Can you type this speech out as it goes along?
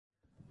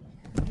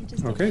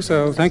Okay,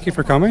 so thank you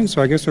for coming.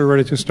 So I guess we're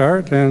ready to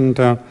start. And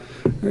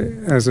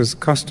as is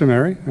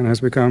customary and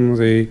has become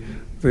the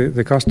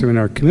custom in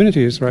our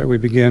communities, right, we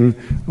begin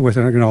with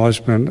an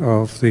acknowledgement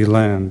of the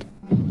land.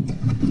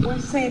 We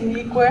say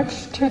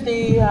miigwech to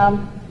the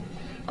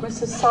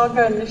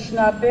Mississauga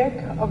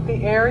Anishinaabe of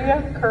the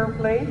area, Curve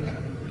Lake,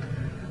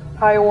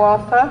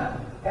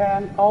 Hiawatha,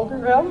 and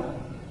Alderville.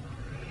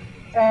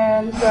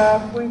 And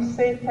we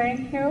say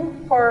thank you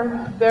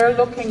for their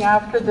looking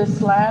after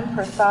this land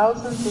for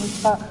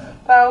thousands and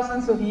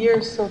thousands of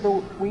years so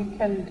that we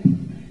can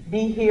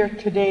be here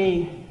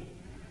today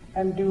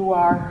and do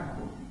our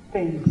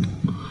things.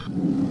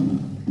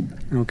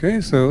 Okay,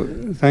 so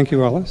thank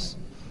you, Alice.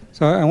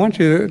 So I want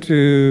you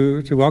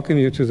to welcome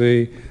you to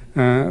the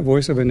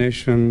Voice of a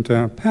Nation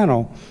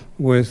panel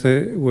with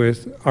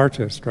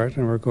artists, right?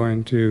 And we're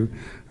going to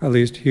at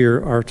least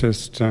hear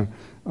artists'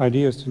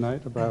 ideas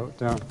tonight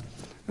about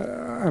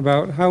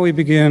how we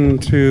begin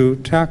to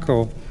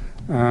tackle,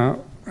 I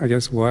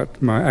guess,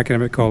 what my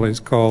academic colleagues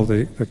call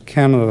the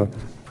Canada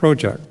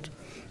Project,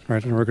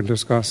 right? And we're going to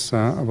discuss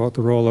about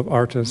the role of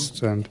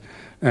artists and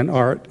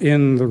art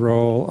in the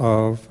role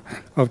of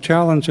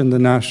challenging the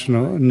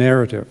national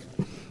narrative,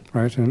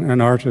 right?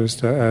 And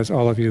artists, as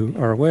all of you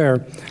are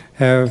aware,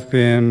 have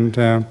been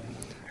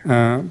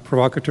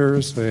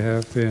provocateurs, they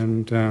have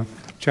been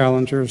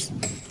challengers,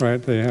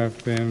 right? They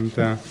have been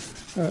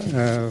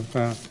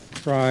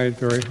tried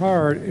very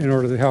hard in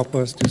order to help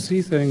us to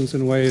see things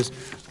in ways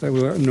that we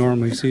don't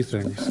normally see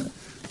things.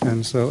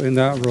 And so in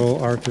that role,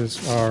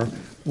 artists are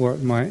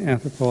what my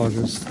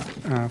anthropologist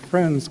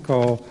friends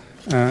call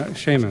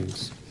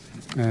shamans.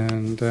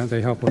 And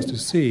they help us to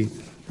see,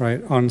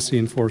 right,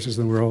 unseen forces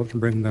in the world and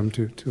bring them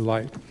to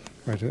light,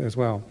 right, as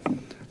well.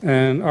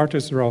 And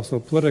artists are also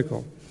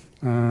political.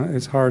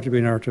 It's hard to be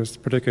an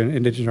artist, particularly an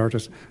Indigenous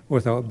artist,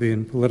 without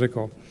being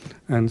political.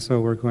 And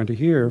so we're going to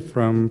hear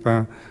from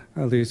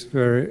at least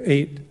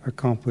 8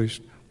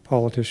 accomplished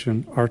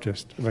politician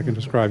artists, if I can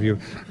describe you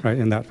right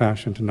in that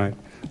fashion tonight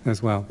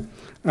as well.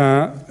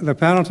 The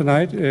panel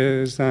tonight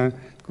is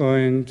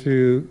going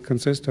to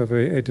consist of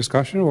a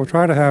discussion. We'll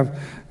try to have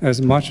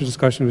as much a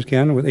discussion as we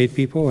can with 8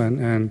 people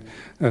and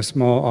a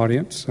small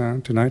audience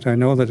tonight. I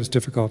know that it's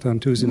difficult on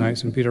Tuesday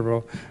nights in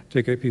Peterborough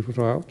to get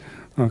people out,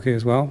 okay,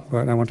 as well.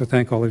 But I want to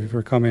thank all of you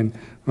for coming,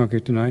 okay,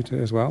 tonight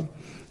as well.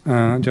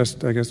 I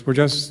guess we're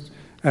just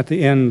at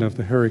the end of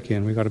the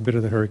hurricane. We got a bit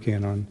of the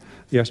hurricane on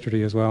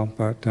yesterday as well,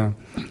 but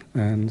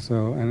and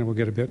we'll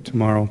get a bit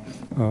tomorrow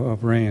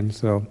of rain.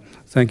 So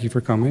thank you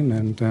for coming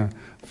and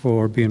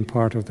for being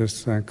part of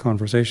this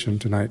conversation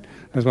tonight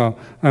as well.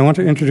 I want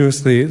to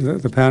introduce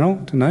the panel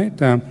tonight,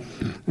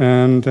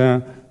 and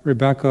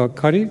Rebecca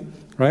Cuddy,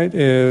 right,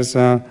 is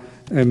a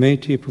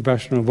Métis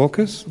professional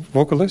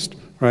vocalist,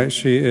 right?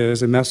 She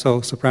is a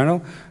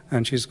mezzo-soprano,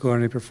 and she's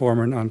going to be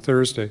performing on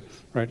Thursday,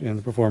 right, in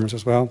the performance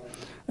as well.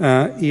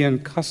 Ian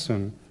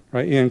Cusson,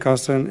 right? Ian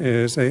Cusson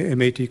is a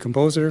Métis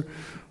composer,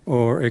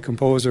 or a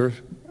composer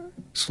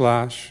 /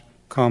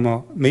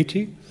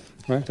 Métis,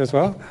 right, as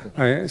well.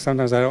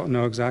 Sometimes I don't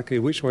know exactly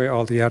which way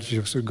all the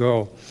adjectives should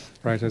go,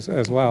 right,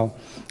 as well.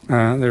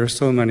 There are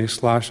so many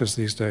slashes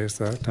these days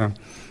that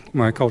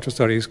my cultural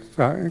studies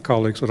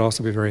colleagues would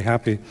also be very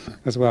happy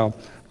as well.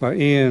 But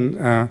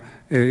Ian,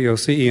 you'll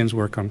see Ian's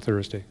work on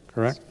Thursday,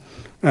 correct?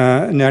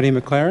 Natty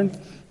McLaren,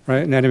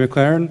 right? Natty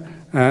McLaren.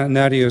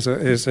 Natty is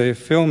a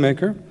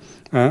filmmaker,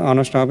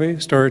 Anishinaabe,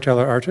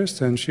 storyteller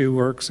artist, and she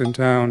works in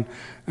town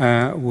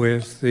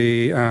with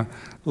the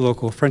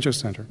local Friendship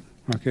Center,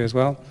 okay, as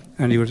well.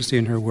 And you would have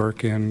seen her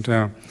work in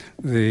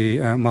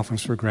the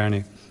Muffins for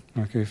Granny,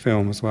 okay,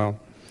 film as well.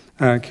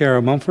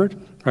 Cara Mumford,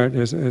 right,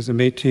 is a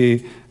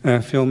Métis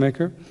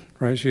filmmaker,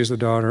 right? She's the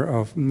daughter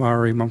of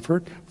Mari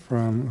Mumford,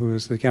 who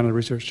is the Canada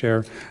Research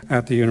Chair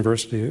at the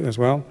university as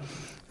well.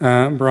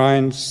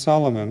 Brian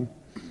Solomon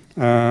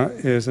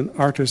is an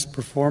artist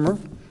performer,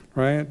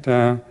 right?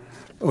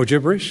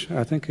 Ojibwe,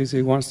 I think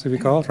he wants to be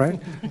called, right?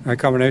 A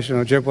combination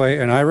of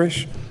Ojibwe and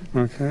Irish.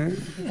 Okay,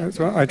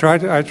 so I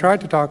tried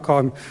to call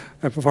him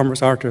a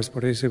performance artist,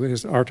 but he's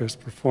an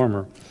artist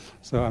performer.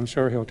 So I'm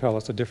sure he'll tell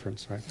us the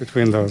difference, right,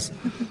 between those.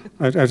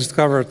 I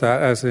discovered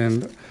that as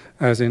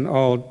in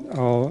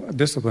all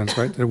disciplines,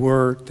 right? The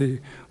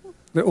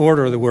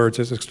order of the words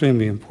is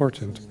extremely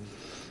important.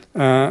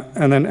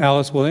 And then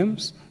Alice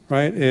Williams,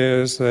 right,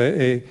 is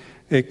a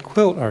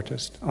quilt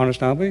artist,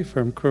 Anishinaabe,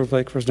 from Curve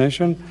Lake First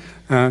Nation.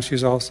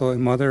 She's also a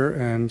mother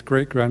and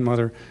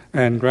great-grandmother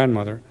and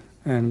grandmother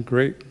and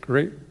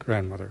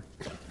great-great-grandmother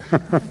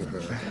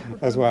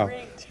as well.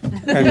 Great.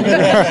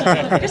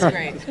 Just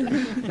great.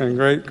 And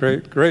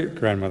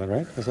great-great-great-grandmother,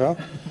 right, as well.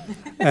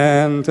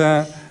 And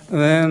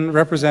then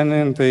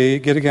representing the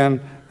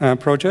Gittigan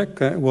project,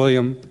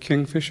 William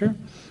Kingfisher,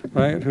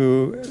 right,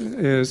 who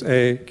is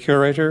a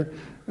curator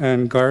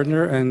and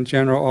gardener and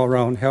general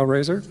all-round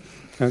hellraiser,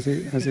 as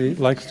he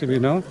likes to be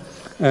known,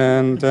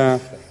 and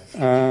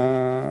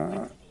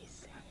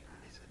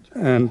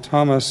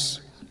Thomas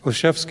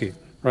Olszewski,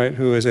 right,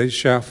 who is a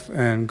chef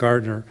and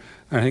gardener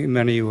I think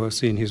many of you have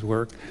seen his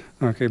work,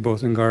 okay,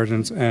 both in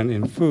gardens and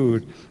in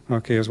food,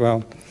 okay, as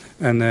well.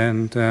 And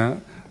then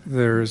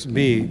there's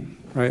B,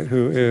 right,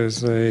 who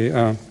is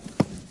a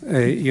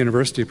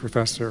university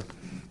professor,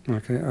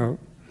 okay,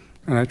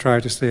 and I try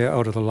to stay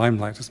out of the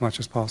limelight as much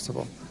as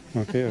possible,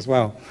 okay, as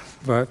well.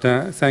 But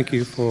thank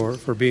you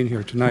for being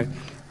here tonight,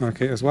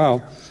 okay, as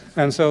well.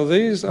 And so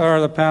these are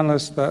the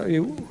panelists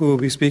who will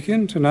be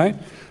speaking tonight,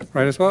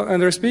 right, as well.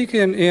 And they're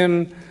speaking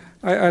in,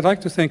 I'd like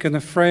to think, in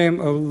the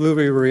frame of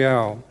Louis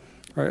Riel.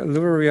 Right?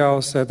 Louis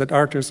Riel said that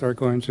artists are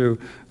going to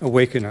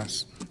awaken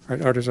us.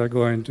 Right? Artists are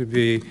going to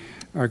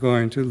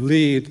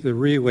lead the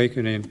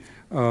reawakening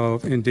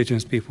of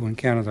Indigenous people in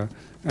Canada,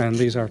 and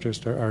these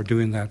artists are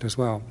doing that as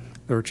well.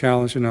 They're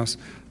challenging us,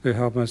 they're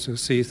helping us to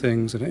see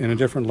things in a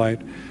different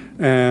light,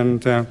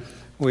 and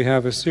we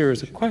have a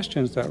series of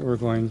questions that we're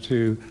going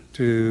to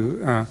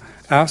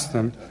ask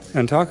them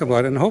and talk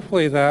about, and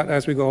hopefully that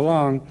as we go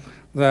along,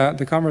 that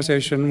the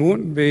conversation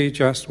won't be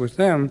just with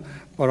them,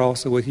 but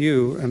also with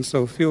you. And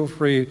so feel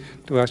free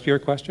to ask your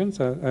questions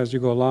as you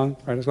go along,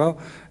 right, as well,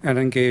 and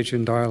engage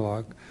in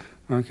dialogue.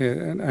 Okay,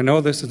 and I know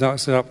this is not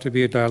set up to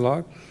be a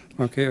dialogue,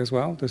 okay, as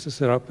well. This is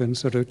set up in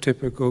sort of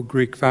typical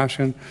Greek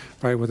fashion,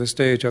 right, with a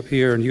stage up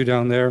here and you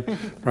down there,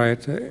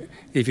 right.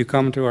 If you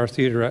come to our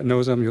theatre at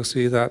Nozum, you'll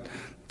see that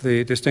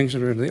the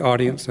distinction between the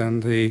audience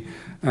and the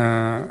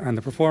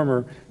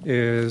performer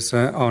is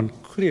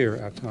unclear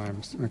at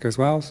times, okay, as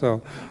well.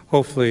 So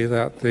hopefully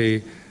that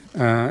the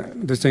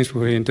distinction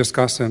between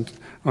discussant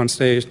on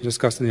stage and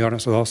discussant in the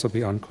audience will also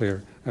be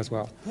unclear as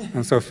well.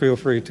 And so feel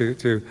free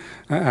to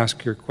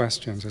ask your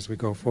questions as we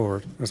go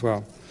forward as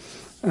well.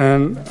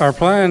 And our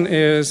plan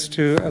is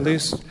to at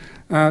least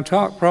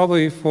talk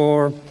probably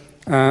for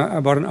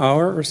about an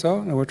hour or so,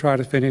 and we'll try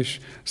to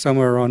finish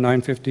somewhere around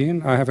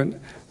 9:15. I have an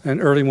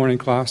early morning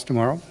class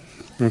tomorrow,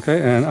 okay,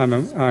 and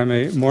I'm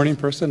a morning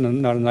person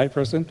and not a night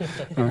person,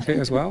 okay,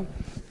 as well.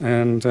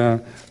 And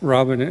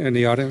Robin in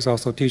the audience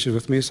also teaches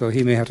with me, so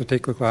he may have to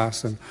take the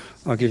class, and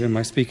I'll give him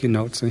my speaking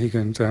notes, and he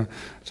can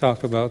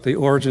talk about the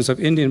origins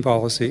of Indian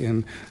policy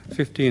in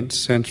 15th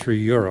century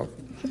Europe.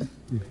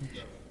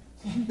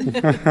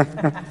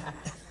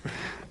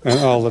 And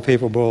all the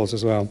papal bulls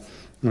as well.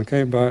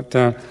 Okay, but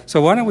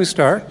so why don't we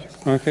start,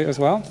 okay, as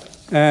well?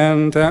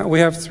 And we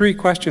have 3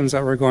 questions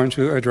that we're going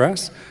to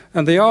address,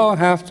 and they all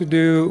have to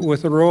do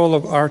with the role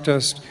of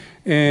artists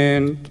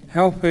in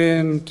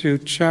helping to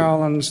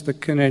challenge the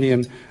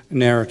Canadian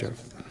narrative.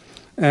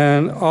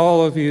 And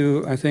all of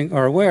you, I think,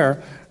 are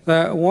aware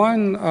that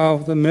one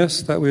of the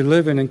myths that we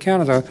live in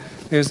Canada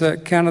is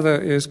that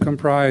Canada is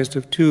comprised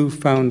of 2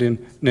 founding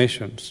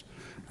nations.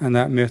 And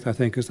that myth, I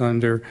think, is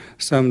under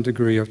some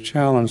degree of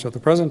challenge at the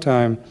present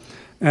time.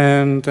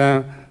 And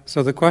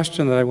so the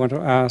question that I want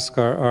to ask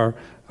our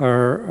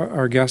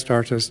guest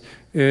artists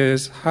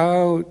is,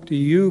 how do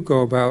you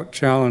go about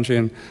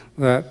challenging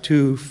that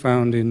 2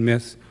 founding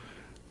myth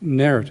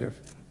narrative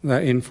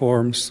that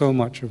informs so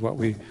much of what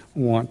we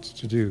want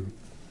to do?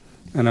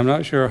 And I'm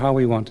not sure how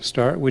we want to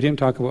start. We didn't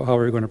talk about how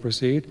we're going to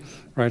proceed,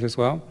 right, as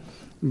well.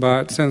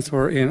 But since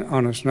we're in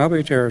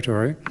Anishinaabe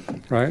territory,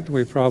 right,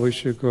 we probably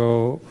should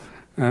go.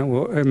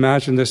 We'll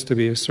imagine this to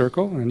be a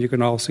circle, and you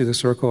can all see the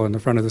circle in the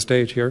front of the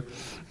stage here,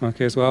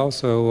 okay, as well.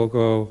 So we'll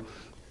go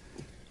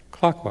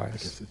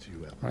clockwise,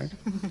 right?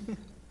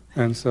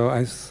 And so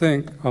I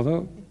think,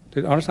 although,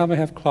 did Anishinaabe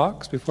have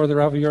clocks before the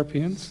arrival of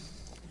Europeans?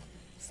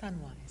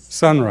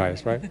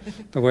 Sunrise, right?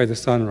 The way the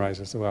sun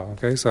rises as well,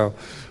 okay? So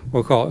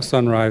we'll call it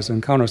sunrise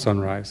and counter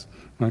sunrise.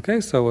 Okay,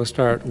 so we'll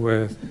start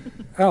with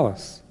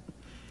Alice.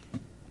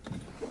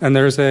 And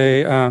there's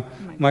a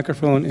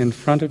microphone in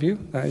front of you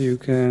that you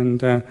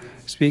can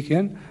speak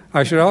in.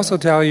 I should also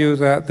tell you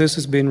that this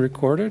is being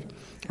recorded,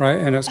 right,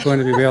 and it's going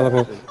to be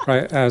available,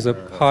 right, as a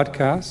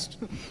podcast,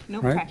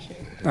 right,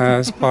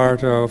 as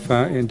part of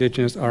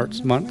Indigenous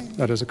Arts Month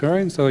that is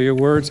occurring. So your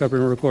words have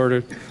been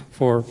recorded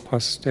for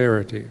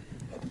posterity.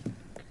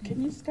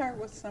 Can you start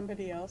with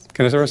somebody else?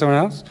 Can I start with someone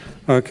else?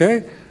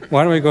 Okay.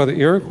 Why don't we go the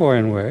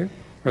Iroquois way,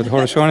 or the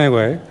Haudenosaunee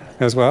way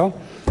as well?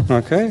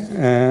 Okay,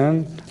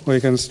 and we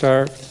can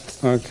start,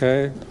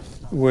 okay,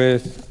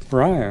 with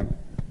Brian.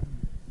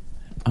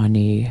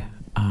 Ani,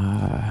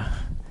 I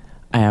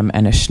am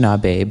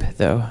Anishinaabe,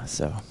 though,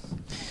 so,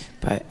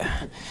 but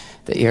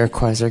the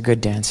Iroquois are good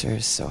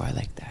dancers, so I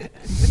like that.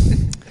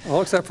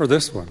 All except for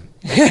this one.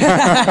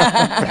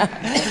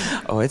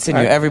 Oh, it's in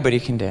you. Everybody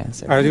can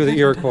dance. I do the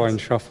Iroquois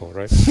shuffle,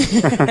 right?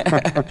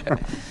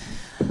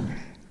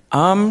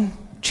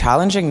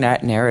 Challenging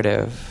that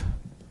narrative.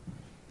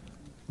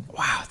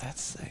 Wow,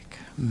 that's like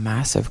a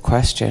massive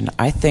question.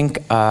 I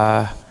think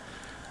by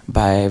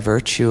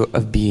virtue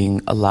of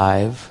being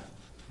alive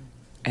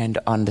and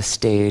on the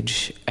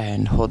stage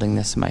and holding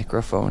this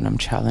microphone, I'm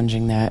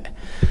challenging that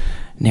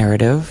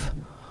narrative.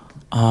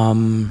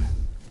 I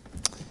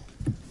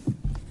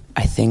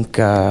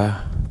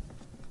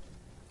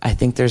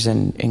think there's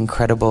an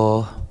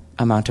incredible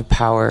amount of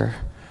power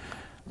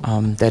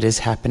that is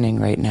happening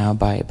right now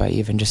by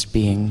even just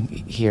being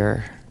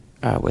here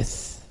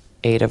with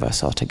 8 of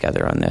us all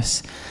together on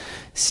this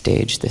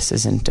stage. This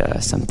isn't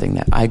something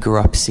that I grew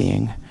up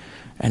seeing,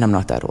 and I'm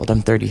not that old.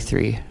 I'm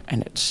 33,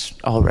 and it's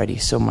already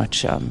so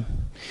much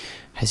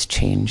has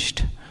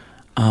changed.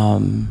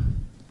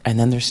 And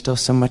then there's still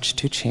so much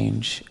to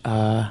change.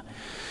 I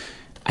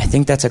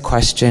think that's a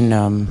question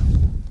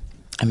I'm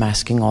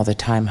asking all the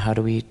time. How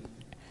do we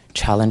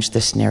challenge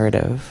this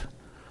narrative?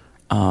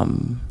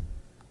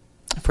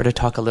 If we're to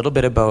talk a little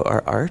bit about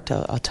our art,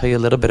 I'll tell you a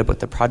little bit about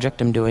the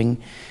project I'm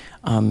doing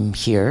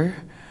here.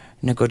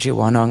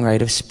 Ngojiwanong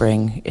Rite of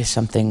Spring is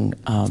something,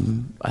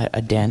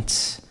 a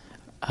dance,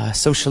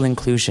 social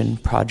inclusion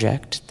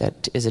project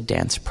that is a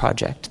dance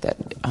project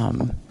that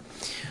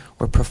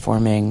we're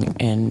performing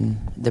in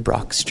the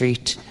Brock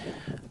Street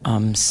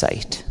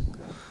site.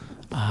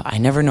 I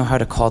never know how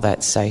to call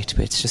that site,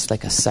 but it's just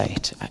like a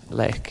site.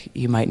 Like,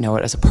 you might know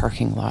it as a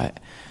parking lot.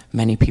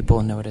 Many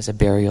people know it as a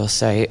burial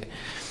site.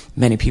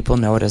 Many people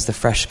know it as the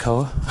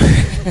Freshco,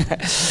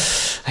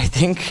 I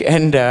think,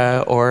 and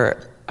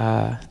or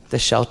the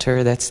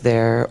shelter that's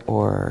there,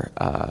 or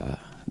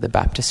the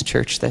Baptist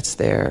church that's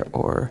there,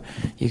 or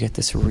you get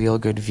this real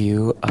good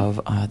view of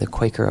the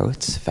Quaker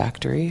Oats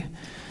factory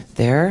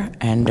there.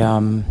 And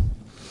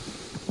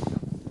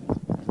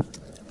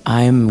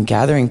I'm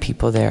gathering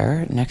people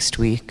there next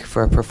week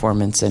for a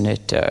performance, and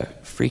it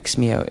freaks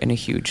me out in a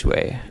huge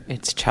way.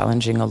 It's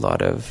challenging a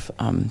lot of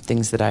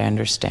things that I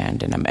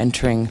understand, and I'm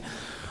entering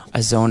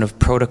a zone of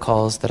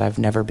protocols that I've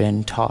never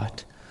been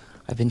taught.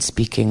 I've been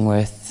speaking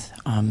with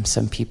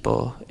some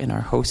people in our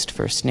host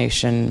First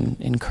Nation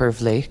in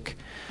Curve Lake.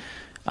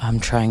 I'm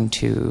trying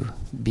to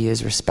be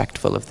as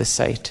respectful of the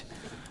site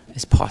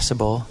as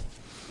possible.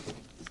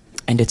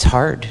 And it's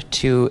hard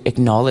to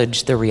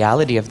acknowledge the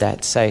reality of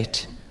that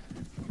site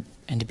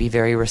and to be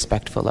very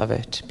respectful of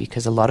it,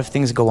 because a lot of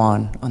things go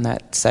on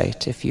that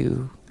site if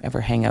you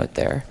ever hang out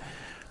there.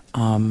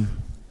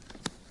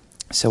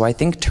 So I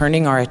think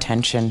turning our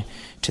attention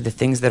to the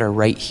things that are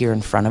right here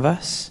in front of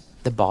us,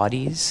 the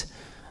bodies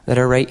that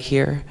are right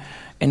here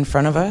in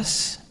front of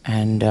us,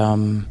 and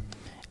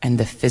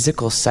the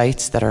physical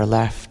sites that are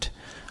left,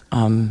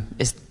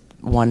 is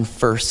one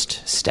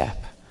first step.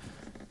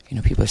 You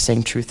know, people are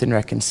saying truth and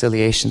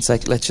reconciliation. It's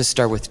like, let's just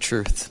start with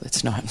truth.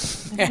 Let's not.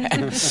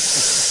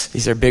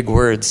 These are big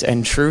words.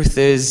 And truth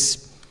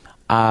is,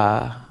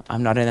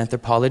 I'm not an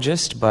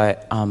anthropologist,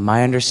 but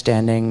my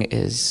understanding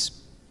is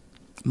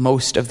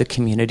most of the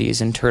communities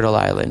in Turtle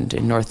Island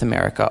in North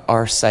America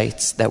are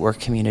sites that were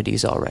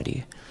communities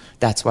already.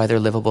 That's why they're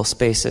livable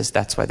spaces.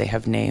 That's why they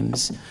have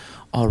names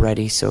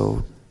already.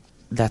 So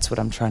that's what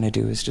I'm trying to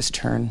do, is just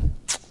turn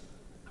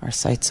our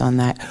sights on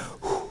that.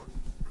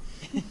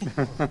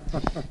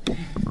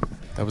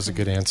 That was a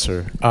good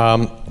answer.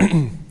 I'm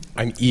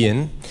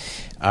Ian.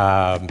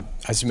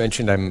 As you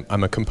mentioned,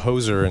 I'm a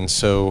composer, and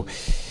so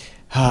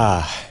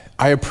I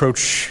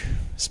approach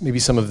maybe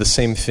some of the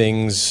same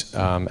things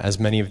as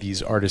many of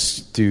these artists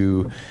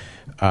do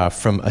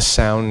from a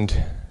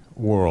sound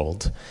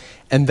world.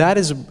 And that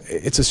is,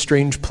 it's a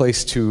strange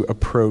place to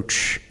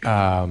approach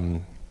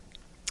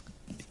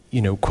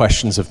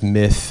questions of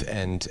myth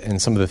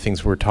and some of the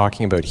things we're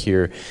talking about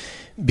here,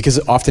 because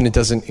often it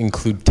doesn't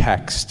include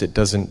text. It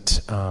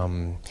doesn't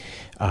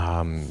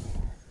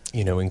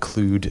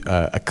include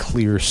a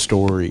clear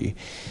story.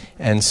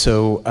 And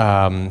so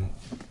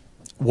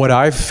what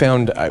I've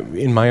found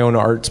in my own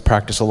arts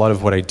practice, a lot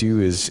of what I do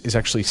is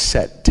actually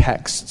set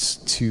texts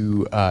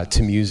to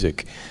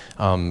music,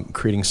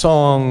 creating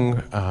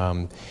song.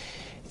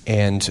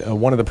 And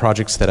one of the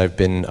projects that I've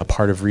been a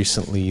part of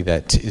recently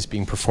that is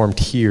being performed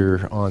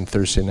here on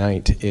Thursday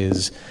night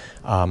is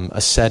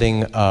a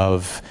setting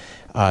of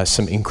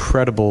some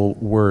incredible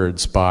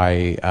words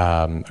by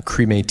a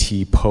Cree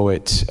Métis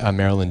poet,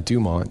 Marilyn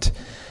Dumont.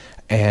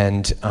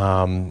 And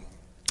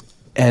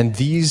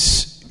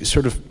these,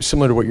 sort of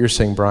similar to what you're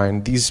saying,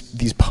 Brian,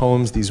 these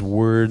poems, these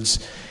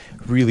words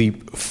really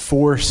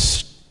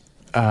force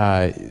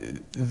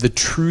the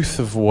truth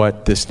of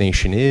what this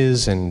nation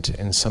is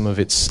and some of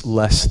its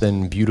less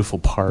than beautiful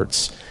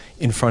parts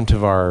in front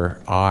of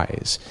our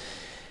eyes.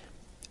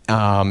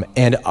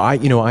 And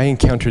I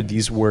encountered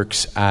these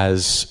works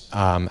as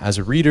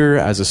a reader,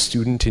 as a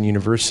student in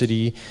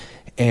university,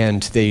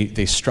 and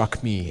they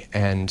struck me.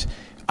 And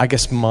I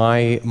guess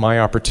my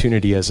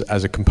opportunity as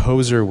a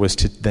composer was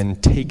to then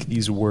take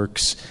these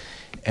works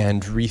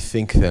and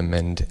rethink them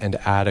and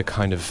add a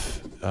kind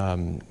of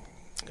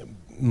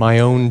my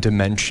own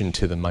dimension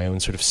to them, my own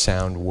sort of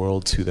sound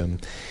world to them,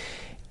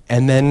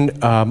 and then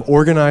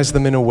organize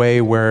them in a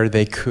way where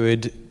they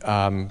could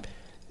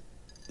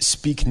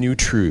speak new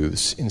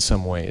truths in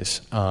some ways.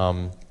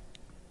 And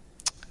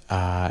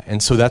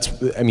so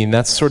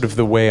that's sort of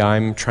the way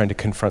I'm trying to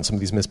confront some of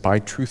these myths, by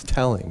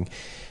truth-telling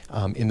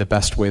in the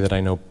best way that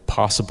I know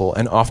possible.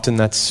 And often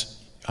that's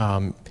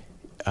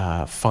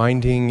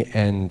finding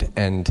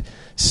and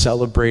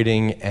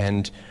celebrating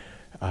and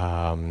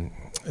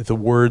the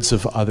words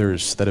of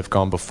others that have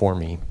gone before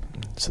me.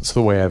 So that's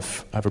the way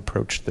I've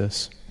approached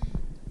this.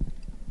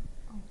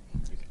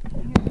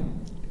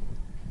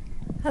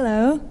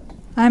 Hello,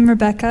 I'm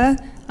Rebecca.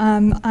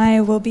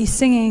 I will be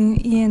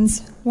singing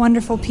Ian's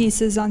wonderful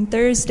pieces on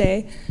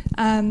Thursday.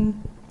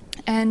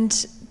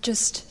 And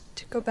just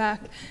to go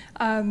back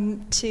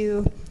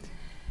to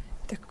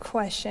the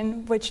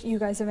question, which you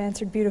guys have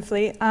answered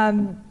beautifully,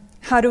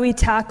 how do we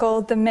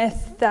tackle the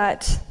myth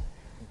that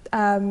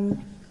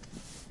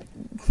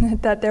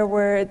that there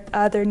were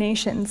other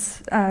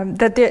nations,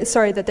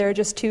 that there are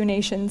just two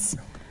nations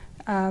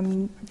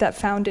that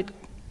founded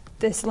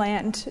this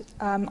land?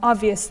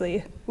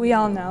 Obviously, we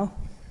all know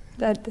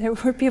that there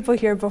were people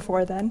here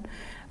before then.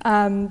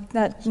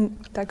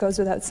 That goes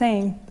without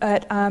saying.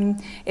 But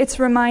it's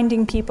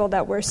reminding people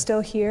that we're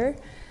still here.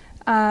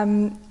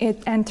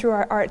 And through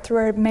our art, through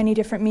our many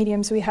different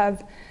mediums, we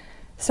have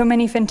so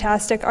many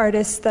fantastic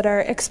artists that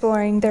are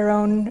exploring their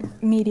own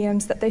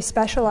mediums that they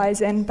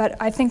specialize in. But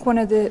I think one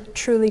of the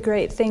truly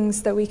great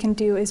things that we can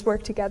do is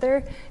work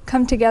together,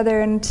 come together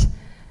and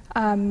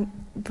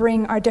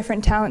bring our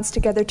different talents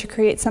together to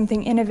create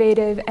something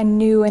innovative and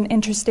new and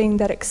interesting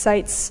that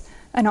excites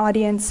an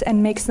audience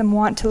and makes them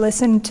want to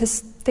listen to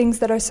things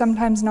that are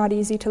sometimes not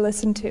easy to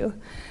listen to.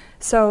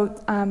 So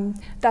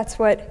that's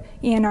what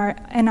Ian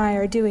and I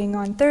are doing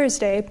on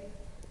Thursday.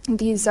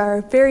 These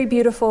are very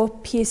beautiful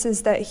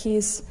pieces that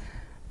he's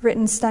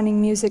written stunning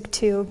music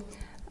to.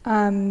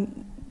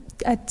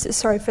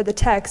 Sorry for the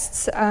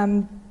texts,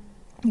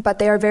 but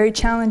they are very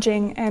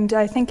challenging. And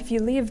I think if you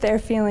leave there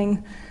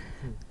feeling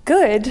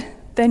good,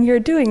 then you're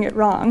doing it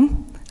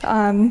wrong.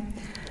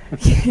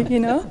 You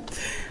know.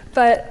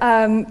 But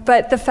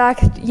the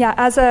fact,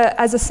 as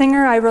a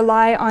singer, I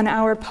rely on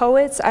our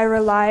poets, I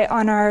rely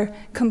on our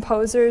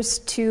composers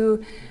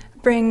to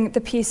bring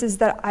the pieces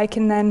that I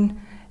can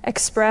then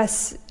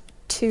express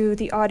to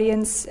the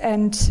audience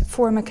and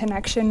form a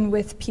connection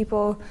with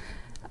people.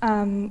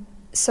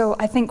 So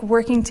I think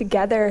working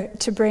together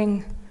to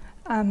bring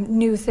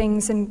new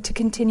things and to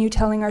continue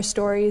telling our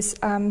stories,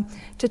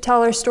 to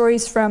tell our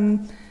stories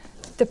from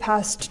the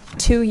past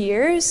 2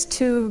 years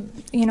to,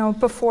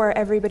 before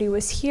everybody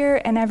was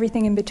here and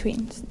everything in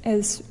between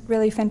is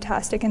really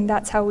fantastic. And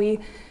that's how we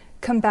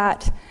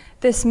combat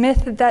this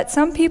myth that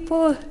some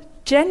people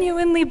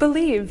genuinely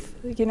believe.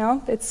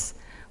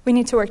 We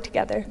need to work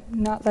together,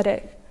 not let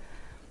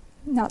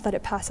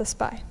it pass us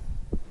by.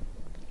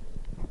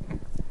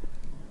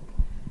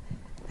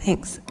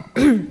 Thanks.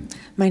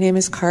 My name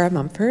is Cara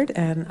Mumford,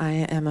 and I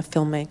am a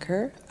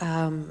filmmaker.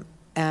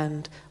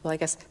 And, I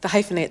guess the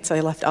hyphenates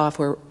I left off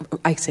were,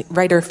 I say,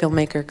 writer,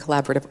 filmmaker,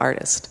 collaborative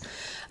artist.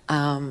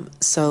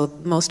 So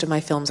most of my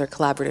films are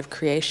collaborative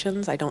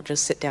creations. I don't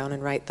just sit down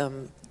and write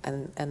them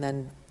and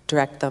then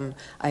direct them.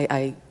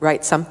 I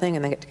write something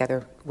and then get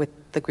together with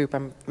the group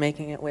I'm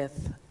making it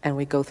with, and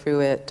we go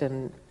through it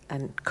and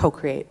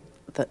co-create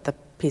the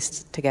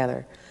piece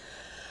together.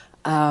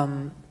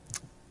 And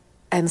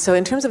so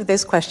in terms of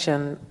this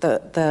question,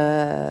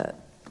 the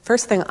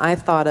first thing I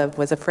thought of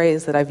was a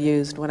phrase that I've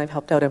used when I've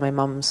helped out in my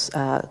mom's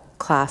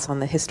class on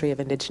the history of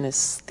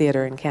Indigenous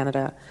theatre in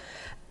Canada.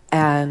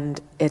 And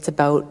it's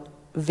about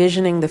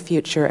visioning the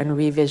future and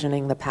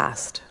revisioning the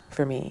past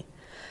for me.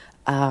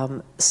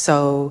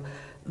 So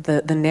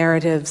the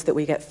narratives that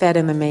we get fed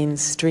in the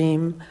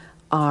mainstream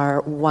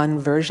are one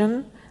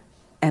version,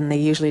 and they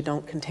usually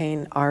don't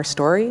contain our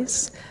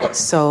stories.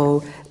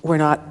 So we're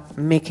not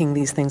making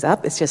these things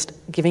up. It's just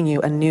giving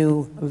you a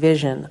new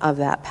vision of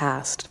that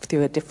past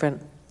through a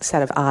different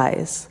set of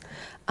eyes.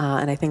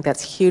 And I think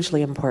that's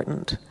hugely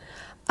important.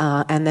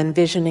 And then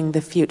visioning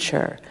the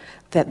future,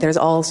 that there's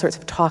all sorts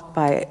of talk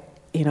by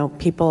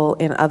people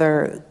in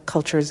other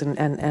cultures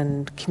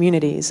and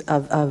communities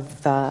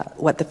of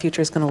what the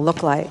future is going to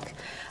look like.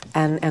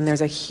 And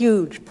there's a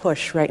huge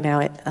push right now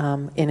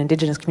in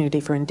Indigenous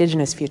community for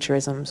Indigenous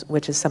futurisms,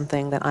 which is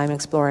something that I'm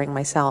exploring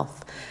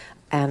myself.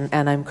 And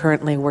I'm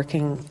currently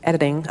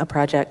editing a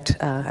project,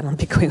 and I'll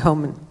be going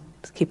home and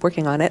keep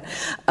working on it,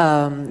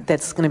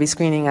 that's going to be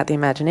screening at the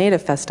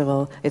Imaginative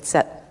Festival. It's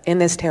set in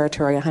this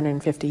territory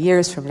 150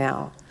 years from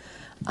now,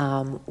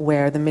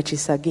 where the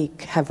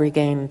Michi-Saagiik have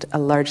regained a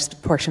large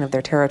portion of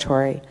their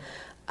territory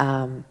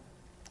and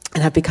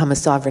have become a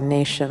sovereign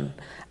nation,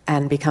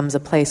 and becomes a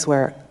place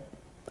where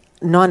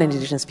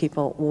non-Indigenous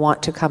people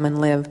want to come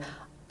and live,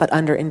 but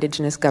under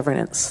Indigenous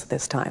governance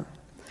this time.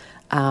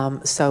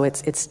 So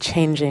it's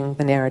changing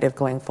the narrative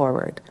going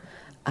forward.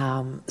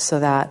 So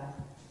that,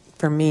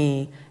 for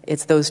me,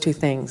 it's those two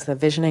things, the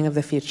visioning of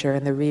the future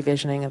and the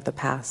revisioning of the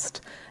past,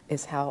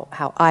 is how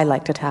I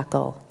like to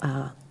tackle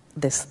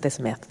this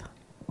myth.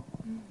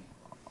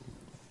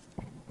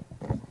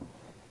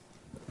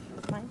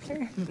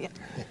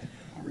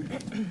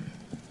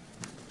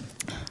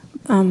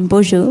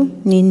 Bonjour,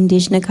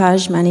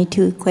 Nindijnakaj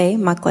Manitu Kwe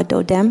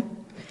Makwadodem.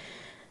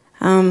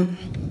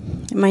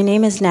 My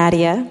name is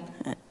Nadia,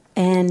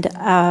 and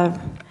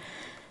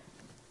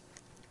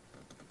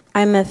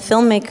I'm a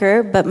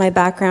filmmaker, but my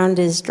background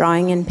is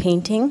drawing and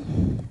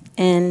painting.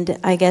 And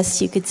I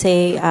guess you could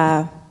say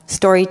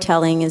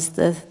storytelling is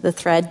the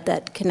thread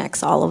that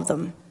connects all of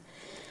them.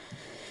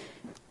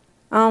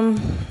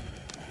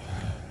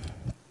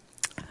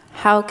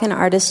 How can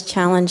artists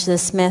challenge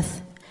this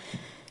myth?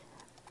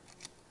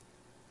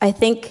 I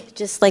think,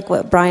 just like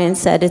what Brian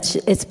said,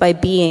 it's by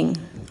being.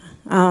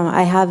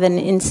 I have an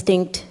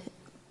instinct,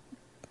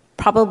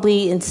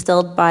 probably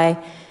instilled by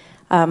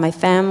my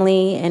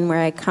family and where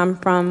I come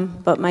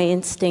from, but my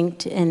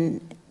instinct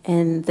and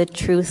the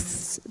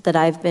truths that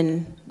I've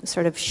been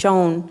sort of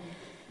shown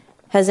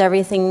has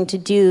everything to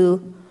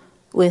do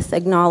with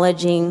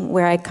acknowledging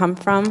where I come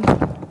from,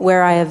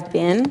 where I have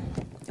been,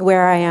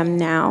 where I am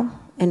now,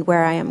 and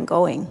where I am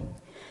going.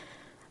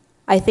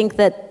 I think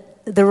that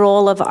the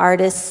role of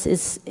artists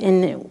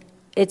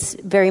it's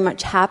very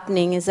much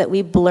happening, is that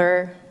we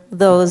blur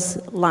those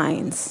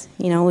lines.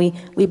 You know, we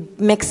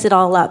mix it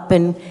all up,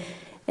 and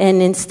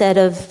instead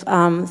of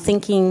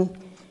thinking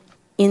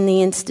in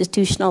the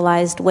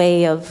institutionalized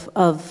way of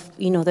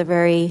the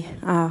very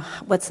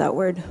what's that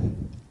word?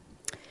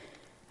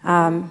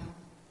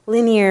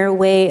 Linear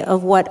way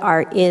of what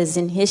art is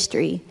in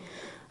history.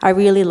 I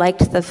really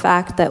liked the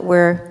fact that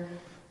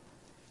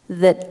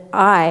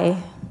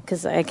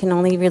because I can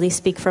only really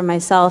speak for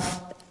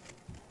myself,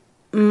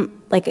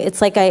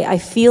 it's like I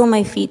feel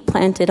my feet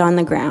planted on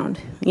the ground,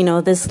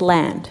 this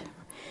land.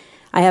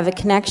 I have a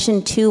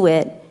connection to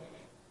it,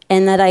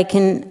 and that I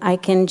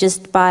can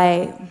just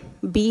by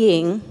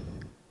being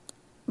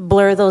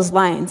blur those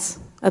lines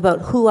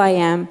about who I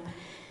am.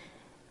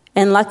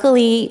 And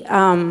luckily,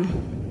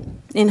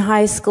 in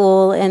high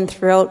school and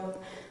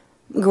throughout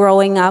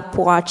growing up,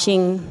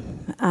 watching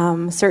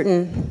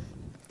certain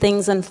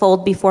things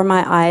unfold before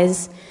my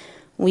eyes,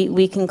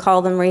 we can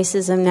call them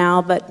racism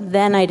now, but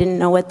then I didn't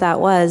know what that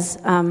was.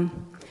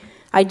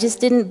 I just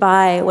didn't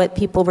buy what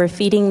people were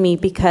feeding me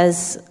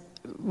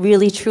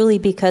really truly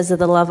because of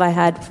the love I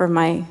had for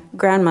my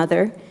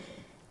grandmother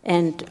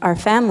and our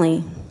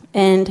family.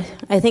 And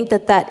I think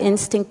that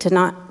instinct to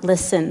not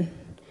listen,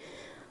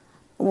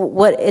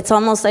 it's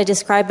almost, I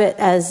describe it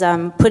as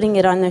putting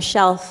it on the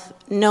shelf,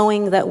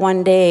 knowing that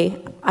one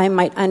day I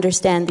might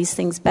understand these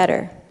things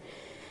better.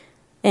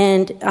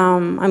 And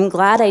I'm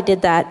glad I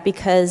did that,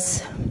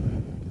 because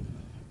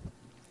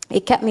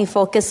it kept me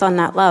focused on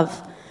that love,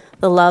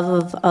 the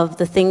love of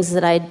the things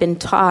that I had been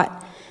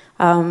taught.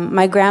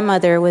 My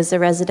grandmother was a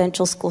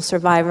residential school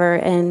survivor,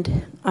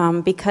 and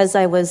because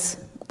I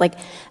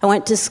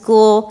went to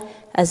school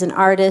as an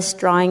artist,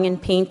 drawing and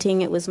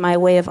painting, it was my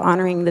way of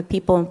honoring the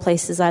people and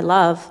places I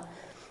love.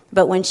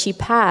 But when she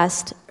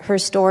passed, her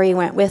story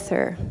went with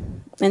her.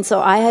 And so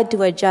I had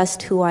to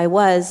adjust who I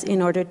was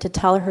in order to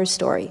tell her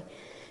story.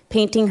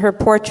 Painting her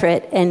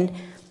portrait and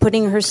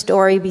putting her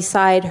story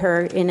beside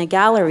her in a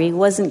gallery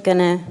wasn't going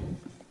to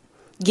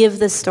give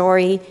her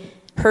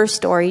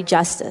story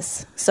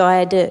justice. So I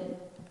had to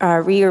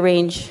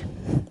rearrange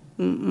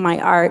my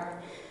art,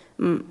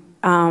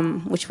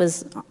 which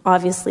was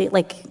obviously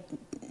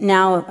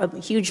now a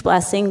huge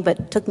blessing,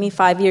 but took me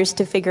 5 years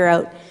to figure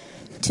out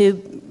to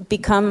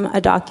become a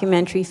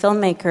documentary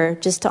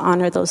filmmaker just to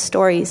honor those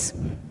stories.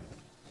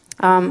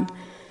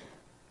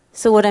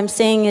 So what I'm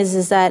saying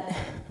is that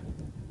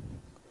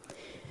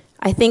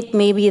I think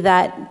maybe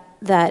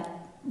that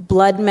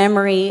blood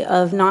memory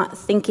of not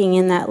thinking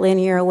in that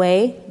linear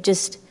way,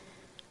 just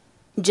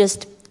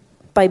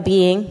by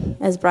being,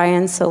 as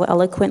Brian so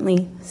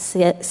eloquently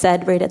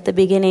said right at the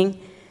beginning,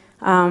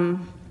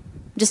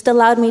 just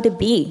allowed me to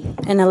be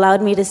and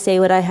allowed me to say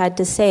what I had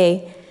to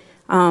say,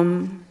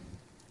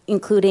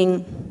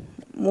 including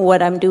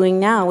what I'm doing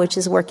now, which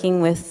is working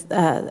with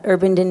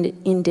urban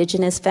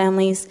indigenous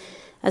families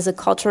as a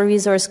cultural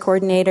resource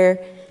coordinator.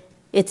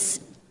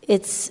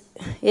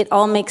 It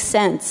all makes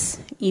sense,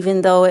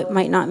 even though it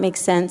might not make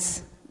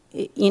sense,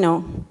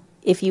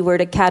 if you were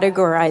to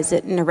categorize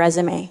it in a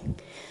resume.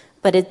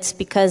 But it's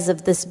because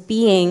of this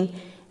being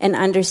and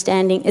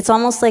understanding. It's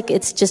almost like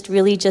it's just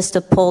really just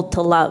a pull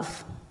to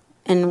love.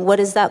 And what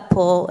is that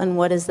pull and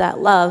what is that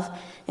love?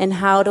 And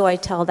how do I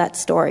tell that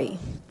story?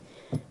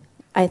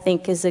 I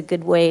think is a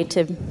good way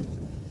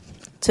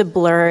to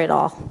blur it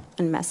all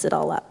and mess it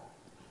all up.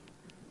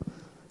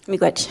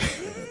 Miigwech.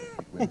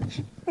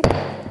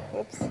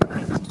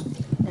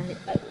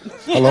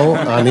 Hello,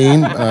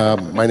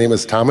 Aneen. My name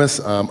is Thomas.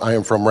 I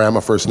am from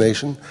Rama First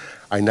Nation.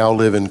 I now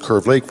live in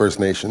Curve Lake First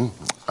Nation.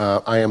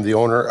 I am the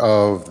owner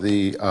of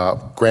the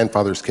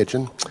Grandfather's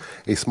Kitchen,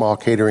 a small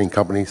catering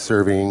company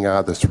serving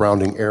the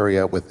surrounding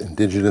area with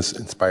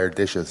Indigenous-inspired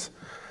dishes.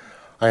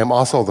 I am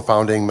also the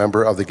founding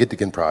member of the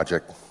Gittigan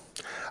Project.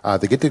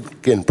 The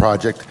Gittigan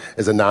Project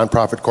is a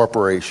nonprofit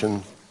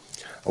corporation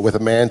with a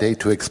mandate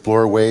to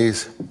explore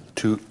ways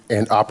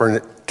and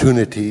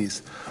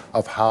opportunities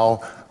of how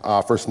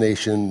First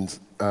Nations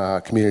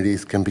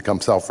communities can become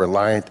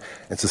self-reliant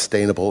and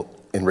sustainable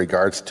in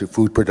regards to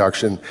food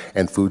production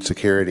and food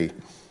security.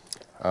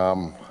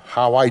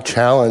 How I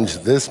challenge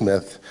this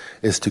myth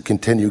is to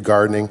continue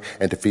gardening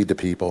and to feed the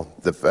people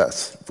the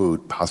best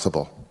food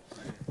possible.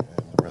 And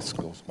the rest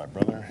goes to my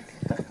brother.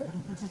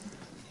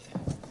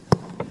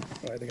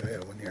 I think I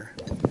have one here.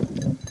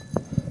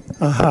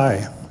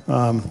 Hi,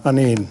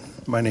 Aneen.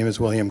 My name is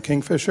William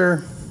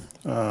Kingfisher.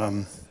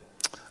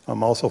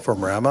 I'm also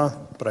from Rama,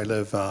 but I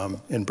live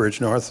in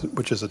Bridge North,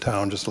 which is a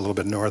town just a little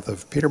bit north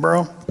of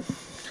Peterborough.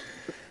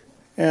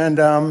 And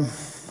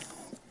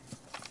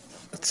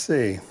let's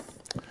see.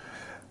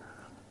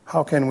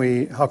 How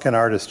can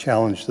artists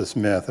challenge this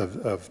myth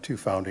of two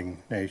founding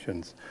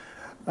nations?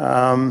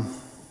 I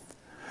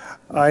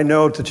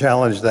know to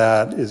challenge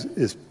that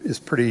is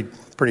pretty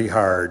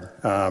hard.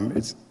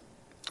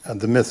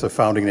 The myth of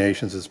founding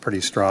nations is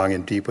pretty strong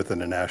and deep within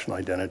the national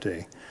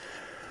identity.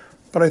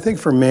 But I think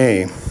for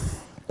me,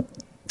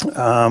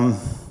 a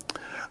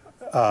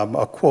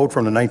quote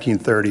from the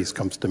 1930s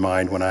comes to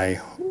mind when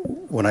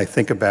I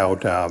think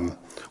about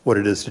what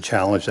it is to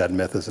challenge that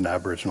myth as an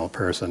Aboriginal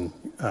person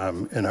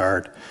in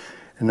art.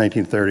 In the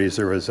 1930s,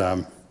 there was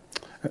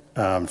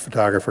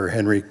photographer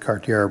Henry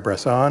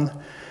Cartier-Bresson,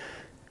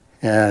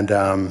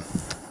 and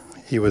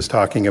he was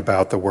talking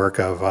about the work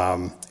of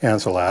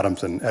Ansel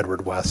Adams and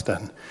Edward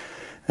Weston.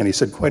 And he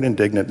said quite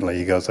indignantly,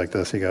 he goes like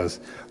this, he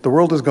goes, "The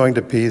world is going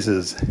to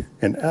pieces,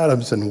 and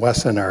Adams and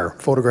Weston are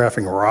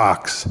photographing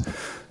rocks."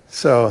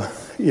 So,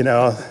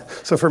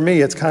 so for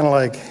me, it's kind of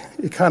like,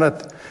 it kind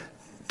of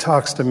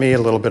talks to me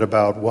a little bit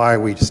about why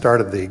we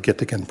started the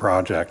Gittigan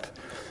project.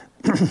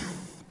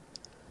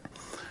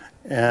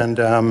 And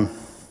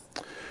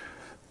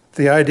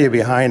the idea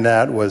behind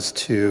that was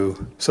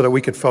so that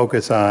we could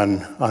focus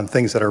on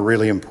things that are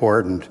really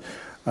important,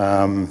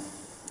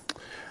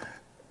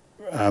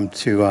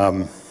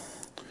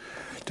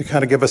 to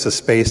kind of give us a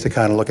space to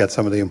kind of look at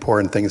some of the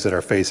important things that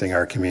are facing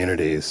our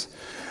communities,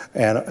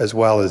 and as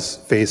well as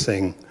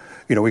facing,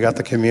 we got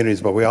the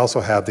communities, but we also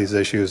have these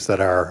issues that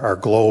are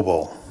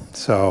global.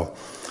 So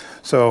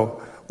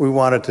we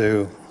wanted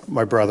to,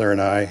 my brother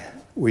and I,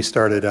 we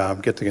started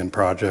Gittigan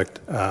Project.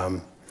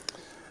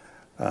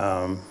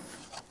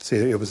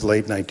 It was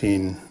late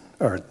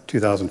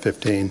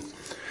 2015.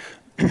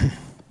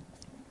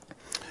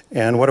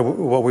 And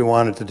what we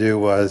wanted to do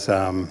was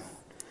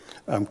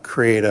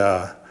create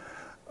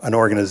an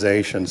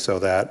organization so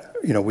that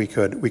we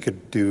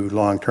could do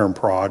long-term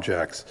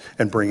projects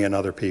and bring in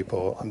other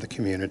people in the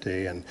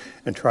community and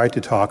try to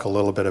talk a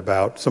little bit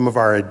about some of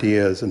our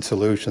ideas and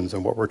solutions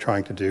and what we're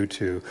trying to do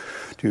to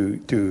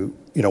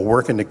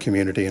work in the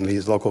community, in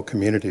these local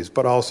communities,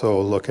 but also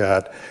look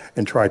at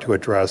and try to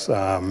address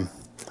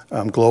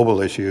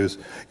global issues,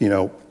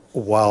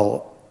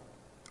 while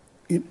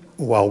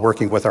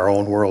working with our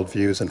own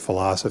worldviews and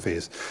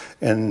philosophies.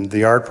 And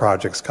the art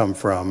projects come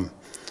from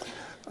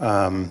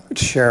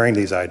sharing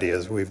these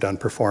ideas. We've done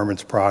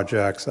performance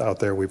projects out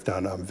there. We've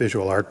done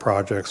visual art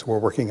projects. We're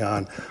working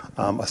on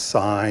a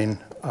sign.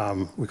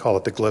 We call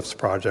it the Glyphs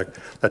Project,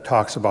 that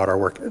talks about our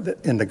work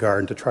in the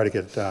garden to try to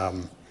get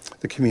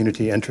the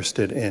community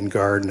interested in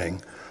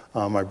gardening.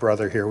 My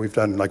brother here, we've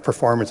done like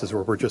performances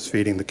where we're just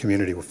feeding the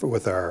community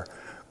with our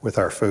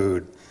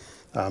food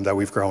that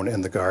we've grown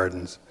in the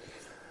gardens.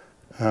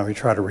 We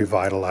try to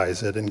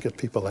revitalize it and get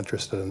people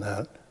interested in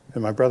that.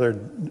 And my brother,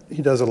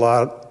 he does a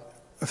lot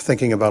of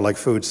thinking about like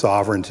food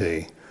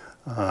sovereignty,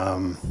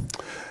 and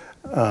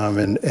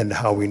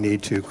how we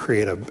need to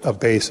create a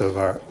base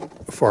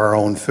for our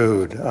own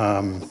food.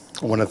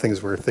 One of the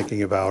things we're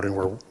thinking about, and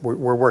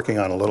we're working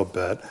on a little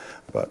bit,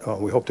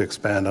 but we hope to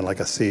expand on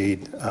like a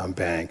seed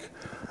bank.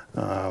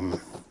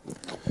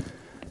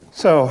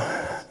 So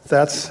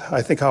that's,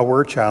 I think, how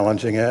we're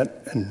challenging it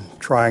and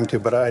trying to,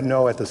 but I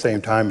know at the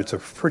same time it's a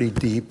pretty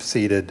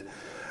deep-seated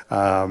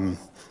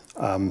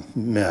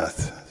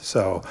myth.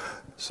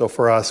 So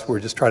for us, we're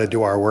just trying to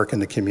do our work in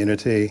the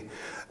community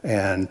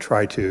and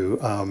try to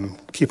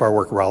keep our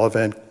work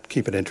relevant,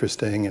 keep it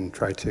interesting, and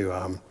try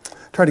to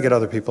get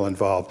other people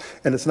involved.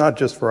 And it's not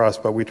just for us,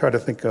 but we try to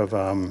think of,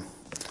 and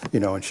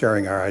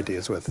sharing our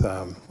ideas with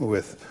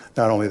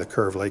not only the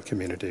Curve Lake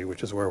community,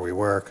 which is where we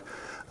work,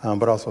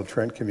 but also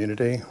Trent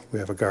community. We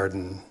have a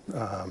garden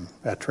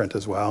at Trent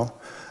as well,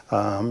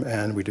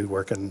 and we do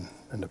work in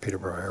the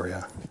Peterborough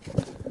area.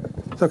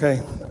 It's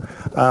okay.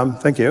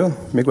 Thank you.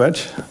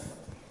 Miigwech.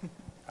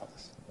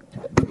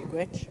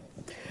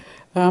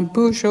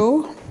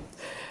 Bonjour.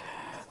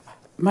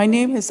 My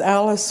name is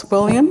Alice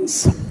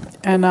Williams,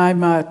 and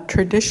I'm a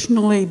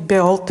traditionally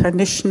built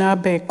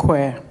Anishinaabe.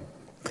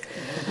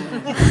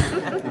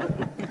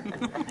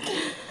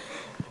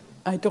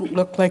 I don't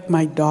look like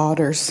my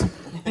daughters.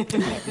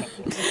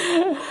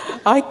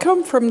 I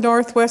come from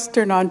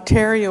northwestern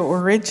Ontario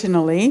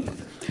originally,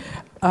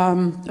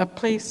 a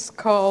place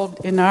called,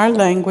 in our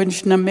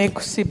language,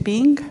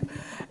 Namekusibing,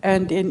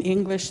 and in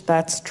English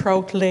that's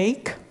Trout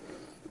Lake.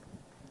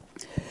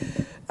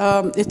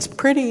 It's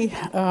pretty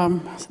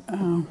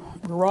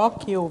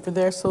rocky over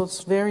there, so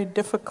it's very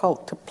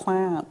difficult to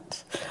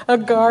plant a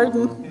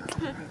garden.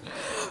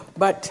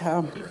 But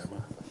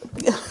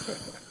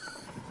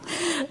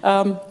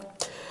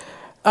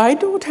I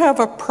don't have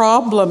a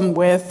problem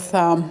with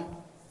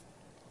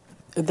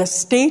the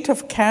state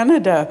of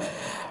Canada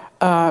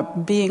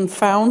being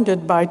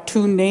founded by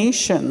two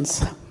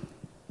nations.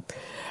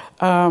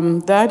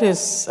 That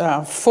is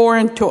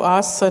foreign to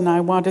us, and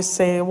I want to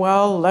say,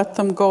 well, let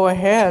them go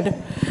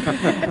ahead.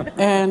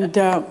 And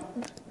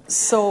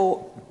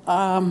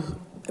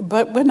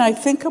but when I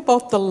think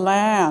about the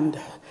land,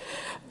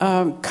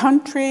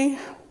 country,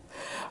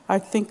 I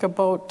think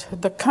about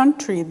the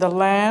country, the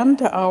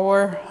land,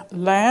 our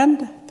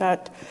land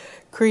that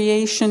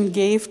creation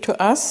gave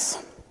to us.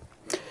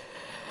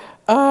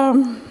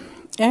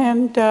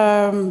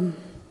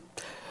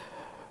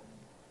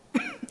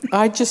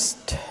 I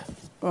just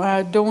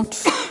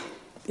don't,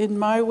 in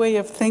my way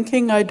of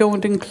thinking, I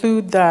don't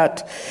include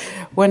that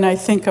when I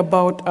think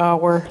about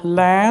our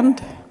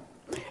land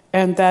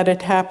and that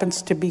it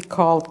happens to be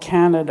called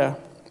Canada.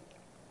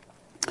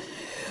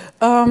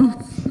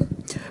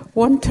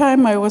 One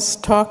time I was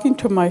talking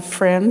to my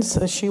friends,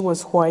 she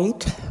was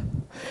white,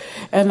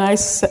 and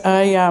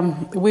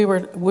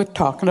we're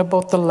talking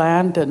about the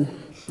land,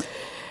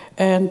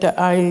 and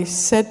I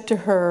said to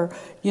her,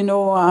 you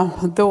know,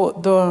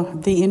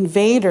 the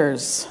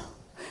invaders,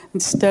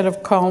 instead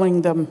of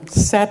calling them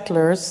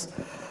settlers,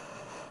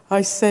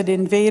 I said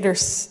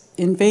invaders,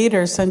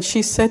 and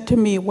she said to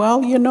me,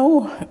 well, you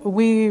know,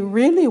 we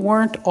really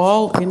weren't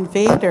all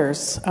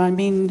invaders. I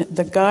mean,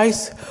 the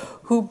guys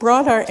who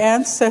brought our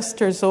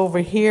ancestors over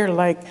here,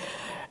 like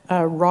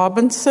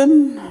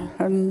Robinson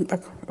and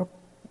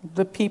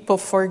the people,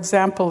 for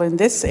example, in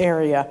this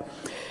area,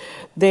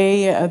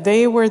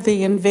 they were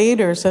the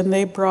invaders, and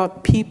they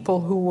brought people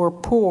who were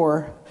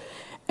poor,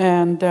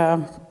 and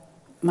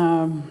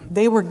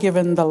they were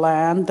given the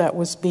land that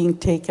was being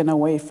taken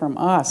away from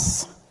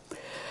us.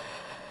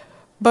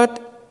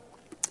 But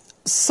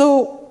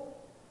so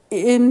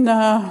in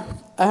the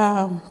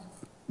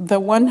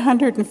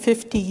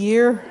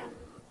 150-year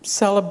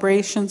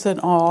celebrations and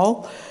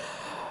all,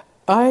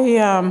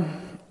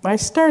 I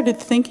started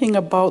thinking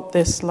about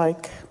this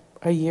like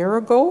a year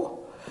ago,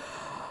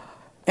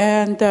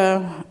 and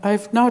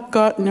I've not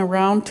gotten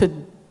around to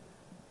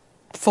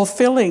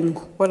fulfilling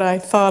what I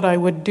thought I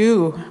would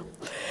do.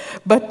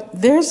 But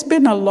there's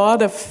been a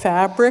lot of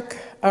fabric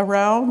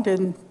around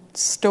in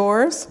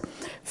stores,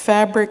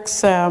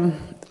 fabrics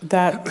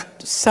that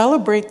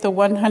celebrate the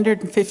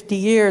 150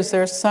 years.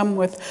 There's some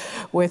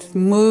with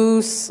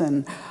moose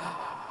and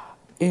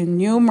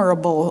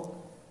innumerable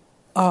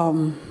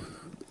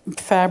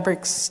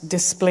fabrics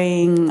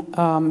displaying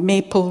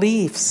maple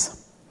leaves.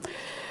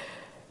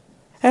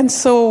 And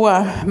so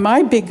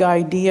my big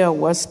idea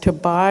was to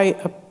buy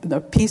a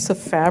piece of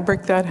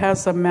fabric that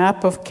has a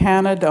map of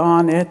Canada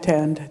on it,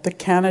 and the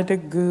Canada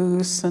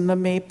goose and the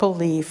maple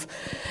leaf.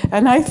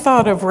 And I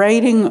thought of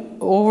writing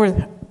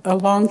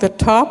along the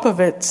top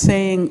of it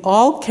saying,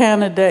 all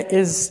Canada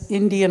is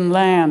Indian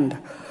land.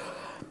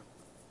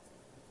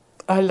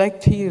 I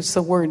like to use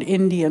the word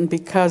Indian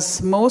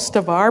because most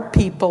of our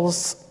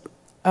peoples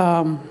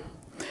on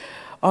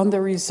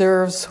the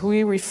reserves,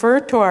 we refer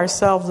to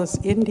ourselves as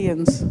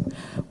Indians.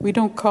 We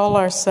don't call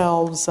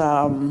ourselves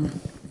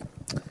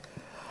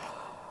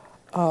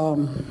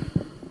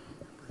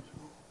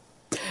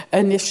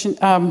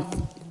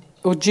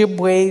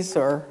Ojibways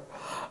or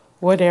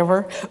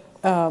whatever,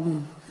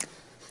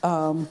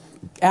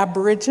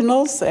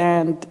 Aboriginals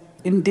and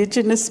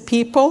Indigenous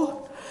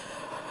people.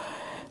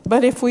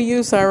 But if we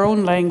use our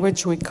own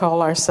language, we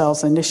call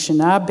ourselves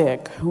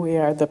Anishinaabeg. We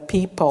are the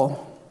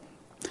people.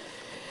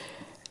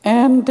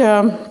 And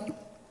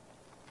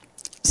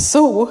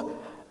so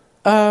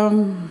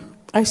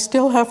I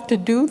still have to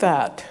do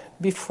that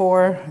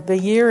before the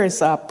year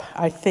is up,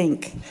 I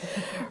think.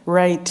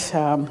 Right,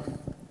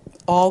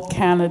 all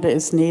Canada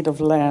is native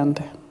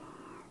land.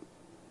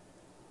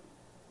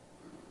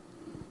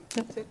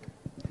 That's it.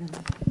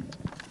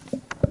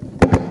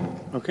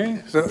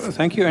 Okay, so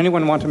thank you.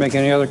 Anyone want to make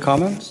any other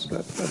comments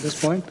at this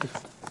point?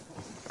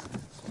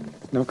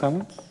 No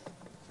comments?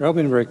 You're all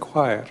being very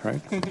quiet,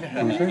 right?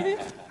 Okay.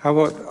 How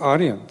about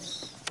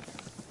audience?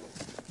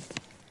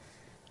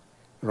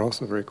 They're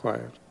also very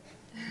quiet.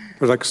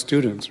 They're like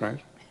students,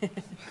 right?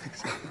 David,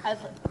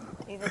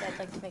 I'd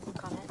like to make a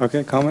comment.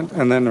 Okay, comment,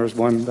 and then there's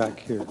one back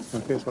here.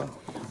 Okay, as well.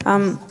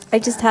 I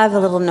just have a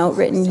little note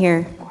written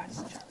here.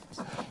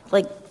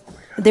 Like,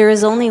 there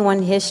is only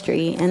one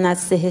history, and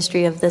that's the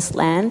history of this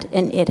land,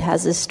 and it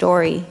has a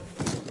story,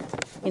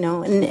 you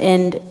know,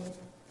 and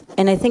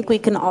I think we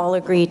can all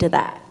agree to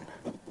that.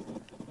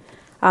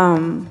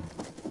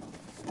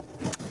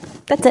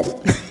 That's it.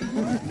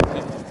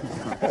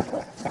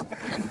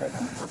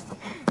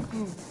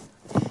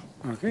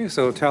 Okay,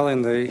 so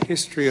telling the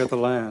history of the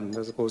land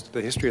as opposed to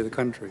the history of the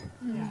country.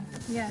 Yeah.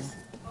 Yes.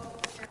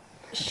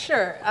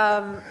 Sure.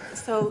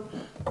 So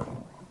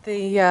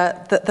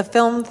the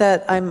film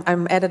that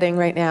I'm editing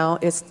right now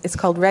it's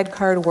called Red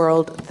Card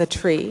World: The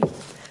Tree.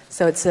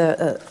 So it's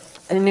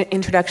an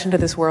introduction to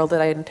this world that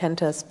I intend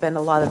to spend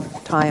a lot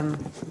of time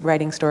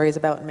writing stories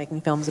about and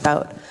making films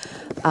about.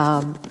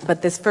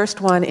 But this first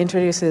one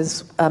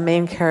introduces a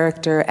main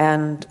character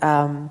and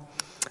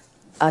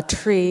a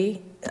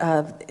tree,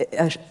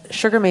 a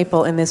sugar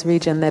maple in this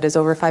region that is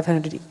over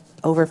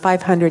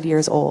 500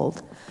 years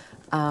old.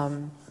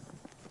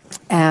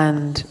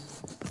 And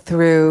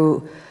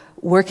through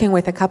working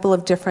with a couple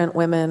of different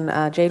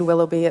women, Jade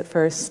Willoughby at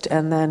first,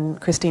 and then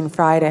Christine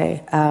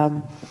Friday,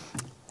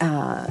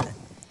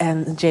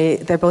 and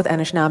Jade, they're both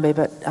Anishinaabe,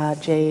 but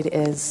Jade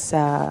is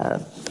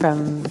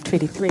from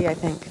Treaty 3, I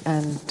think,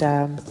 and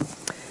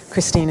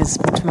Christine is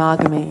from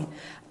Temagami.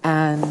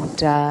 And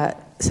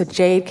so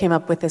Jade came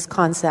up with this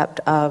concept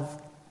of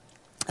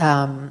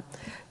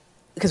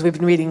because we've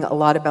been reading a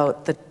lot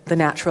about the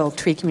natural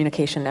tree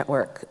communication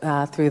network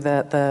through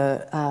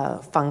the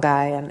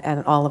fungi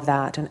and all of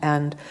that.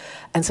 And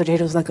so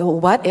Jada was like, oh,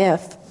 what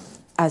if,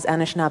 as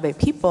Anishinaabe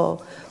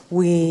people,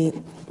 we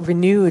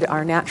renewed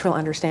our natural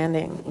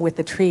understanding with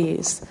the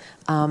trees,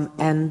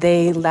 and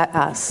they let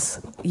us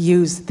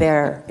use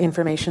their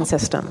information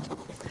system.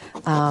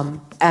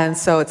 And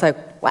so it's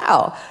like,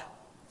 wow,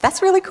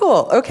 that's really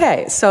cool.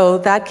 Okay, so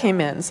that came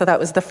in. So that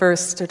was the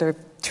first sort of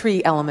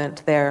tree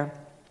element there.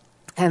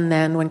 And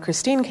then when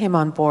Christine came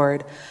on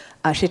board,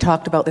 she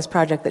talked about this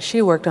project that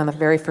she worked on, the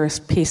very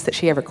first piece that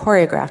she ever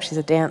choreographed. She's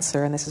a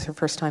dancer, and this is her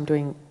first time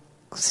doing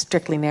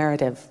strictly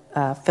narrative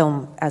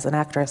film as an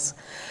actress.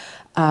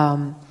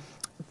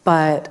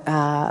 But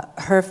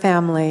her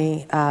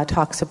family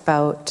talks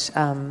about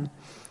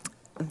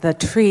the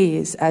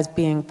trees as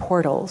being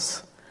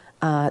portals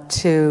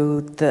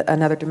to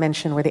another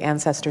dimension where the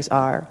ancestors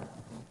are.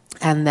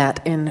 And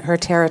that in her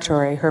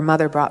territory, her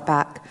mother brought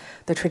back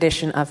the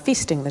tradition of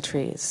feasting the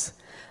trees.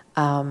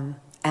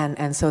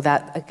 And so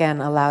that,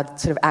 again, allowed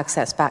sort of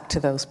access back to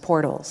those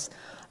portals.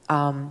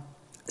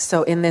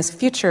 So in this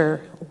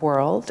future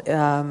world,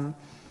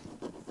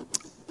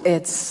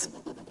 it's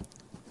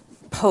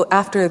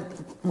after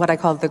what I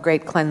call the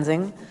Great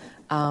Cleansing,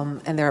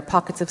 and there are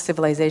pockets of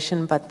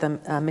civilization, but the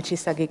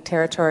Michi-Saagiig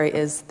territory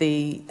is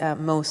the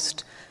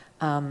most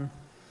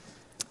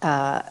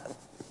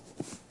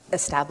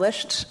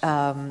established,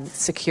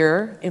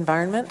 secure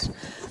environment.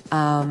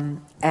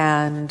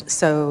 And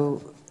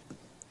so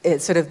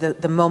it's sort of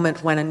the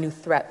moment when a new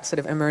threat sort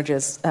of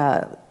emerges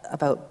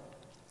about,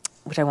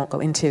 which I won't go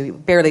into,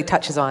 barely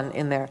touches on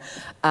in there.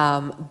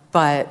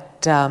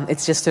 But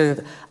it's just sort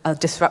of a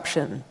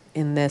disruption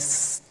in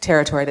this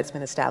territory that's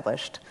been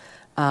established.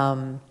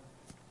 So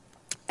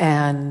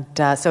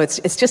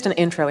it's just an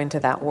intro into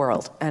that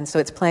world. And so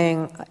it's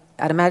playing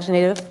at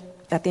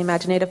the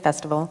Imaginative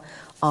Festival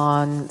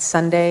on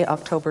Sunday,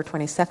 October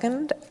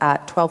 22nd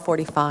at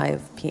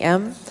 12:45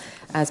 p.m.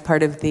 as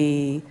part of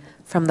the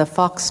From the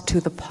Fox to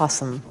the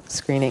Possum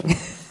screening.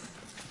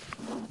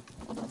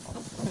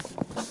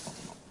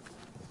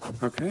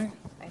 Okay.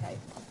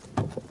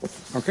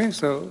 Okay,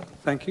 so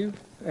thank you.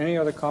 Any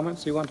other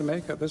comments you want to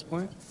make at this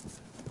point?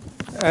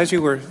 As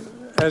you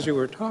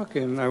were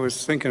talking, I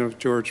was thinking of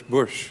George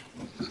Bush,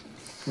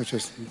 which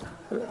is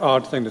an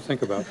odd thing to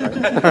think about,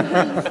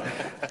 right?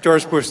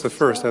 George Bush the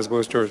first, as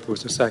opposed to George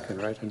Bush the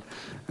second, right?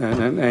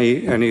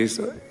 And his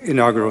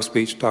inaugural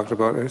speech talked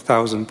about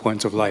 1,000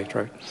 points of light,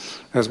 right,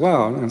 as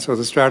well. And so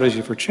the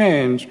strategy for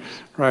change,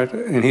 right,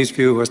 in his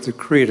view, was to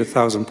create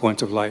 1,000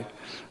 points of light.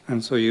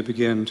 And so you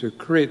begin to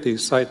create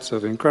these sites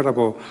of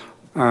incredible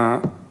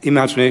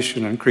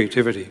imagination and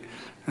creativity,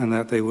 and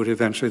that they would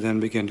eventually then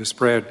begin to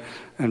spread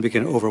and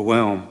begin to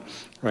overwhelm,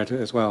 right,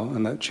 as well.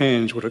 And that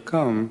change would have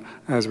come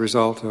as a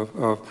result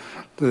of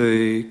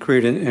the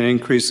creating an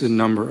increase in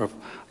number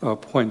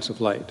of points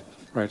of light,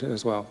 right,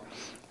 as well.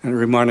 And it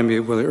reminded me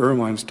of Willie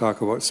Ermine's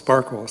talk about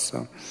sparkles.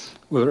 So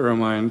Willie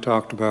Ermine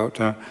talked about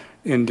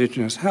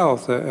indigenous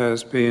health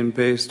as being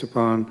based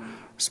upon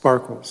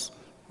sparkles,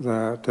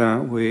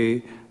 that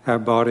we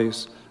have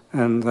bodies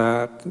and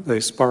that they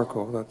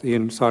sparkle, that the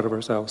inside of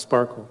ourselves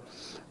sparkle.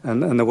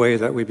 And the way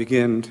that we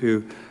begin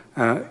to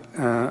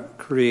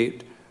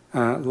create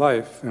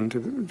life and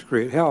to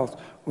create health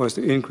was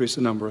to increase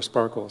the number of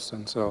sparkles.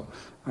 And so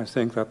I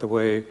think that the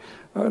way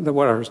that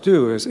what ours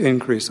do is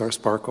increase our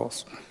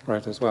sparkles,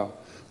 right, as well.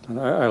 And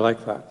I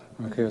like that,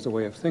 okay, as a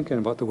way of thinking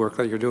about the work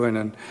that you're doing.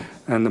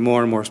 And the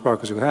more and more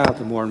sparkles you have,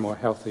 the more and more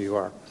healthy you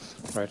are,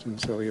 right?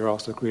 And so you're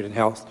also creating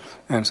health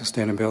and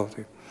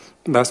sustainability.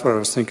 And that's what I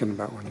was thinking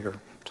about when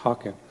you're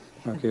talking,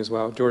 okay, as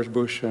well. George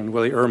Bush and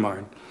Willie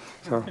Ermine.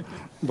 So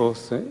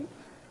both,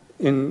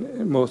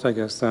 I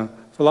guess,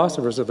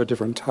 philosophers of a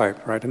different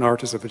type, right, and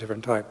artists of a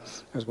different type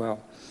as well.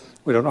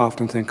 We don't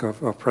often think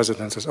of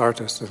presidents as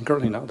artists, and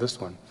certainly not this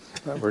one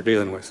that we're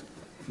dealing with,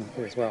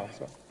 okay, as well.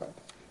 So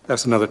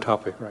that's another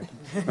topic, right,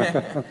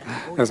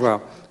 as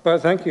well. But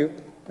thank you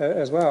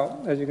as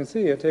well. As you can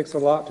see, it takes a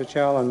lot to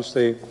challenge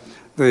the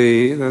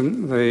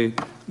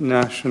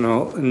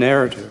national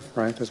narrative,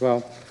 right, as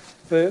well.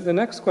 The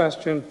next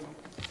question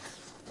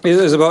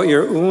is about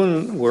your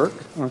own work,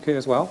 okay,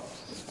 as well.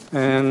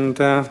 And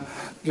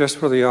just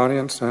for the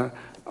audience,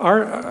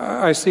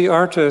 I see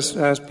artists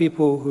as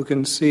people who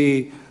can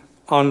see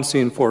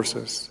unseen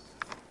forces,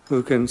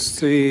 who can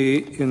see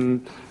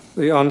in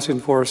the unseen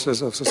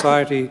forces of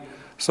society,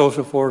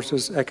 social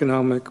forces,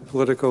 economic,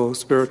 political,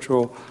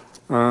 spiritual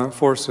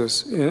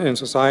forces in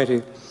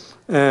society.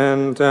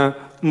 And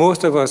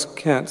most of us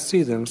can't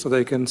see them, so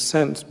they can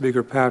sense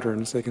bigger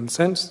patterns. They can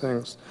sense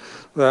things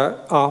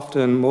that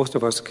often most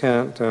of us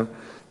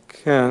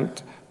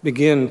can't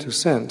begin to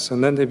sense.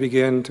 And then they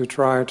begin to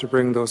try to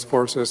bring those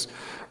forces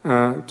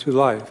to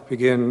life,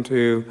 begin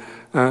to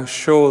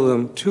show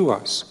them to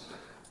us.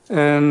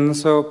 And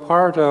so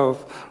part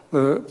of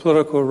the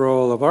political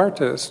role of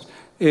artists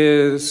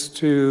is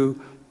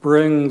to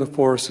bring the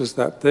forces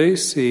that they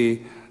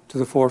see to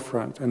the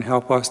forefront and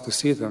help us to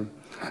see them.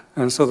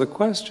 And so the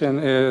question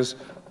is,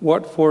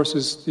 what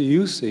forces do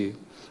you see,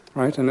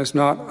 right? And it's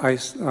not I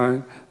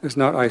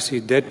see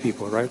dead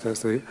people, right?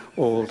 As the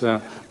old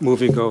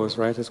movie goes,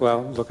 right? As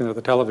well, looking at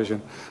the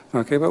television.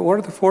 Okay, but what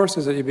are the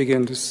forces that you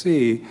begin to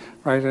see,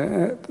 right?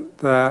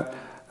 That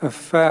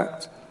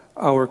affect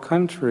our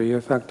country,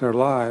 affect our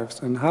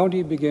lives, and how do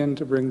you begin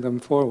to bring them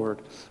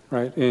forward,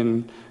 right?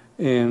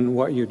 In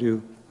what you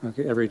do,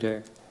 okay, every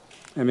day.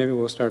 And maybe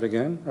we'll start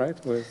again, right?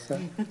 With,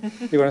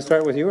 do you want to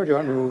start with you, or do you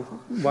want to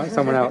want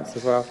someone else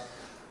as well?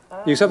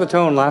 You set the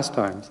tone last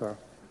time, so.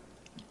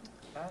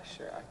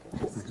 Sure, I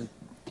could just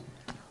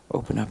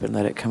open up and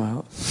let it come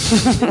out.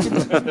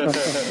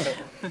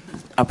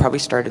 I'll probably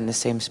start in the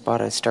same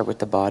spot. I'd start with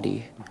the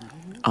body.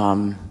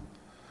 And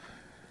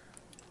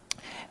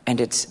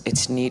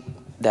it's neat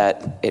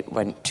that it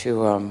went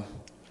to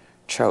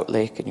Trout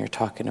Lake, and you're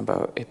talking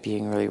about it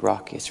being really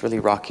rocky. It's really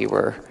rocky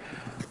where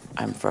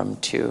I'm from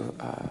too.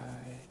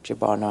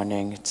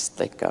 Jibananeng, it's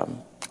like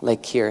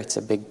Lake here, it's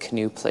a big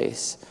canoe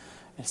place.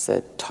 It's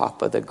the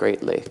top of the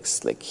Great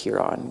Lakes, Lake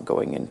Huron,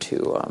 going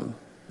into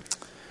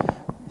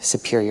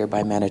Superior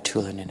by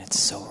Manitoulin, and it's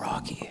so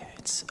rocky.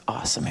 It's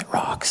awesome, it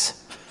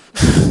rocks.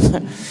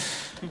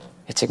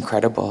 It's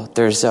incredible.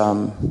 There's,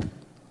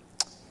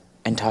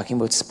 and talking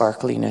about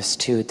sparkliness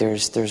too,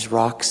 there's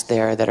rocks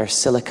there that are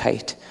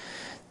silicite.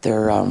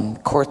 They're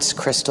quartz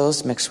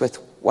crystals mixed with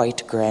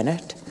white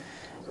granite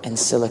and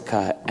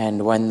silica,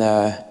 and when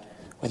the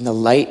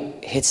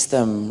light hits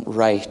them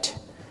right,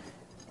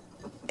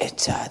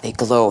 they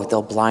glow.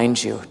 They'll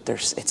blind you.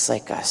 It's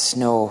like a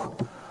snow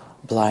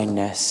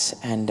blindness.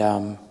 And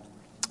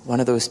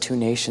one of those two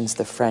nations,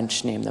 the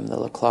French named them the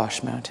La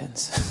Cloche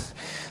Mountains,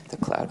 the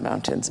Cloud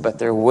Mountains, but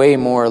they're way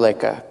more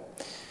like a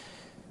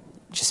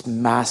just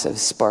massive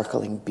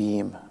sparkling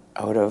beam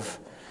out of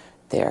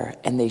there.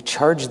 And they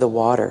charge the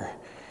water.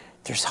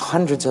 There's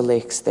hundreds of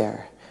lakes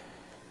there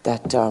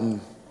that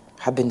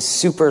have been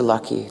super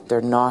lucky.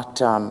 They're not,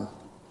 a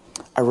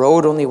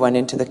road only went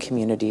into the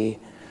community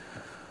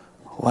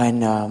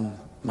when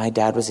my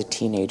dad was a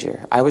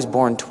teenager. I was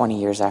born 20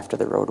 years after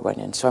the road went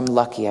in, so I'm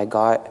lucky. I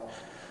got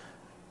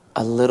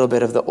a little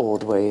bit of the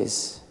old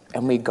ways,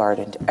 and we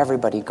gardened.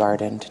 Everybody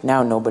gardened.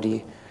 Now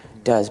nobody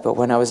does, but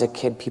when I was a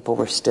kid, people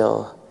were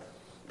still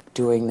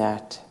doing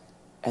that.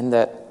 And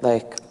that,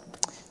 like,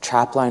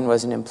 trapline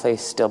wasn't in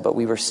place still, but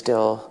we were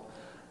still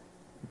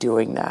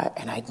doing that.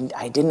 And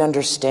I didn't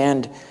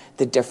understand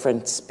the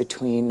difference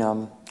between,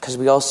 because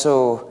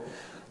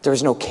there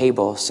was no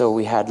cable, so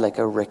we had like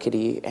a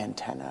rickety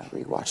antenna.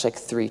 We watched like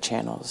 3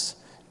 channels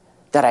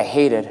that I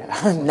hated.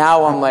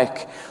 Now I'm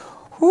like,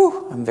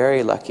 whew, I'm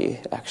very lucky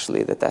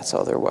actually that that's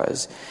all there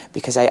was,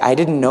 because I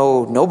didn't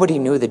know, nobody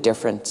knew the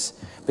difference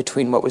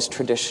between what was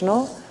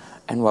traditional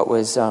and what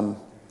was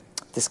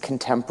this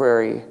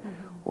contemporary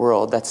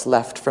world that's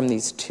left from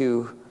these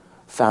 2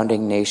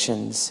 founding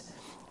nations.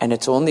 And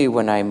it's only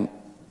when I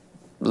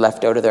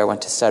left out of there, I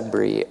went to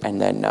Sudbury,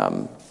 and then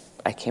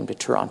I came to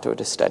Toronto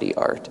to study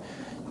art,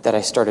 that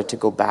I started to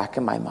go back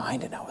in my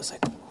mind, and I was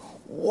like,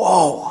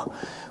 whoa,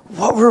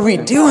 what were we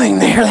doing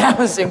there? That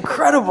was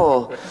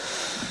incredible.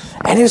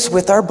 And it was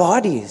with our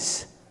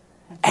bodies.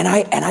 And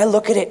I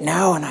look at it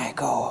now and I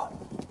go,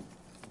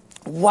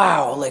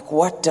 wow, like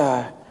what,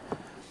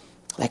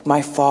 like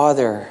my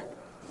father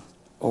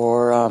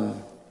or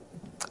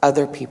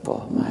other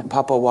people, my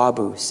Papa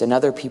Wabus and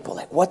other people,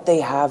 like what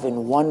they have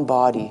in one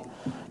body,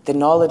 the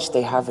knowledge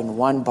they have in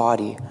one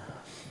body.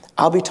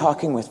 I'll be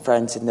talking with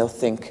friends and they'll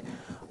think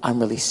I'm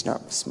really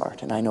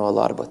smart and I know a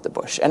lot about the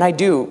bush. And I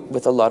do,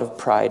 with a lot of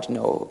pride,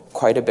 know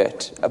quite a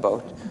bit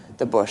about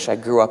the bush. I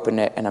grew up in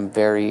it and I'm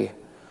very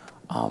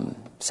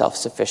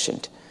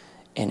self-sufficient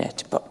in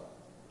it. But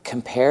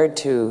compared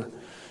to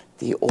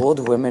the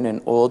old women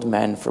and old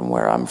men from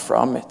where I'm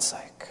from, it's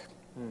like,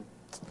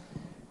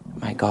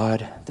 my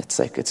God, that's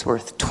like, it's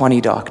worth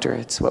 20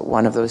 doctorates, what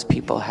one of those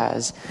people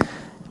has.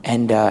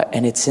 And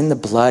it's in the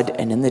blood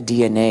and in the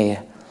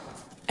DNA.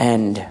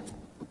 And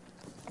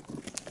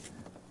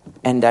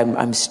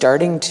I'm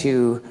starting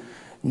to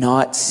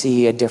not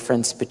see a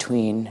difference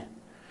between,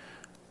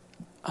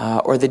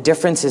 or the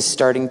difference is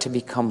starting to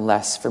become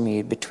less for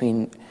me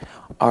between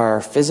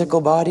our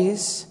physical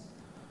bodies,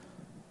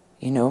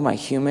 you know, my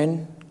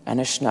human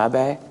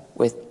Anishinaabe,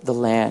 with the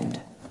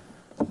land.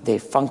 They're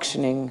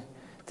functioning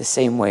the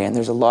same way. And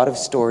there's a lot of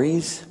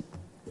stories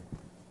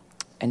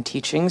and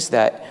teachings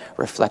that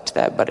reflect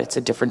that, but it's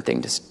a different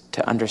thing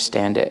to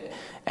understand it.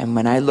 And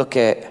when I look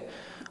at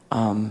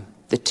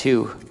the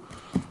two,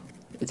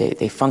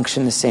 they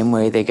function the same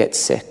way, they get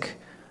sick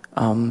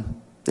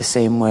the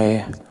same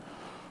way,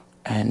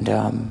 and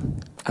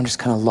I'm just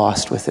kind of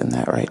lost within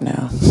that right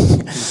now.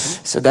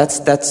 So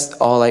that's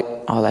all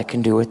I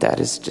can do with that,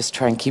 is just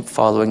try and keep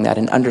following that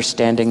and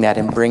understanding that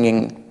and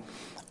bringing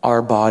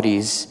our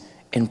bodies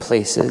in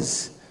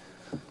places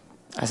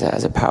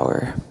as a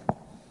power.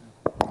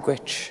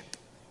 Which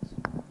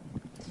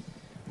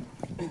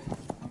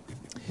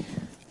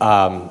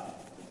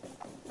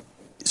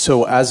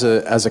So as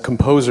a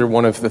composer,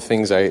 one of the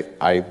things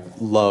I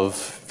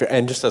love,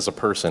 and just as a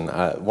person,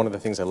 one of the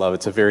things I love,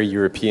 it's a very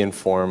European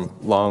form,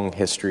 long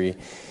history,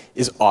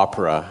 is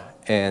opera.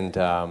 And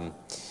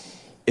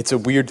it's a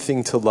weird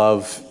thing to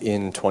love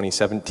in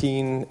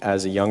 2017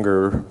 as a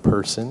younger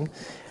person.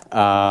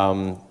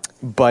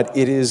 But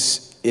it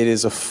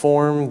is a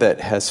form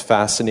that has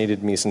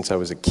fascinated me since I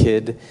was a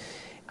kid.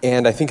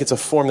 And I think it's a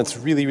form that's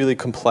really, really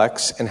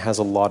complex and has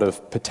a lot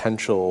of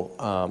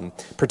potential,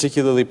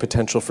 particularly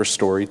potential for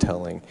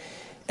storytelling.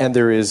 And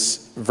there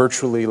is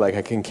virtually, like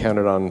I can count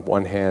it on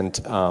one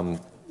hand,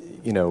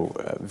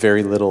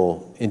 very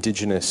little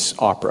indigenous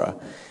opera,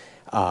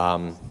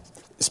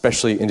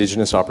 especially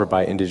indigenous opera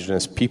by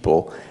indigenous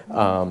people.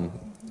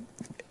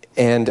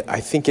 And I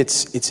think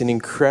it's an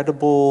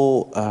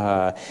incredible,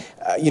 I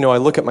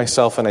look at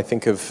myself and I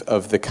think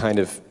of the kind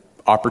of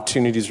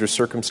opportunities or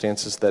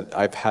circumstances that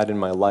I've had in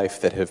my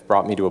life that have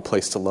brought me to a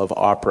place to love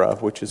opera,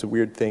 which is a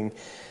weird thing.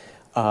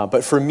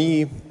 But for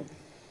me,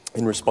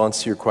 in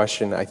response to your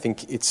question, I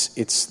think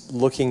it's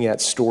looking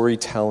at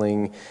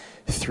storytelling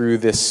through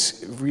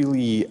this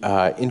really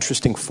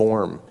interesting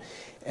form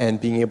and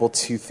being able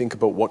to think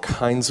about what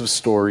kinds of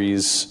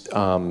stories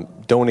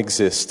don't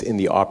exist in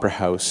the opera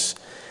house,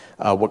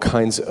 what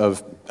kinds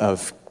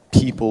of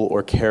people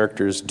or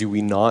characters do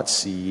we not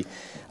see,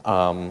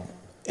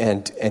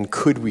 and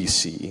could we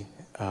see?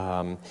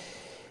 I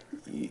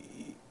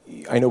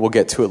know we'll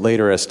get to it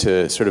later as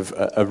to sort of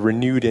a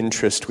renewed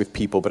interest with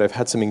people, but I've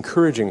had some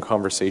encouraging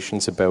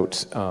conversations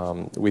about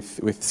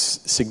with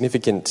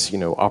significant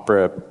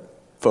opera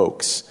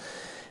folks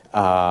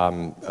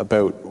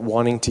about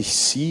wanting to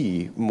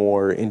see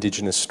more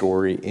indigenous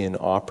story in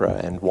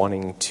opera and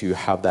wanting to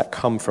have that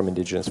come from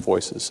indigenous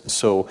voices.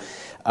 So.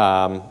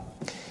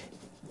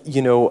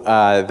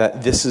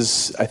 That this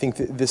is, I think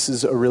this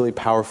is a really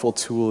powerful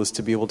tool, is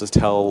to be able to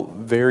tell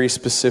very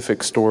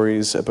specific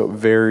stories about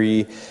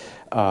very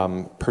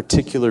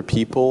particular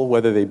people,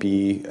 whether they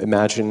be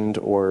imagined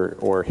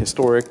or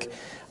historic,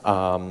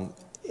 and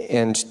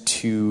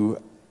to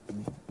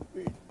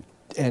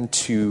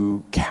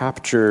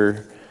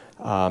capture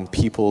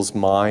people's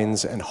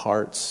minds and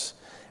hearts.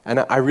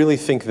 And I really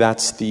think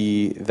that's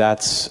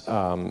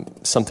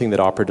something that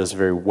opera does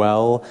very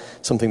well,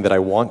 something that I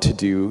want to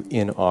do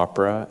in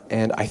opera.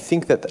 And I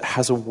think that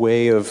has a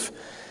way of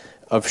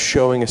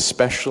showing,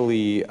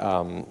 especially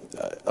a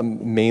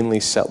mainly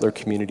settler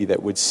community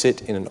that would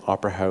sit in an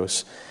opera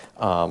house,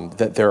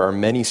 that there are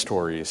many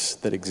stories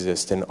that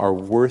exist and are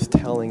worth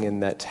telling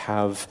and that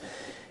have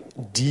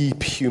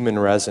deep human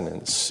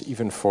resonance,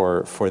 even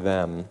for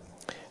them.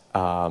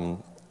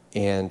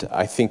 And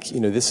I think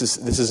this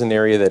is an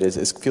area that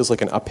feels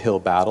like an uphill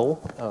battle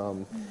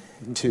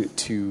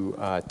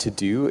to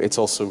do. It's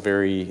also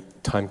very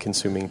time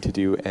consuming to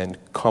do and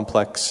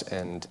complex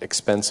and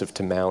expensive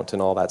to mount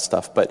and all that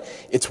stuff. But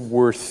it's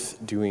worth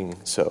doing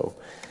so.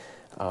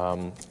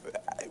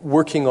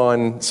 Working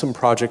on some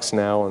projects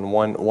now, and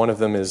one of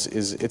them is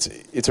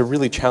it's a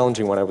really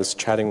challenging one. I was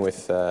chatting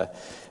with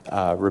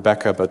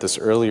Rebecca about this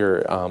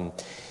earlier.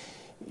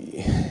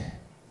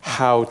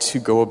 How to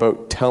go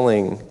about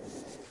telling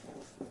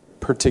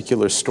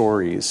particular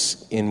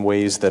stories in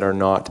ways that are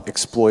not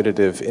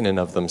exploitative in and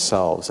of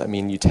themselves. I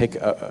mean, you take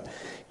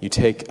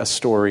a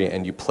story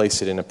and you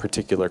place it in a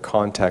particular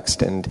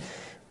context, and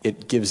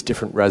it gives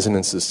different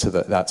resonances to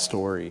that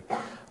story.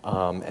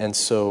 And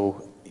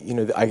so,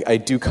 I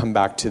do come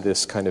back to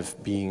this kind of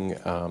being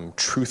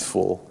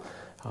truthful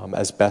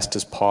as best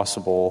as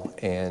possible,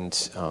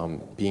 and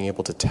being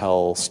able to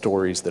tell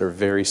stories that are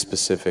very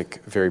specific,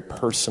 very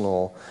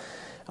personal,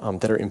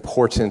 that are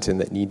important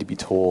and that need to be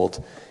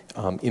told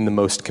in the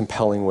most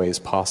compelling ways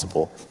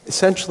possible.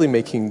 Essentially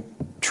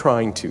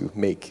trying to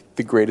make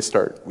the greatest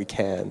art we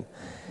can.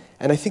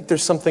 And I think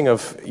there's something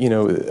of,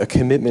 a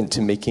commitment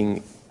to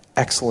making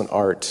excellent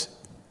art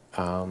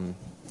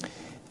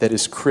that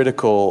is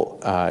critical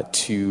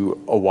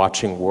to a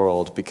watching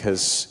world,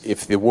 because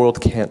if the world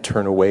can't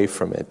turn away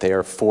from it, they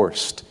are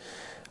forced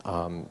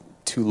to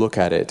look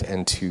at it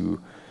and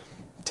to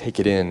take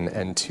it in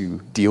and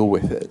to deal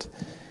with it.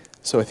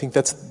 So I think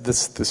that's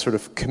the sort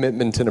of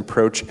commitment and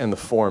approach and the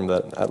form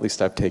that at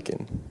least I've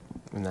taken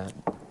in that.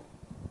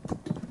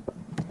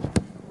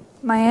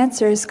 My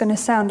answer is going to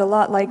sound a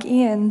lot like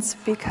Ian's,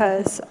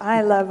 because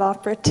I love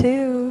opera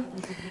too.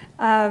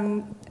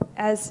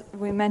 As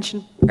we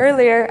mentioned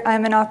earlier,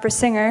 I'm an opera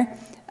singer,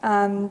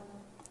 Ian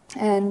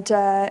and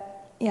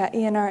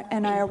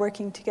I are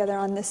working together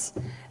on this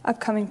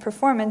upcoming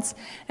performance.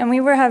 And we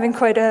were having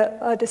quite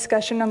a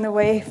discussion on the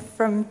way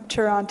from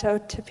Toronto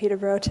to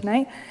Peterborough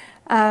tonight.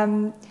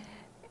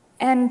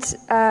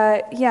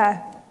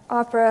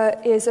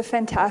 Opera is a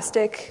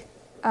fantastic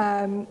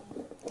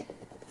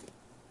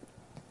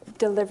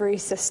delivery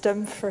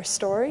system for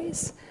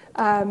stories.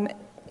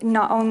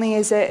 Not only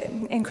is it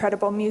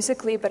incredible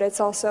musically, but it's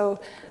also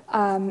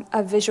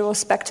a visual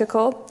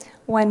spectacle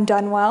when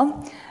done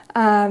well.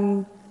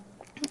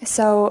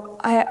 So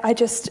I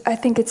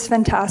think it's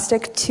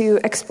fantastic to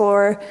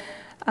explore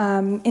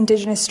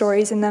Indigenous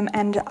stories in them,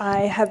 and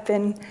I have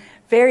been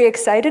very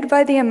excited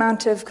by the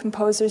amount of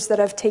composers that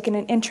have taken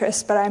an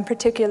interest, but I'm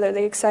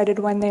particularly excited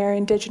when they are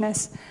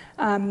Indigenous,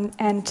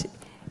 and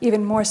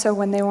even more so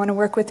when they want to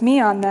work with me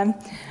on them.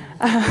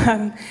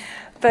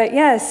 But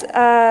yes,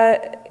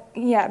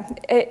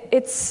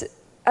 it's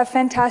a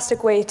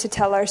fantastic way to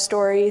tell our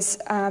stories,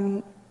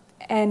 and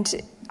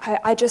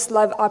I just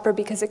love opera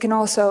because it can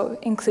also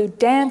include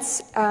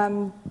dance.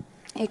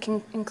 It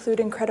can include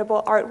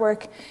incredible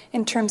artwork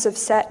in terms of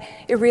set.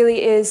 It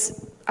really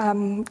is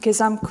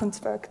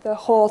Gesamtkunstwerk, the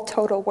whole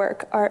total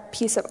work,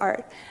 piece of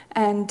art.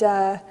 And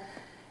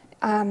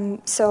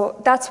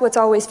so that's what's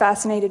always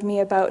fascinated me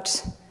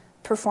about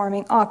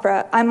performing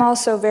opera. I'm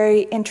also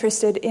very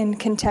interested in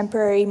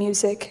contemporary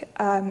music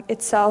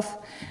itself.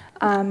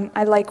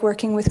 I like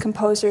working with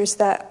composers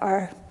that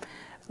are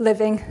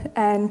living,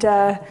 and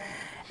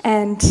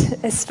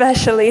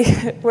especially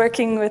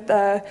working with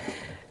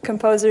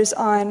composers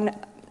on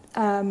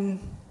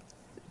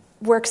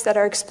works that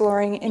are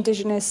exploring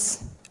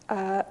Indigenous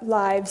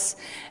lives,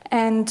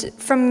 and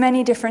from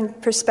many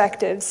different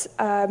perspectives.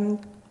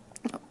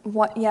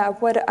 What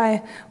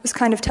I was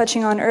kind of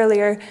touching on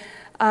earlier,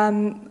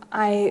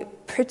 I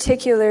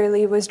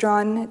particularly was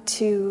drawn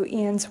to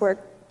Ian's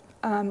work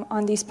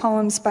on these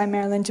poems by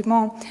Marilyn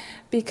Dumont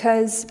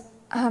because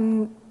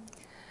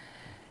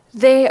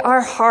they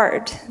are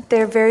hard.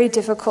 They're very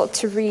difficult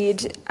to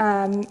read.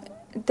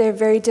 They're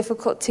very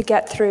difficult to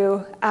get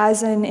through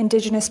as an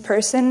Indigenous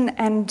person,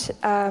 and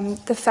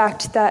the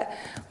fact that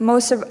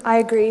I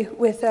agree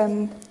with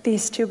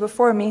these two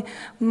before me,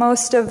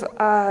 most of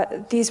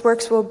these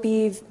works will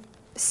be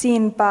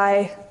seen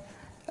by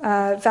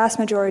vast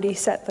majority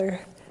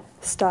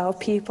settler-style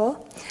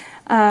people.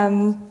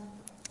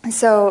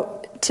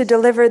 So to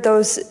deliver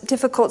those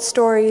difficult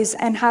stories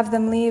and have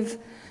them leave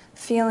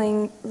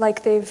feeling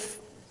like they've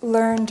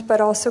learned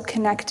but also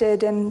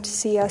connected and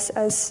see us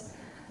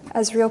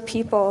as real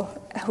people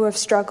who have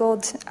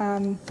struggled,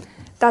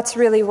 that's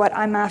really what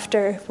I'm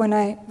after when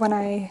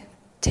I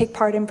take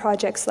part in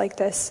projects like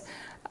this.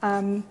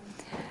 And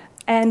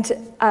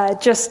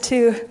just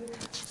to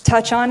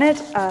touch on it,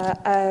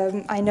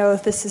 I know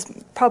this is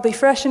probably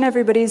fresh in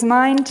everybody's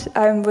mind.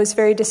 I was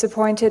very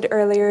disappointed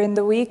earlier in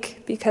the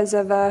week because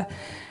of a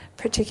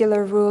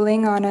particular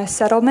ruling on a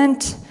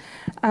settlement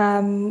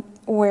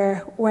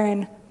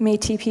wherein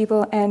Métis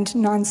people and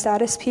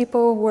non-status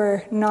people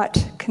were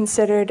not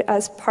considered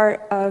as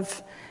part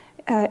of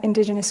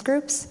Indigenous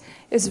groups.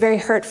 It was very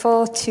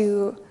hurtful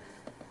to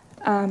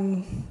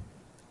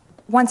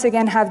once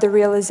again have the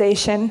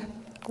realization,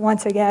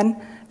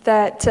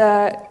 that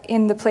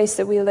in the place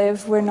that we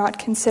live, we're not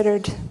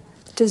considered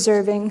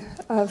deserving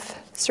of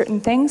certain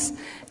things.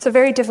 It's a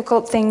very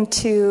difficult thing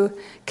to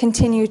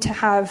continue to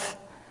have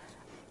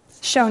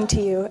shown to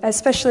you,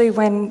 especially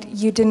when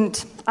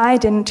I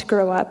didn't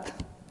grow up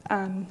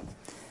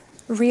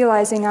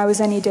realizing I was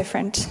any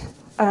different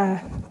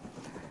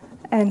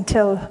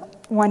until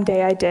one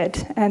day I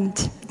did,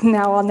 and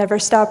now I'll never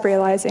stop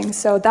realizing.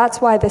 So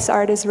that's why this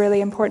art is really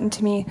important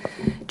to me,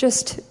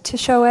 just to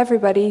show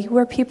everybody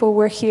we're people,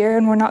 we're here,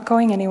 and we're not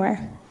going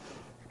anywhere.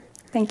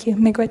 Thank you.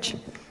 Miigwech.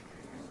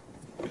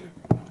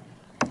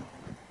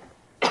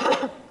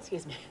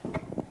 Excuse me.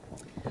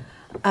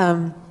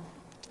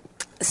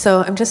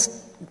 So I'm just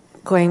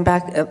going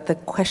back at the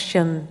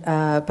question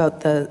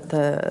about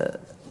the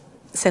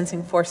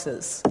sensing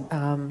forces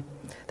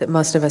that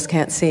most of us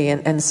can't see.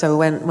 And so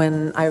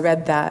when I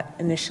read that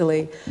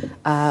initially,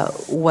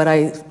 what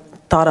I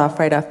thought of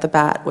right off the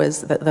bat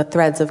was the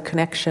threads of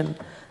connection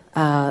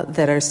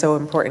that are so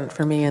important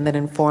for me and that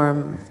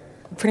inform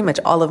pretty much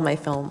all of my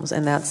films,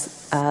 and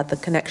that's the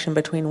connection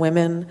between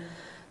women,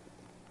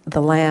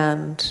 the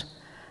land,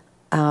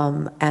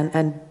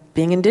 and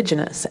being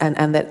Indigenous,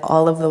 and that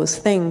all of those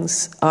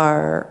things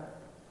are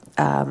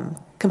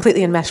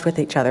completely enmeshed with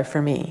each other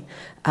for me.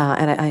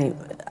 And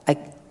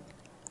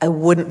I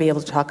wouldn't be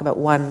able to talk about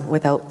one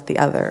without the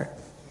other,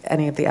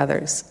 any of the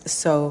others.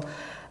 So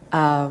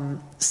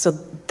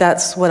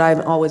that's what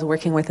I'm always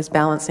working with, is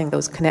balancing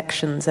those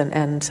connections,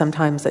 and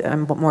sometimes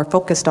I'm more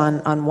focused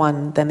on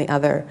one than the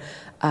other,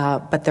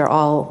 but they're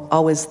all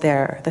always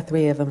there, the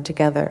three of them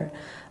together.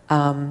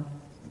 And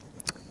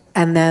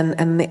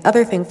the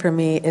other thing for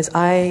me is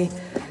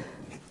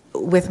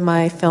with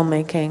my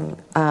filmmaking,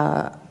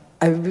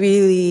 I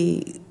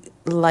really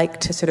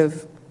like to sort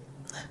of,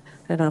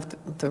 I don't know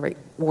if the right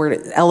word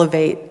is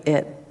elevate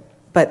it,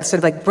 but sort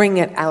of like bring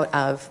it out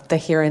of the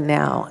here and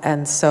now.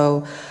 And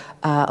so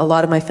a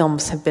lot of my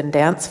films have been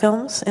dance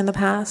films in the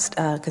past,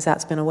 because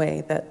that's been a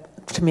way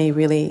that, to me,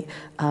 really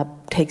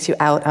takes you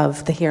out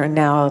of the here and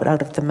now,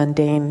 out of the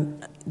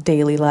mundane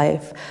daily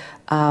life.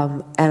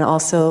 And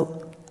also,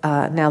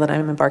 now that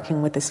I'm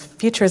embarking with this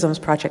Futurisms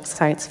project,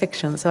 science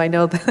fiction. So I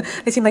know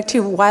that they seem like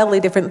two wildly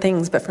different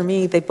things, but for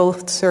me, they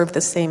both serve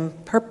the same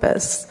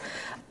purpose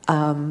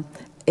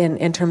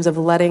in terms of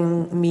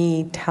letting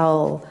me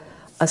tell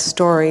a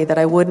story that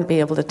I wouldn't be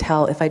able to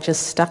tell if I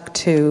just stuck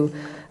to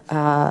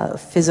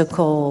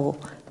physical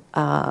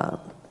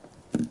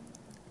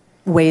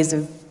ways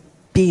of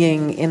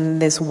being in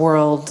this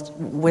world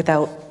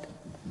without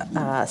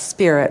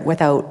spirit,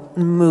 without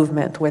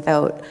movement,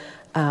 without.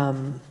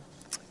 I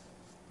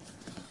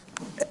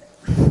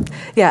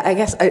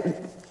guess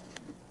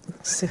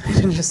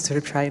I'm just sort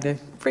of trying to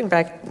bring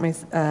back my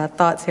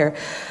thoughts here.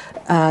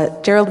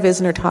 Gerald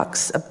Visner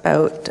talks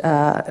about,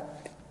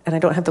 and I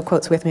don't have the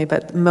quotes with me,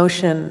 but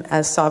motion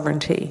as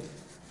sovereignty.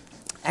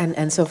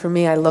 And so for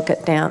me, I look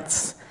at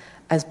dance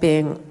as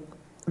being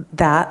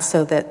that,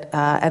 so that,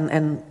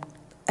 and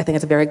I think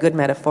it's a very good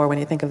metaphor when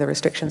you think of the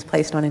restrictions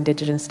placed on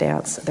Indigenous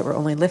dance that were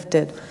only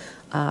lifted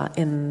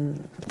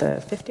in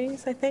the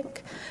 50s, I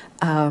think.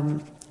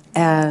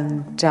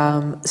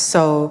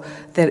 So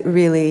that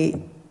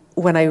really,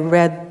 when I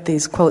read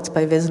these quotes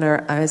by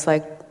Visner, I was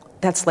like,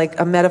 that's like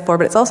a metaphor,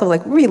 but it's also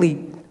like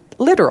really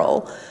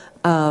literal,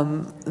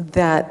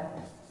 that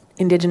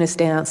Indigenous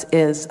dance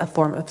is a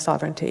form of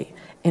sovereignty,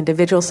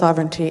 individual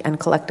sovereignty and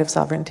collective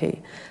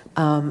sovereignty.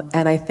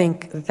 And I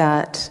think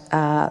that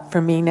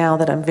for me now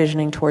that I'm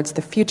visioning towards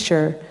the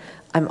future,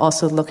 I'm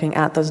also looking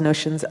at those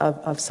notions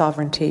of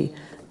sovereignty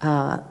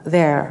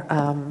there.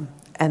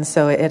 And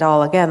so it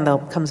all, again, though,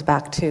 comes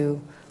back to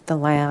the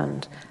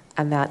land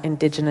and that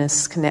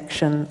Indigenous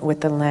connection with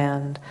the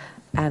land.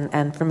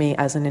 And for me,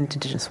 as an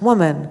Indigenous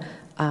woman,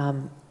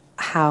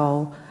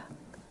 how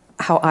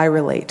I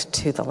relate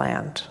to the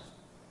land.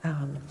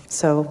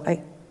 So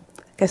I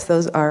guess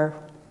those are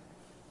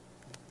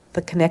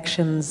the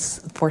connections,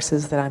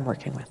 forces that I'm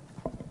working with.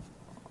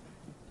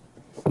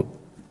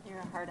 You're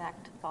a hard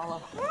act to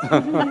follow.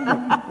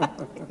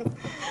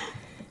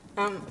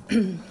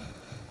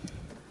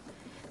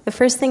 The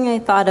first thing I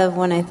thought of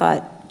when I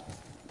thought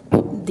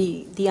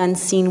the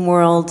unseen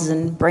worlds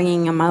and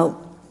bringing them out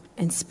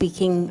and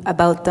speaking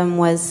about them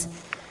was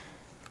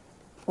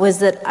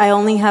that I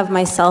only have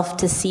myself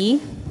to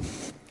see.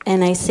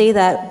 And I say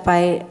that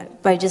by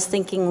just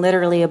thinking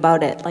literally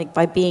about it, like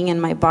by being in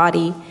my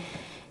body.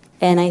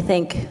 And I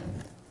think,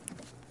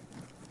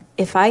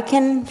 if I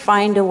can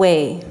find a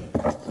way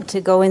to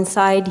go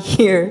inside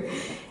here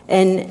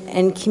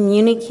and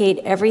communicate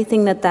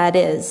everything that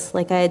is,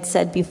 like I had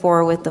said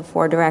before with the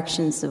 4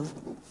 directions of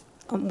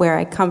where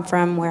I come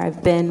from, where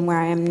I've been, where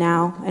I am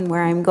now, and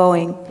where I'm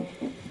going,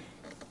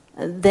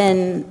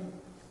 then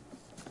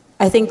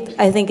I think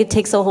it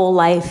takes a whole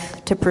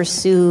life to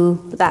pursue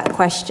that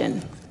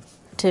question.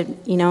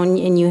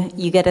 And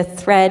you get a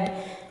thread,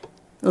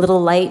 a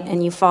little light,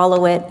 and you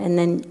follow it, and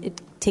then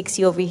it takes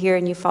you over here,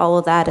 and you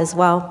follow that as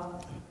well.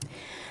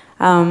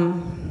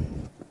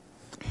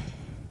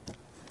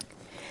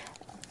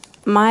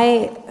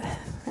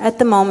 At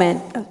the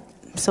moment,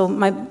 so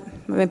my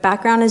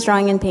background is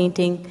drawing and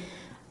painting.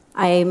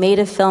 I made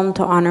a film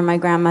to honor my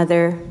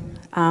grandmother,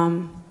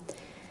 and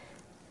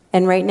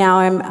right now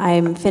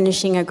I'm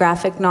finishing a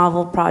graphic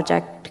novel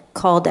project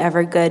called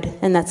Evergood,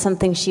 and that's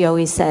something she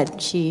always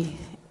said. She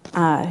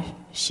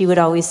would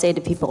always say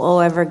to people, "Oh,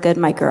 Evergood,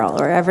 my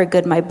girl," or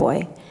 "Evergood, my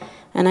boy."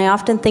 And I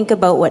often think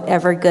about what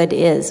Evergood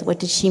is. What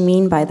did she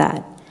mean by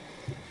that?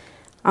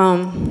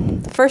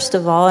 First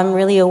of all, I'm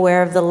really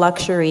aware of the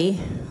luxury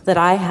that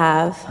I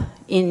have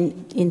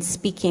in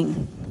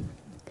speaking.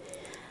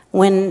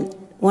 When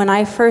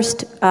I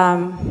first,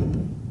 I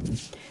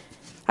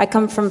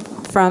come from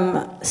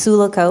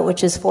Sulakot,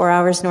 which is 4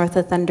 hours north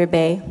of Thunder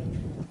Bay,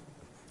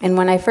 and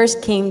when I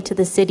first came to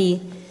the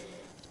city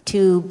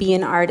to be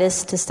an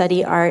artist, to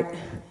study art,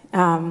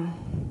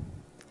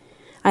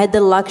 I had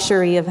the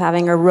luxury of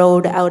having a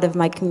road out of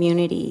my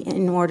community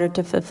in order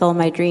to fulfill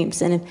my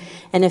dreams. And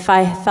if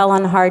I fell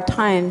on hard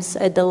times,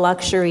 I had the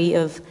luxury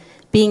of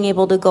being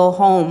able to go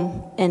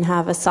home and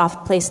have a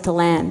soft place to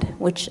land,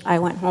 which I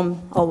went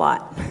home a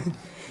lot.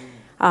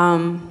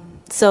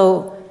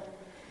 So,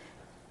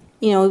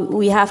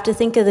 we have to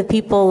think of the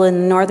people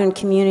in northern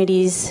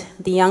communities,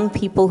 the young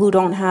people who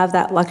don't have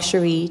that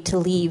luxury to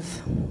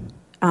leave,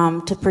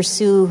 to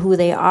pursue who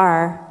they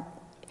are,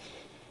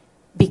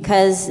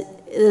 because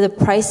the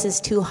price is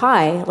too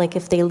high. Like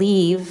if they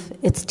leave,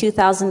 it's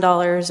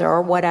 $2,000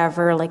 or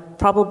whatever, like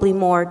probably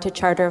more to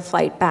charter a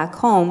flight back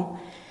home.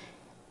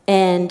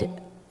 And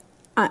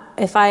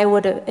if I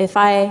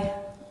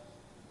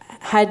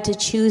had to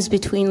choose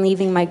between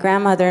leaving my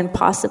grandmother and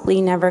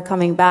possibly never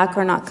coming back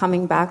or not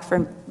coming back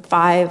for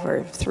 5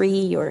 or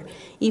 3 or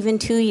even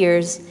 2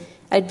 years,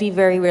 I'd be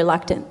very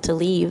reluctant to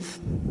leave.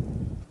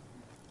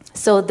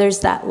 So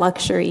there's that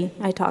luxury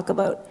I talk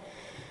about.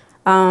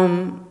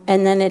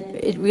 And then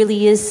it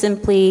really is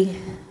simply,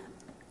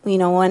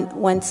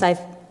 once I've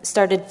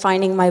started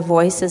finding my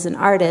voice as an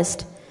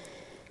artist,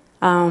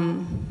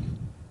 and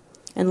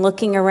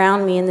looking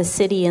around me in the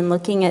city and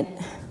looking at,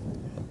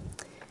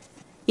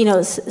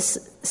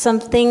 some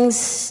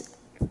things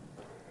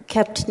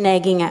kept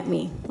nagging at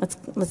me.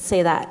 Let's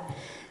say that.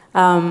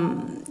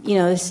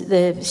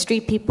 The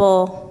street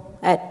people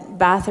at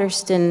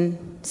Bathurst and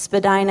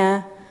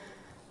Spadina,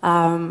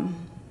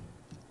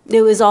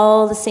 it was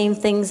all the same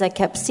things I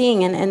kept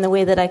seeing, and the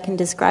way that I can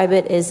describe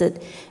it is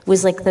it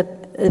was like the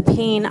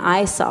pain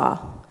I saw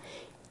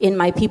in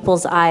my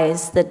people's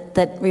eyes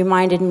that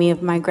reminded me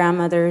of my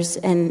grandmother's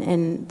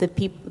and the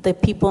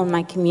people in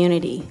my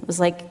community. It was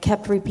like it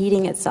kept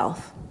repeating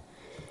itself.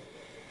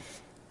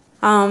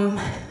 And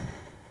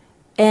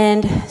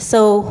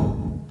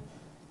so,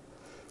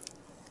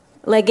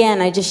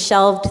 again, I just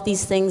shelved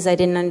these things I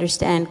didn't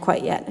understand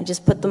quite yet. I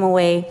just put them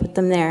away, put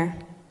them there.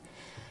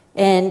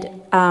 And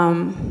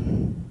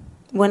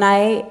when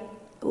I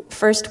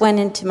first went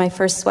into my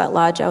first sweat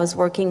lodge, I was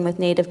working with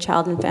Native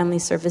Child and Family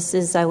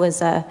Services. I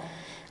was a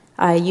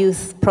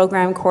youth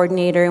program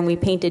coordinator, and we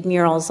painted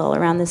murals all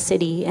around the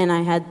city. And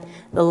I had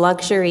the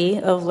luxury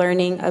of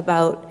learning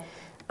about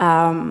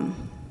the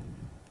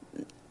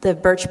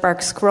birch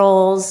bark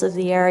scrolls of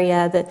the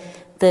area,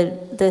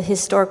 the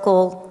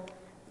historical,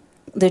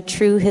 the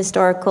true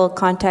historical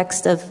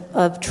context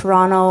of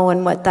Toronto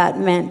and what that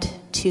meant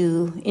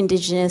to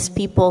Indigenous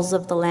peoples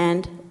of the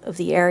land, of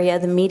the area,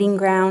 the meeting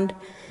ground.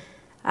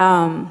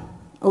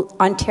 Ontario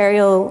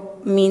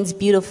means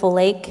beautiful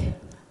lake.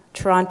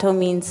 Toronto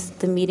means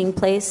the meeting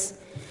place.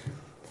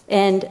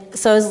 And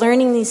so I was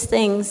learning these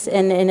things,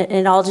 and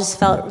it all just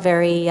felt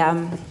very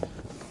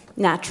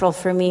natural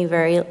for me,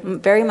 very,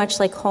 very much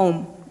like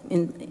home,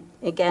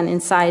 again,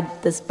 inside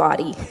this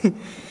body.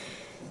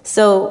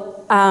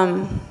 So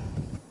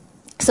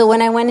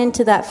when I went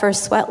into that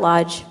first sweat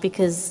lodge,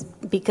 because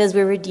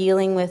we were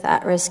dealing with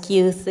at-risk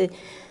youth,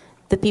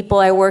 the people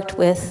I worked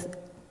with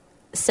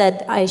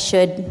said I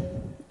should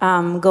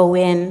go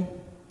in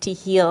to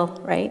heal,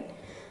 right?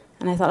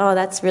 And I thought, oh,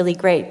 that's really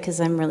great,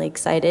 because I'm really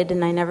excited,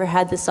 and I never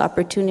had this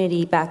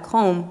opportunity back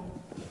home.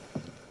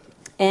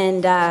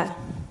 And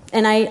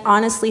I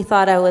honestly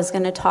thought I was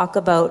going to talk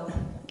about,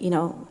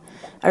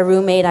 a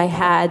roommate I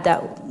had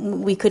that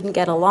we couldn't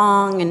get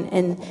along,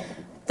 and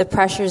the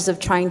pressures of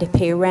trying to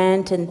pay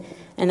rent, and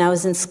I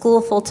was in school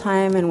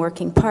full-time and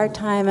working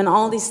part-time, and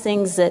all these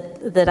things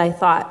that I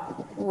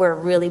thought were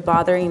really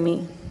bothering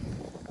me.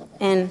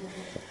 And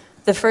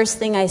the first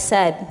thing I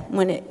said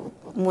when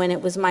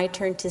it was my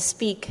turn to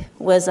speak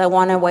was, I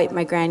want to wipe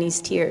my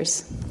granny's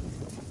tears.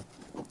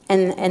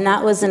 And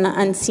that was an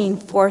unseen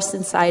force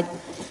inside.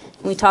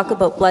 When we talk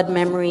about blood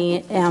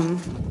memory,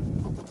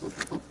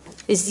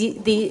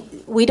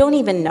 we don't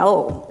even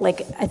know.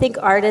 Like, I think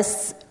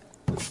artists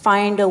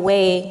find a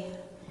way,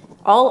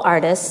 all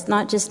artists,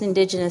 not just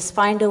Indigenous,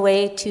 find a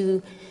way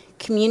to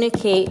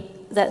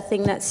communicate that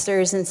thing that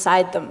stirs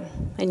inside them.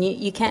 And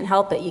you can't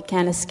help it, you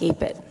can't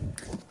escape it.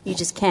 You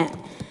just can't.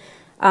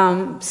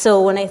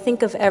 So when I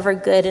think of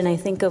Evergood and I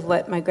think of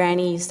what my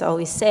granny used to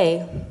always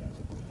say,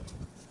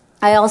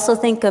 I also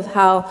think of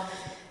how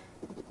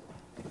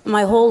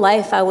my whole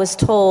life I was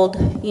told,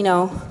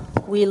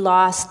 we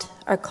lost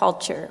our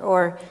culture,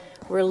 or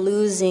we're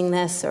losing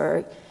this,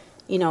 or,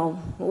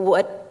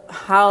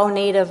 how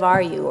Native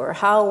are you, or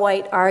how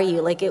white are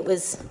you? Like, it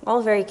was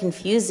all very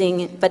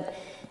confusing. But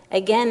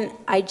again,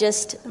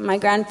 my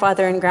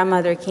grandfather and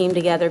grandmother came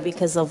together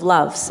because of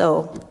love.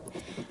 So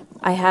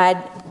I had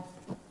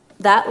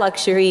that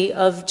luxury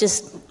of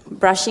just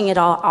brushing it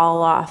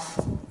all off.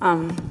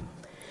 And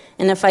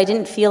if I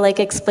didn't feel like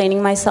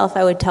explaining myself,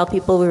 I would tell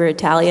people we were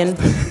Italian,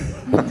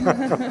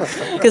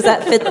 because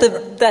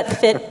that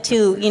fit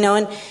too,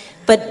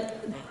 but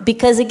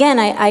because again,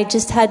 I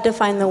just had to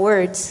find the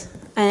words,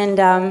 and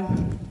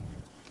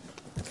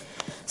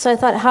so I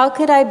thought, how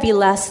could I be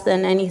less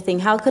than anything?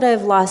 How could I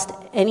have lost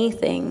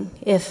anything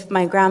if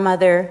my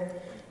grandmother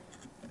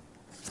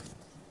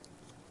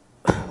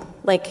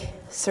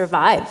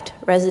survived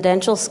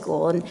residential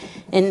school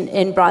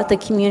and brought the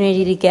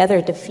community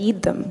together to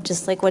feed them,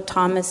 just like what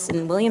Thomas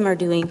and William are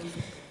doing?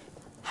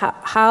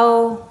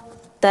 How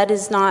that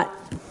is not,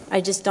 I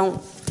just don't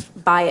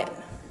buy it.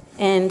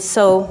 And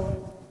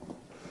so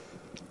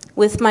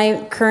with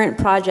my current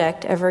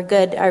project,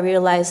 Evergood, I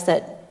realized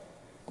that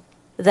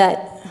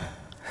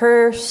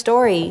her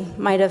story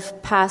might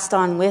have passed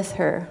on with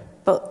her,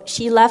 but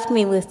she left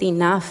me with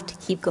enough to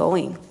keep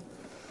going.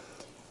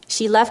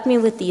 She left me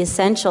with the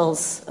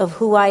essentials of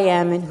who I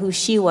am and who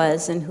she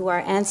was and who our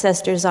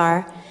ancestors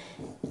are,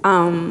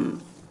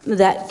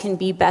 that can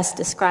be best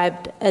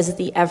described as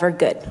the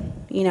Evergood,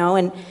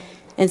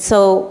 and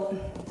so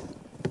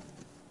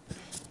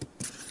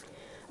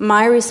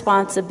my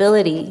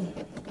responsibility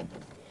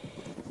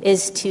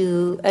is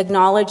to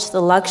acknowledge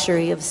the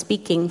luxury of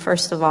speaking,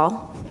 first of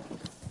all,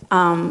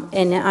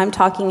 and I'm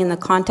talking in the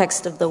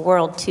context of the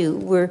world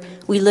too.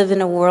 We live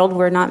in a world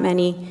where not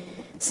many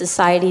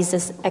societies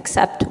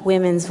accept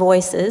women's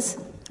voices,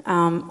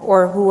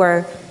 or who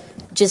are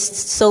just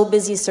so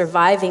busy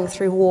surviving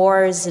through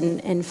wars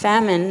and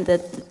famine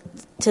that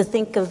to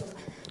think of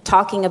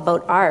talking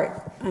about art,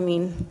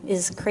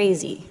 is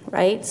crazy,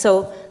 right?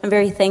 So I'm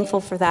very thankful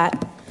for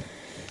that.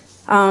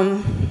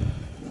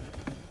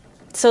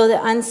 So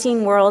the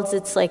unseen worlds,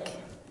 it's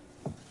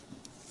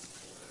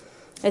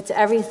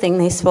everything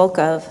they spoke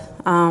of.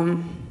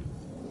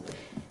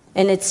 And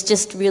it's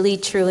just really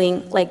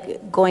truly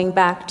going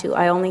back to,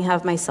 I only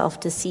have myself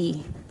to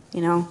see,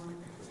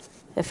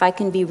 If I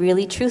can be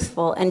really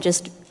truthful and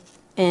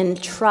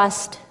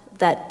trust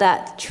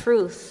that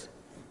truth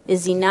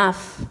is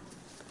enough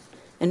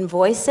and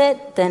voice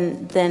it,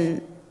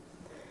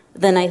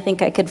 then I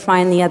think I could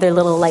find the other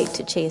little light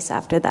to chase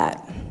after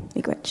that.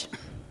 Miigwech.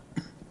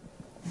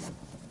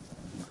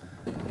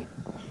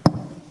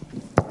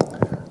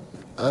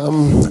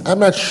 I'm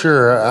not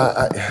sure.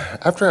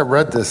 After I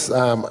read this,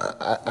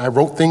 I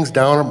wrote things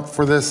down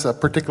for this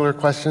particular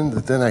question,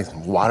 but then I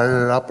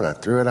wadded it up and I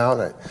threw it out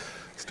and I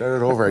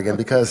started over again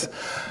because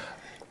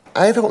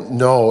I don't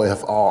know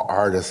if all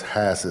artists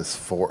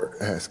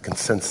can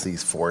sense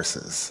these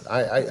forces.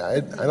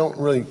 I don't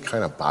really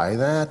kind of buy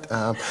that.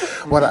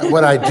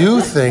 What I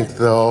do think,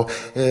 though,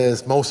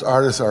 is most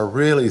artists are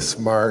really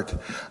smart.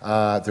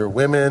 They're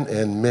women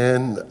and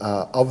men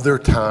of their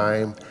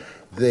time.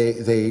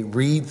 They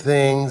read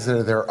things,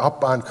 they're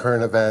up on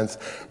current events,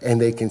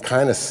 and they can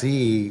kind of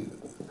see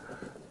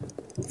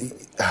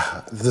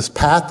this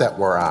path that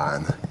we're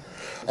on.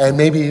 And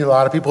maybe a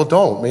lot of people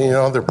don't. I mean,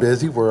 they're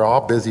busy. We're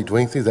all busy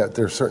doing things. That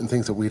there are certain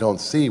things that we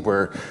don't see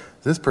where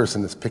this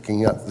person is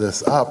picking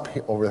this up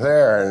over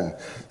there and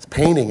is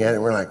painting it,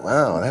 and we're like,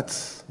 wow,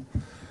 that's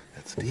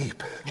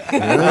deep.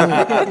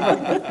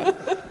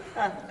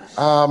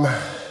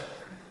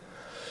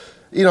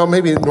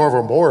 Maybe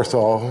Norval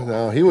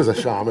Morrisall, he was a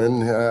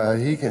shaman.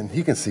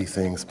 He can see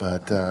things,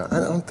 but I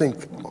don't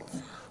think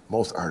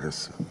most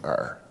artists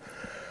are.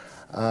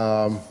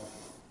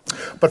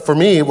 But for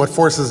me, what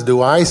forces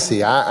do I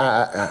see?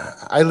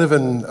 I live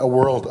in a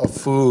world of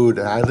food.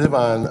 I live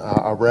on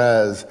a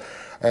res,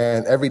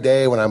 and every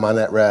day when I'm on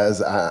that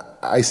res,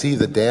 I see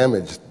the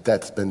damage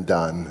that's been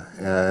done,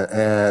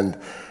 and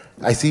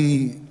I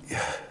see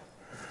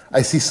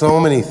so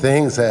many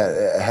things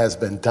that has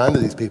been done to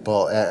these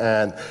people,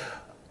 and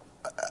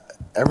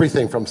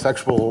everything from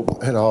sexual,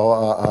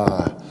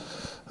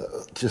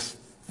 just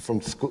from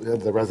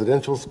the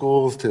residential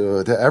schools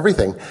to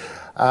everything.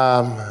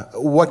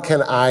 What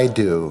can I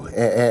do,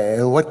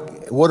 and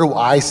what do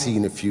I see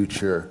in the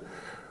future?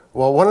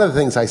 Well, one of the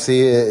things I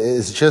see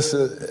is just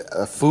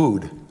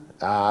food,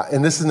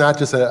 and this is not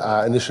just an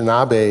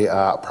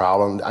Anishinaabe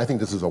problem. I think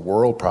this is a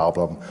world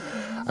problem.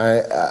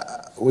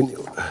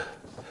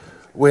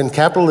 When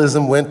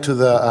capitalism went to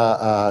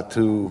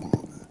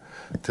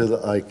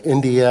like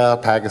India,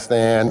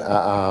 Pakistan,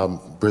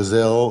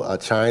 Brazil,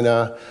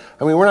 China.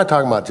 I mean, we're not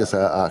talking about just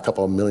a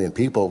couple of million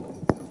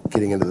people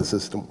getting into the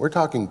system. We're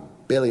talking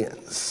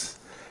billions.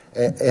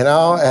 And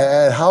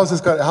how is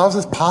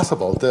this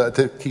possible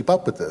to keep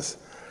up with this?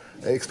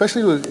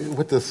 Especially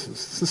with this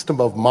system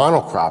of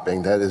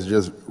monocropping that is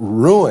just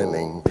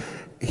ruining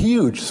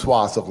huge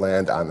swaths of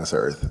land on this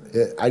earth.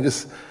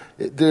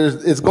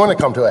 It's going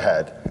to come to a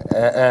head.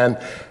 And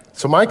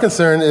so my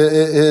concern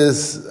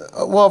is,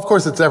 well, of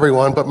course it's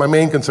everyone, but my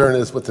main concern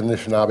is with the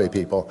Anishinaabe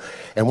people.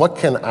 And what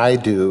can I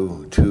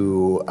do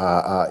to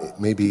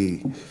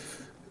maybe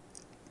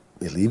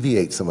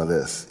alleviate some of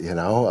this,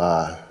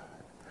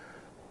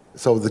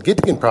 So the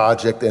Gitkin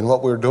Project and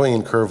what we're doing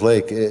in Curve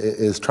Lake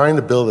is trying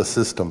to build a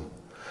system,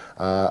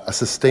 a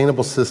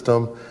sustainable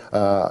system,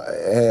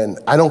 and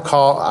I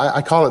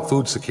call it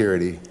food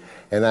security.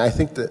 And I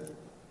think that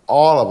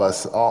all of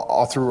us,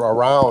 all through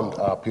around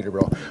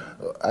Peterborough,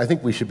 I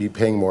think we should be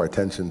paying more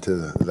attention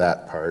to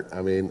that part.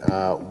 I mean,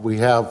 we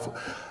have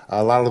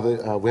a lot of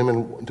the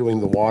women doing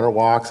the water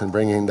walks and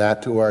bringing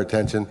that to our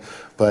attention,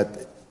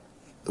 but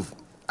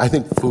I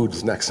think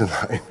food's next in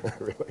line,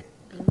 really.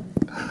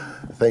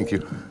 Thank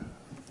you.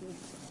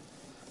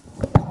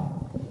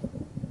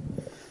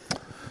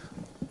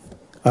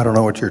 I don't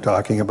know what you're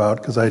talking about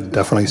because I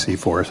definitely see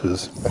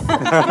forces.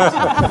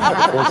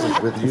 Forces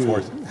with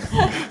you.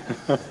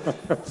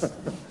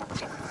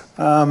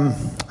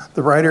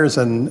 The writers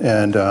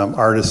and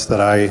artists that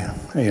I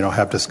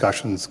have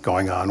discussions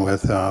going on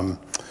with,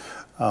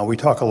 we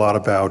talk a lot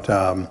about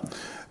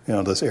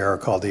this era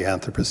called the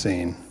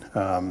Anthropocene.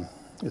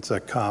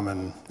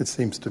 It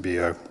seems to be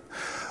a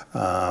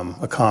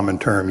common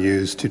term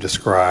used to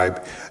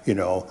describe,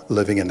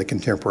 living in the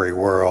contemporary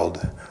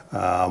world,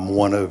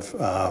 one of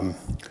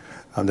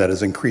that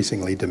is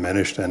increasingly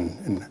diminished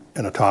in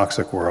a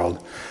toxic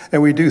world,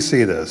 and we do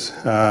see this.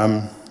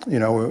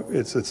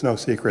 It's no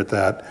secret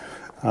that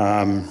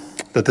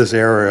this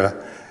era,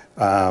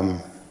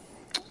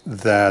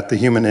 that the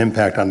human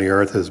impact on the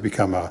earth has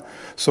become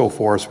so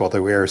forceful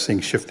that we are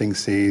seeing shifting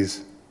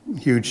seas,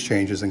 huge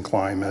changes in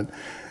climate,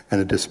 and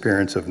a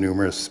disappearance of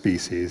numerous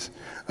species,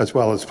 as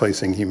well as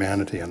placing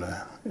humanity on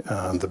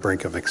the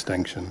brink of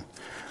extinction.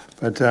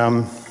 But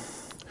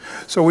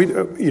so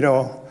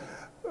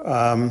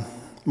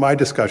my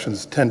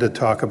discussions tend to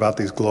talk about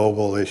these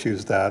global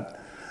issues that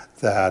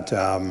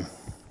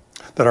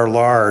are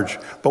large,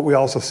 but we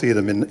also see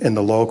them in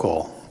the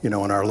local. In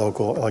our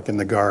local, like in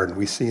the garden,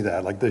 we see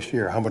that. Like this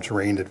year, how much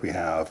rain did we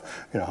have?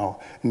 And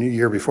the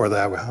year before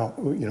that,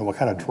 what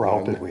kind of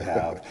drought did we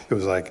have? It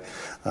was like,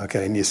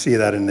 okay, and you see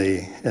that in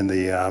the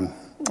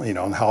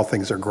in how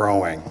things are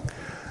growing.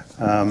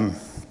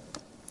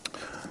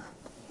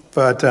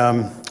 But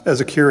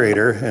as a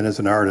curator and as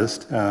an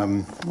artist,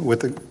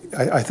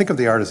 I think of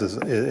the artist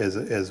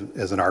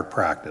as an art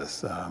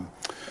practice,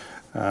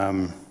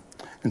 and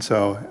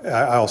so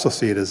I also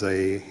see it as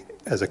a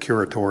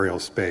curatorial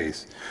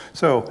space.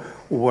 So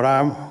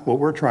what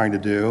we're trying to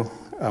do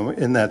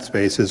in that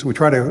space is we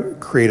try to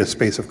create a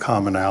space of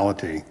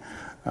commonality,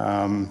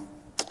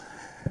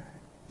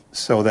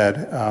 so that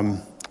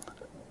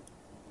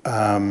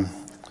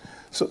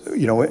So,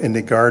 in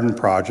the garden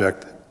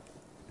project,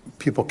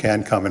 people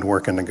can come and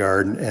work in the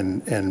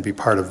garden and be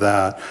part of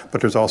that.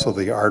 But there's also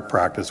the art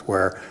practice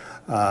where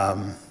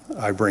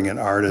I bring in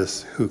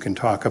artists who can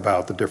talk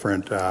about the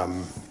different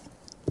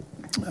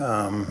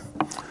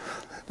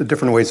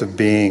ways of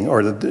being,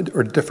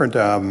 or different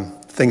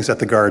things that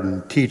the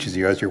garden teaches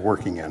you as you're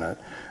working in it.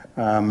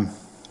 The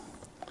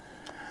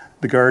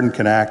garden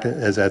can act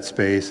as that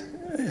space,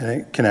 and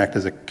it can act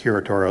as a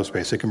curatorial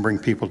space. It can bring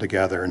people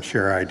together and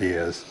share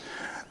ideas,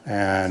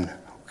 and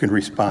can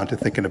respond to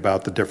thinking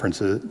about the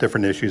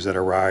different issues that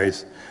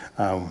arise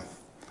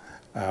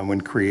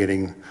when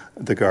creating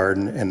the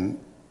garden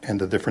and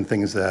the different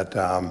things that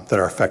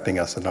are affecting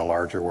us in the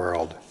larger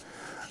world.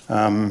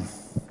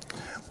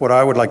 What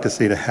I would like to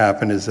see to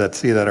happen is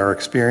that our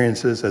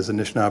experiences as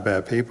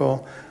Anishinaabe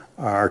people,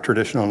 our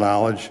traditional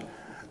knowledge,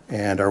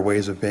 and our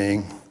ways of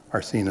being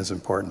are seen as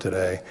important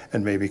today,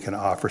 and maybe can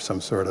offer some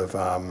sort of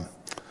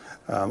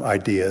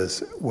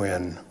ideas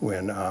when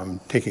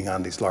taking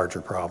on these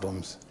larger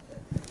problems.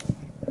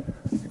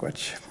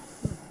 Which.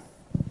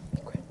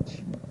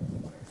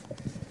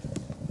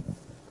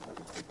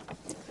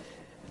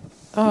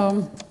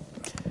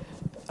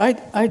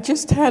 I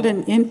just had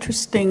an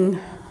interesting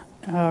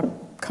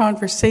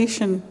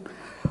conversation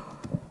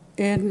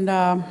in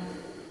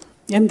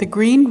the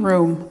green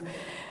room,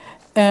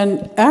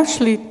 and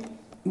actually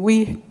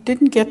we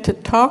didn't get to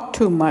talk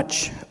too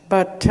much,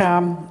 but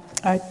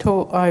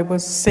I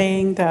was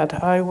saying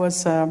that I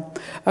was a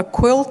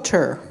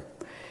quilter,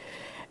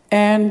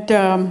 and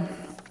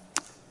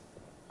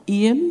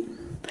Ian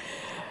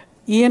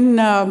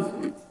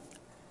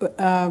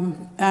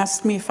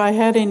asked me if I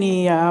had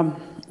any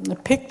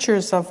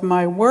pictures of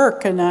my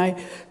work, and I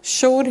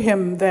showed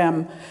him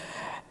them.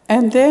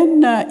 And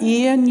then,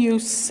 Ian, you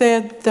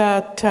said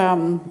that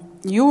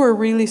you were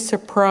really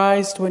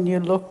surprised when you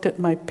looked at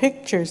my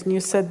pictures, and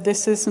you said,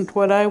 this isn't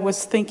what I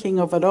was thinking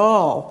of at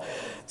all.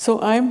 So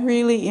I'm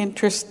really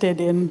interested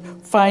in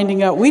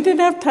finding out. We didn't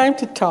have time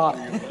to talk,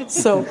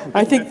 so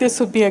I think this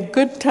would be a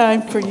good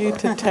time for you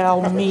to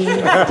tell me.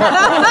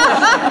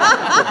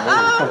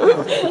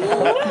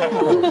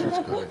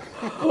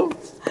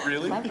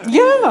 Really?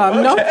 Yeah,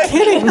 I'm not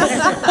kidding.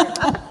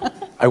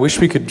 I wish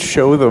we could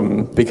show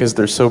them because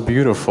they're so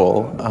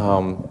beautiful.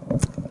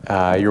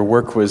 Your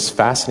work was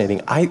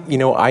fascinating.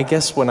 I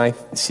guess when I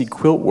see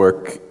quilt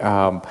work,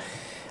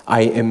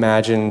 I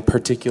imagine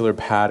particular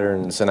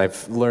patterns, and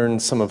I've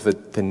learned some of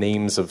the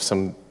names of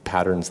some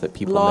patterns that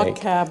people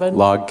make.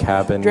 Log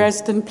cabin.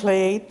 Dresden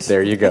plate.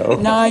 There you go.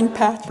 9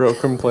 patterns.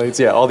 Broken plates.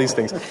 Yeah, all these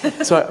things.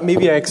 So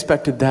maybe I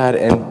expected that,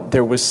 and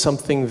there was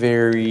something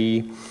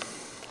very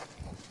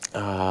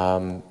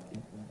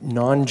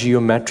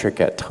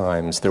non-geometric at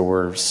times. There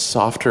were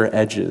softer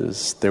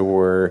edges. There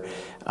were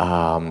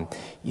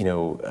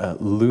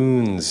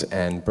loons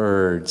and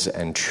birds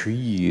and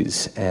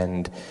trees,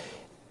 and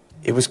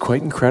it was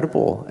quite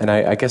incredible. And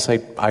I guess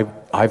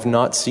I've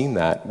not seen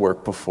that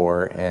work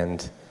before,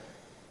 and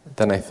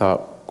then I thought,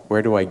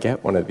 where do I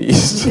get one of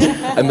these?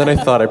 And then I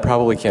thought I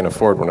probably can't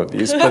afford one of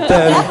these, but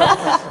then,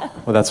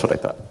 well, that's what I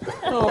thought.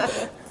 Oh,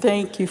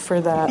 thank you for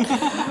that.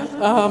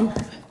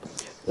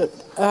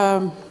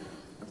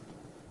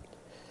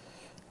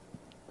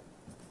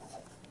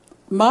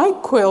 My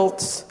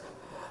quilts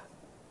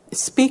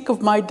speak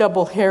of my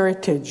double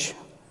heritage.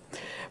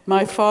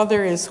 My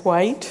father is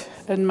white,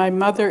 and my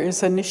mother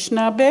is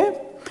Anishinaabe,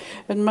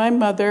 and my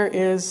mother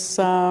is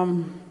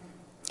from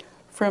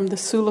the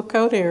Sioux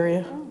Lookout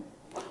area,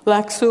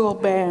 Lac Sioux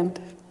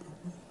Band.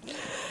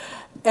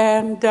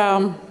 And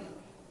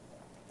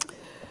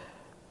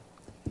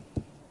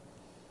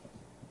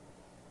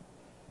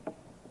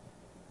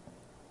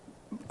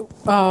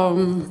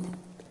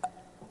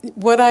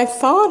what I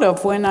thought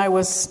of when I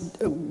was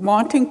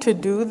wanting to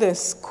do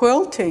this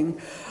quilting,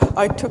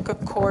 I took a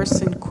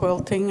course in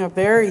quilting, a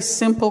very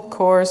simple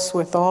course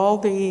with all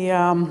the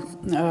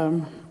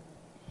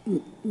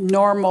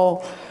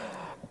normal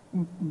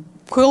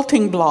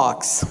quilting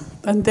blocks.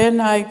 And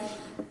then I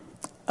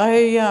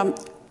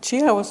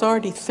was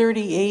already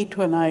 38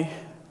 when I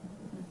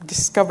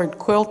discovered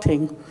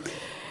quilting.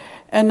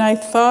 And I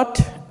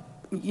thought,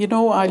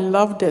 I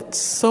loved it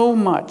so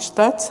much.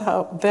 That's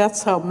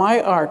how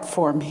my art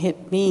form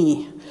hit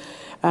me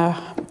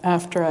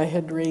after I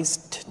had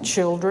raised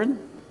children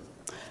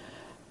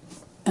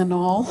and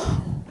all.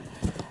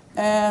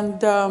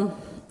 And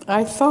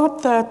I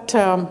thought that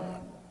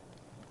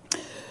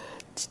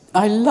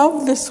I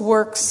love this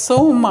work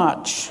so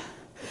much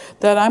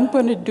that I'm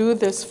going to do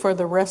this for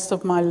the rest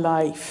of my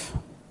life.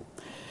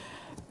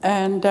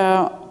 And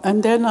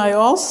then I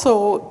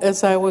also,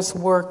 as I was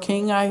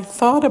working, I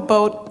thought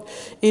about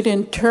it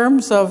in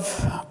terms of,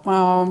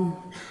 when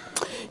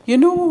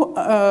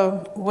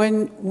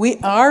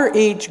our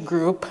age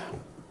group,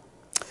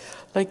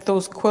 like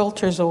those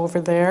quilters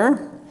over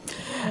there,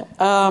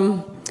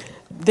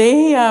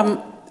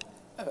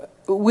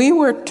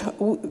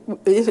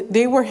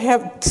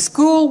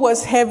 school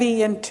was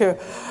heavy into,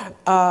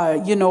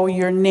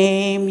 your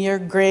name, your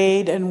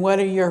grade, and what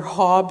are your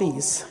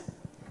hobbies.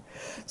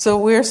 So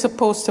we're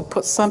supposed to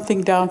put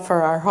something down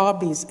for our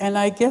hobbies. And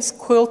I guess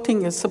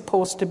quilting is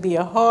supposed to be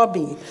a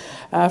hobby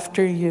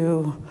after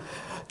you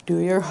do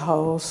your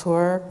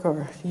housework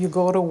or you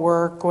go to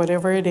work,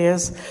 whatever it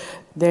is,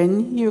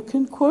 then you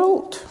can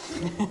quilt.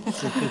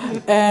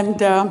 And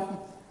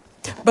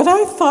but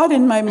I thought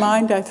in my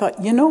mind,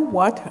 you know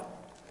what?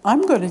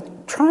 I'm going to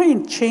try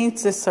and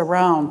change this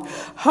around.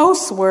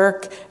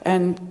 Housework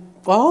and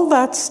all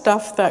that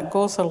stuff that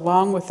goes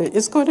along with it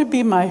is going to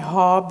be my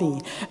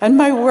hobby, and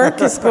my work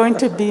is going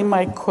to be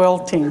my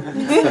quilting. And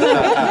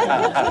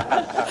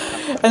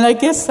I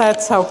guess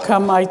that's how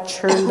come I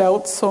churned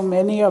out so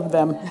many of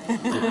them.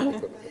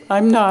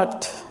 I'm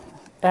not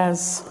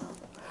as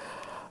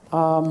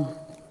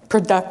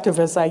productive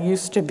as I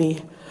used to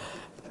be.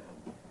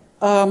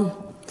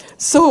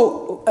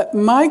 So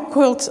my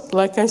quilts,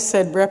 like I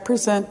said,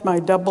 represent my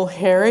double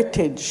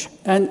heritage.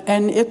 And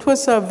it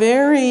was a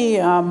very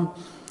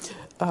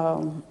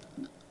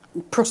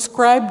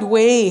prescribed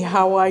way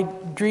how I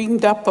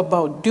dreamed up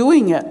about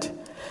doing it.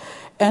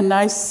 And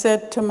I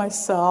said to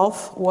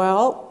myself,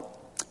 well,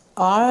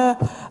 all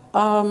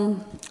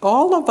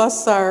of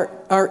us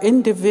are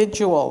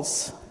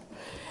individuals.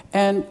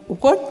 And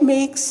what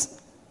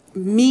makes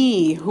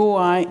me who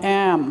I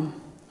am?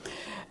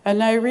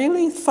 And I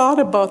really thought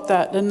about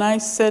that, and I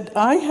said,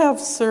 I have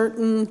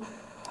certain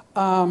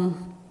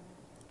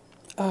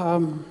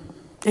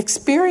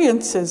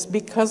experiences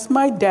because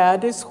my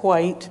dad is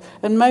white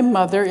and my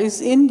mother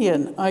is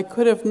Indian. I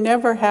could have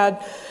never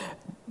had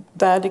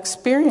that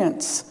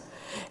experience.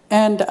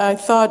 And I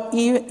thought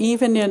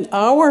even in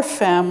our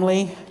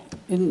family,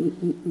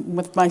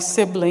 with my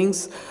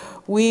siblings,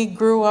 we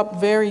grew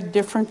up very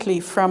differently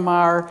from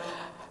our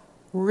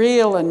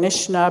real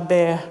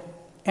Anishinaabe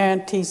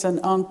aunties and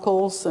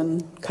uncles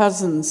and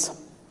cousins.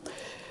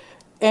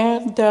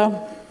 And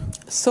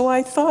so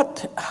I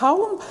thought,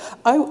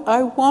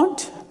 I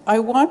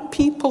want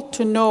people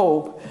to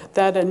know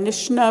that a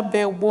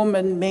Anishinaabe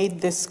woman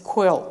made this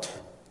quilt.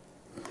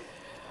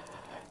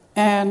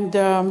 And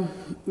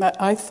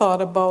I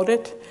thought about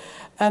it,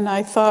 and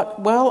I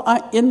thought, well,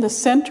 in the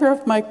center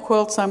of my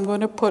quilts, I'm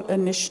going to put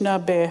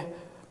Anishinaabe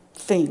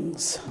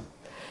things.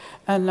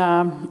 And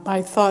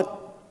I thought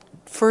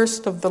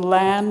first of the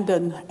land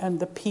and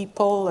the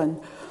people and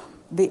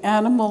the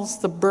animals,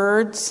 the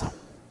birds,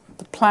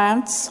 the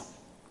plants.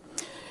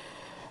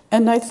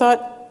 And I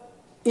thought,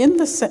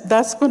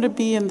 that's going to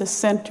be in the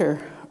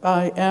center.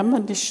 I am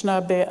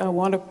Anishinaabe. I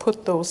want to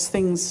put those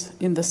things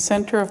in the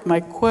center of my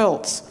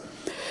quilts.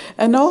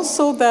 And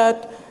also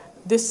that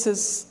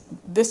these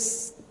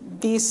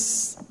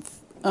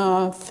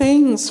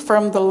things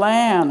from the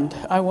land,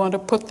 I want to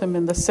put them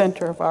in the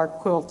center of our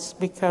quilts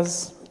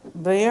because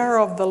they are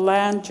of the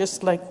land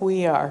just like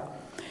we are.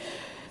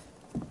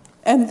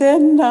 And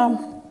then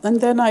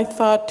I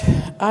thought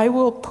I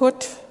will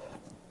put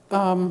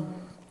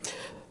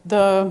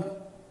the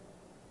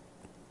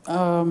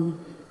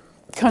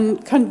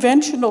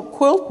conventional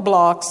quilt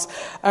blocks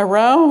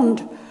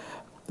around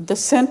the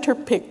center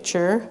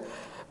picture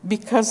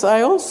because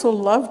I also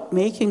loved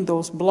making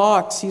those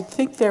blocks. You'd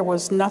think there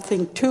was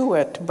nothing to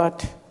it,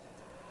 but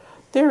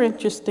they're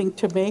interesting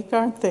to make,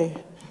 aren't they?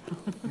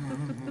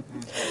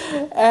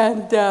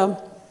 And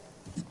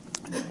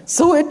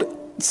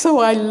so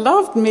I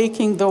loved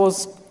making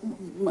those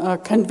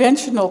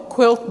conventional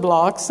quilt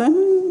blocks,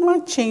 and I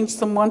changed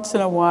them once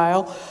in a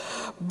while.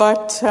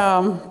 But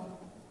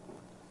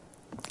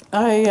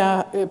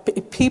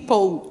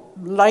people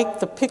like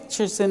the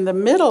pictures in the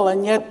middle,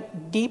 and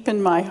yet deep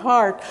in my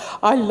heart,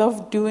 I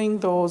love doing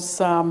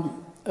those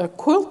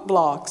quilt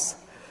blocks.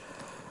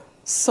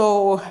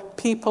 So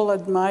people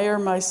admire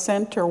my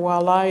center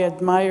while I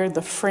admire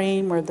the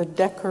frame or the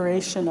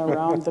decoration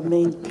around the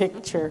main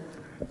picture.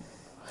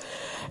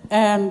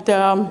 And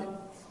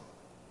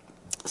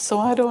so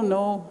I don't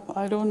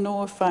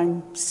know if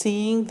I'm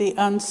seeing the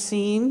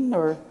unseen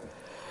or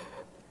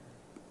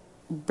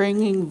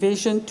bringing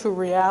vision to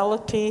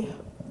reality.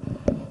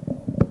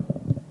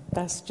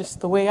 That's just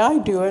the way I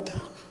do it.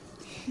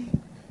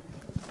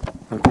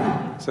 Okay.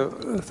 So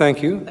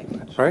thank you.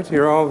 Right,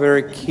 you're all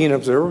very keen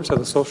observers of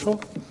the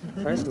social,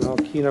 right? And all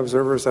keen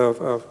observers of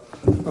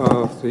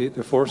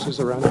the forces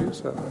around you.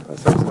 So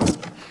that's excellent.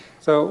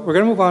 So we're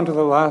going to move on to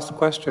the last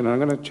question. I'm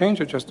going to change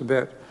it just a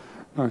bit,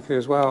 okay,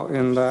 as well.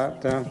 In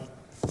that,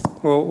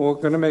 we're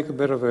going to make a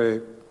bit of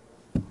a,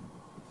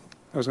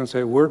 I was going to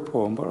say word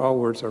poem, but all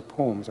words are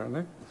poems, aren't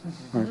they?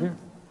 Right here.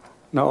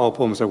 Not all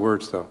poems are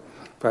words, though.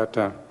 But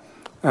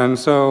and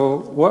so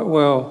what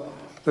will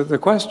the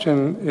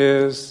question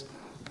is?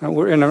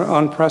 We're in an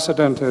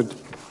unprecedented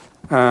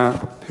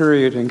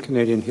period in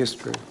Canadian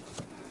history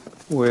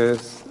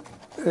with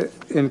an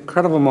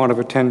incredible amount of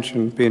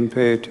attention being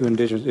paid to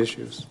Indigenous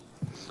issues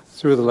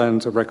through the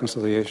lens of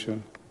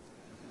reconciliation.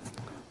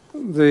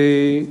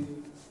 The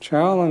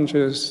challenge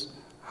is,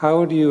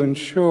 how do you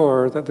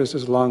ensure that this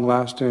is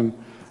long-lasting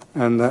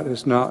and that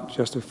it's not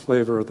just a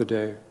flavor of the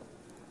day?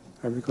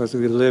 Right? Because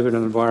we live in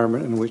an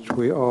environment in which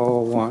we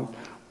all want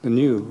the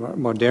new.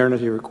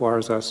 Modernity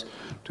requires us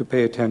to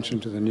pay attention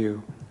to the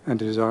new. and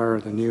desire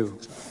the new.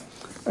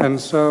 And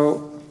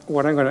so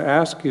what I'm going to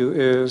ask you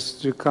is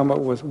to come up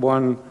with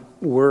one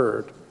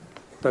word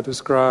that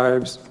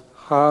describes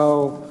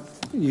how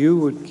you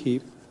would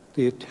keep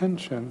the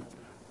attention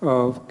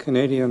of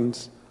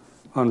Canadians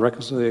on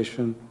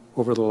reconciliation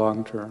over the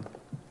long term.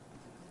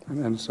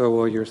 And so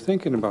while you're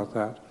thinking about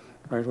that,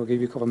 right, we'll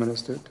give you a couple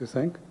minutes to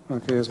think,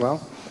 okay, as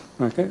well.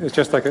 Okay, it's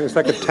just like it's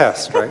like a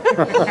test, right?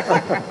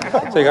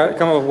 So you got to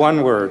come up with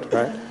one word,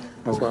 right,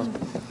 as well.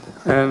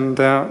 And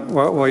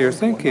while you're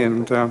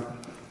thinking,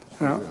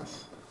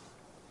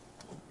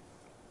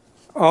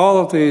 all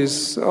of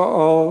these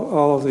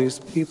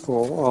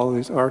people, all of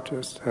these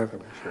artists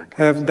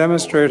have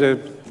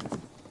demonstrated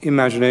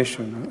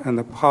imagination and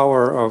the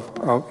power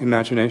of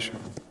imagination.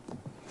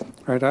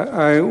 Right?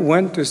 I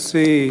went to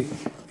see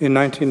in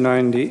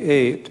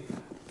 1998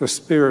 The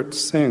Spirit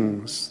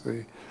Sings,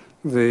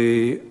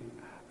 the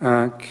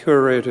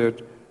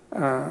curated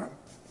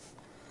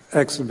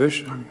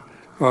exhibition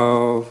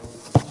of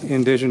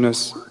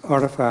Indigenous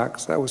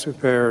artifacts that was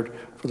prepared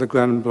for the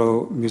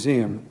Glenbow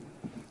Museum.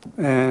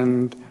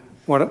 And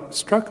what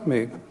struck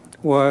me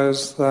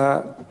was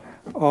that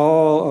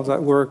all of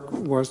that work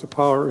was the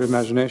power of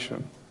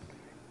imagination.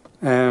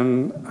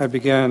 And I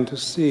began to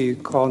see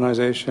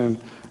colonization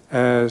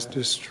as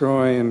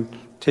destroying,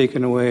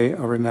 taking away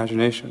our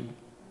imagination,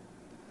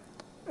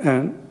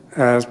 and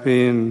as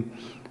being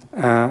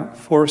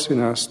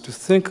forcing us to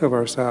think of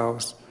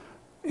ourselves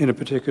in a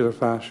particular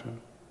fashion.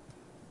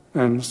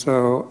 And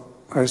so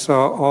I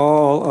saw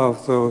all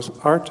of those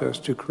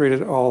artists who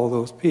created all of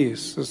those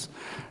pieces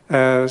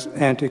as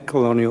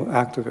anti-colonial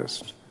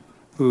activists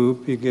who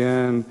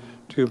began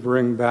to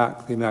bring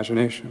back the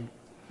imagination.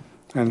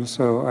 And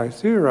so I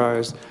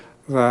theorized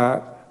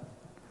that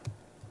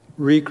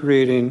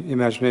recreating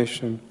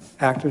imagination,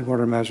 active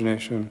modern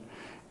imagination,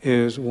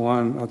 is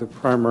one of the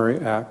primary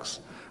acts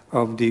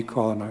of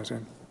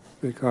decolonizing,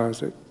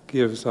 because it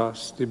gives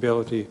us the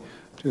ability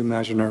to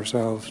imagine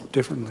ourselves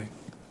differently.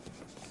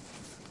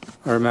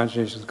 Our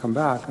imaginations come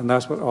back, and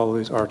that's what all of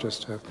these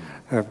artists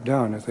have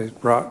done, is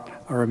they've brought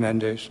our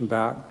imagination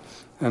back,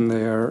 and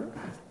they are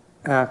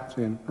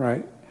acting,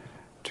 right,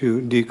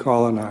 to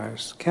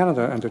decolonize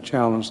Canada and to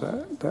challenge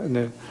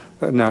that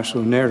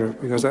national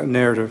narrative, because that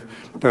narrative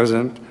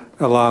doesn't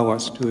allow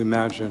us to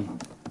imagine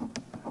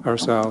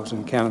ourselves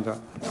in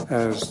Canada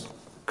as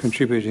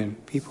contributing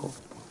people.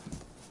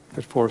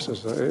 It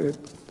forces,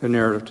 the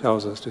narrative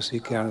tells us to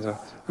see Canada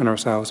and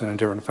ourselves in a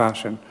different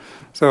fashion.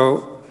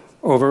 So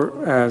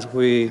as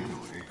we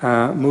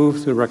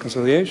move through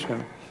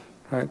reconciliation,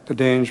 right, the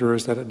danger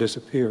is that it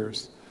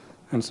disappears.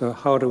 And so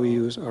how do we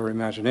use our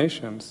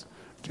imaginations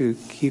to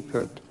keep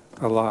it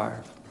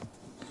alive?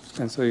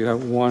 And so you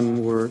have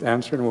one word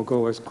answer, and we'll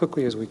go as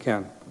quickly as we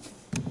can.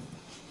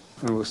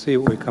 And we'll see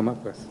what we come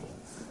up with.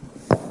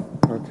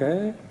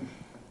 Okay?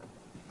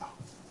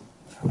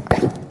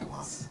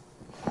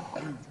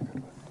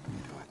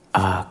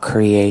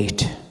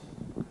 Create.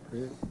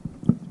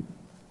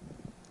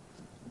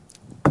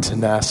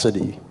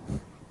 Tenacity.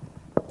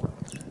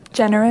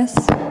 Generous.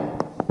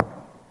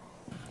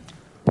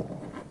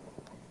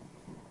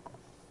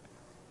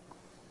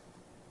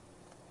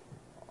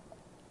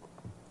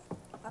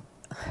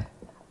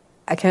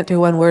 I can't do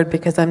one word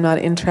because I'm not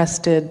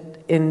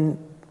interested in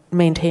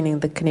maintaining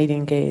the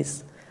Canadian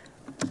gaze.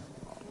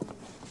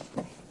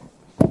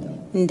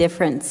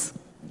 Indifference.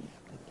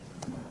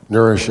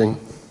 Nourishing.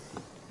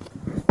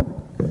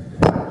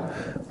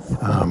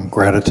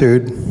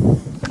 Gratitude.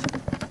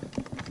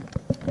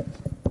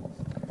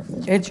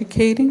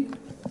 Educating.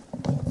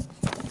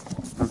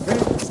 Okay,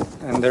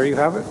 and there you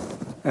have it.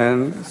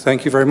 And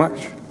thank you very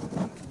much.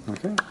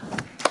 Okay.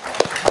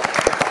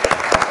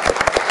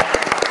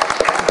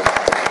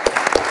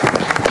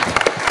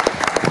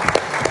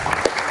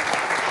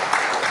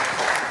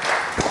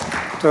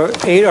 So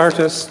 8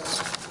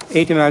 artists,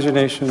 8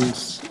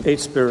 imaginations, 8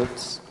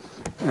 spirits,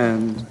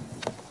 and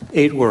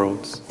 8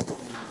 worlds.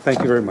 Thank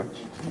you very much.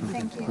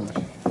 Thank you.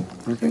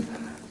 Okay.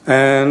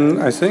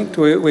 And I think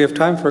we have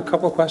time for a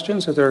couple of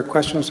questions. Are there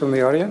questions from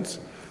the audience?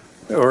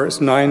 Or it's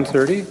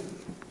 9:30?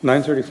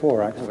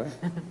 9:34, actually.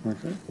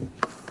 Okay.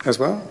 As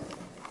well?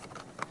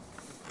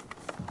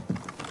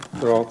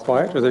 They're all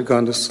quiet, or they've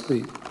gone to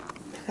sleep?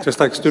 Just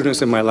like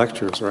students in my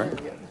lectures, right?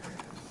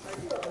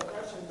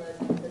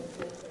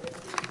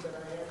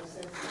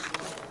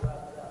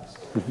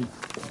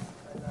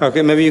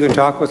 Okay, maybe you can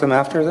talk with them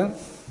after then?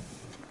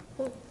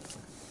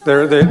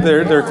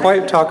 They're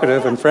quite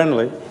talkative and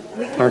friendly.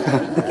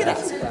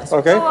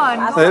 Okay?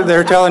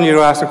 They're telling you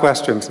to ask a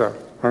question, so,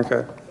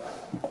 okay.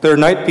 They're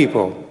night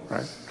people,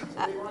 right?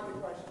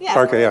 Yeah.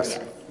 Okay, yes.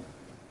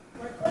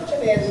 My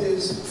question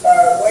is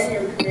when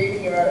you're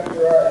creating your art,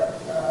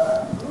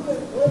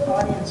 what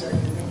audience are you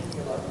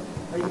thinking about?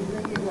 Are you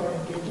thinking about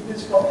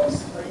Indigenous folks?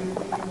 Are you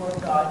thinking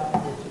about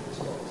non-Indigenous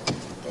folks?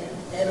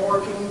 Or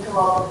can you come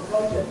up with a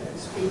project that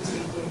speaks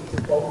to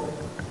both?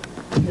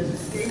 Because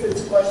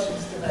David's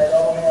questions tonight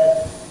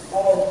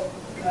all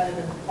kind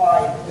of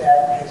implied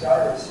that as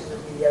artists, you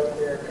would be out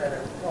there kind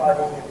of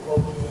plotting and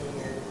poking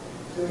and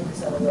doing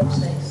some of those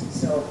things.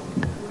 So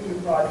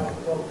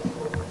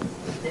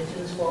both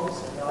Indigenous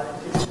folks and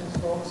non-Indigenous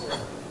folks, or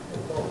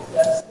both?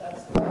 That's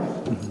the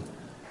question.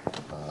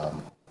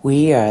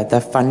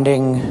 The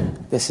funding,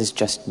 this is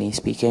just me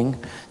speaking,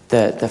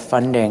 the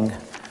funding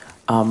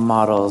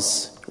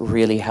models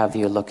really have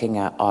you looking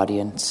at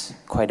audience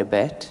quite a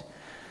bit.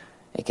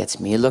 It gets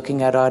me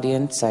looking at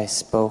audience. I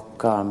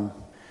spoke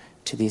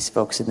to these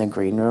folks in the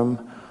green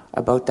room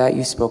about that.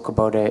 You spoke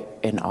about it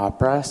in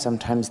opera.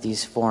 Sometimes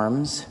these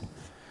forms,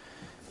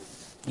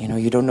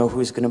 you don't know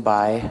who's going to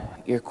buy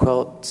your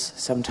quilts.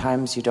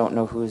 Sometimes you don't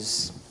know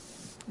who's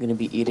going to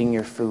be eating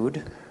your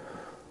food.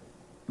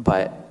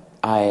 But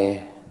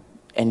I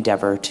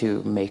endeavor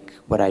to make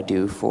what I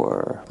do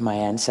for my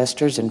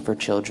ancestors and for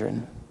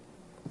children.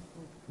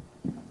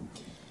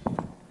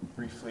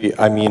 Briefly,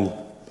 I mean,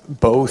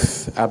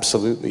 both,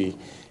 absolutely,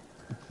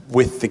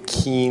 with the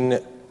keen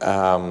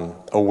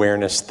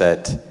awareness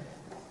that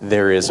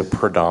there is a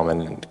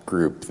predominant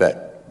group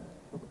that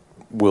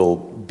will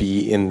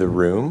be in the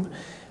room,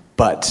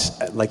 but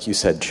like you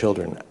said,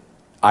 children.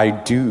 I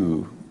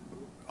do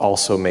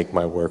also make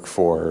my work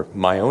for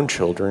my own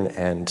children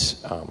and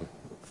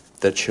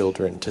the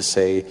children to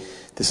say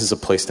this is a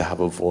place to have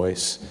a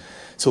voice.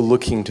 So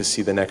looking to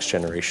see the next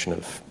generation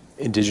of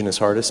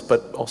Indigenous artists,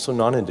 but also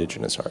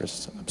non-Indigenous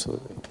artists,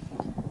 absolutely.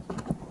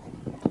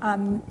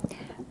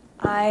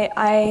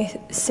 I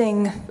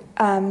sing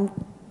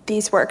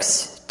these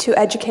works to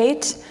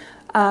educate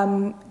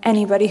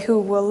anybody who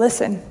will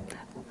listen.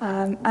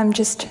 I'm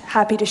just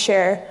happy to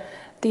share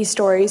these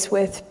stories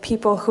with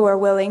people who are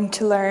willing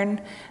to learn.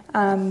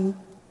 And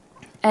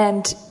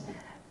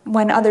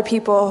when other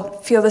people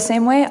feel the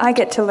same way, I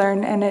get to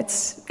learn, and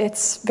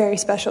it's very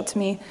special to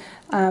me.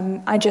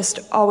 I just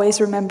always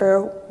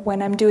remember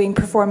when I'm doing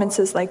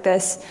performances like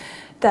this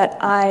that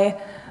I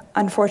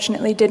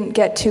unfortunately didn't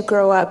get to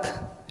grow up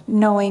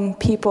knowing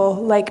people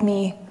like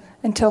me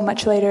until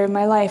much later in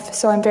my life.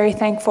 So I'm very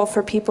thankful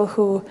for people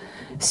who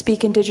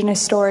speak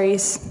Indigenous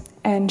stories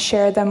and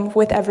share them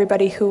with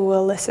everybody who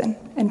will listen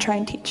and try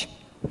and teach.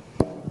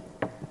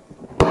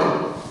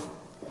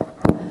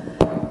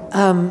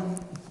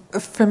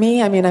 For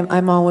me, I mean,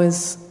 I'm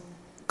always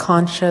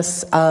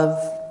conscious of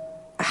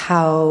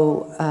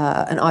how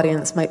an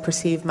audience might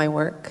perceive my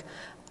work,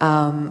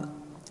 I'm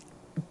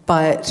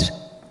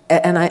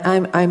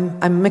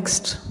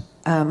mixed.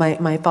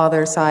 My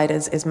father's side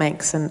is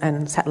Manx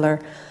and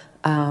settler,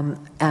 but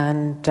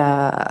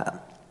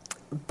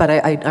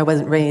I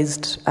wasn't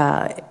raised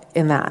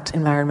in that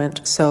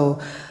environment. So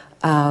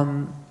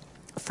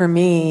for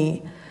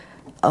me,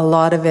 a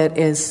lot of it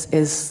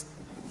is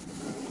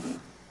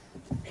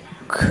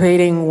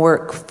creating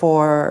work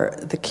for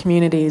the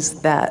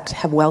communities that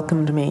have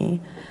welcomed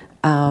me,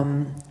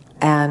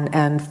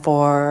 and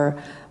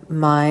for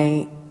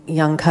my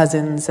young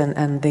cousins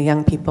and the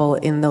young people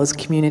in those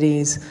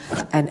communities,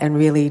 and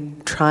really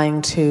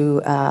trying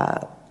to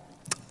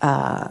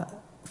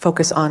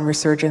focus on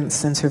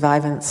resurgence and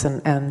survivance,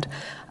 and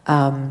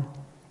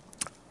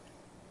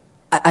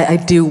I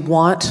do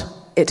want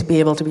it to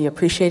be able to be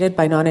appreciated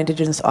by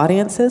non-Indigenous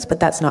audiences, but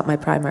that's not my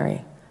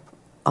primary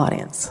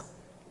audience.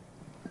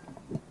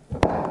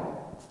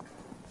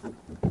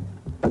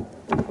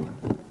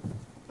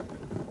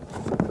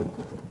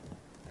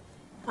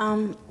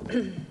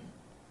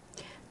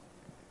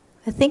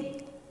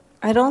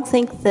 I don't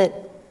think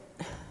that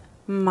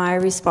my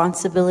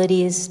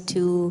responsibility is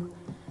to.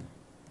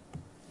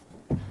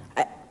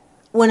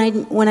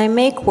 When I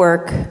make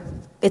work,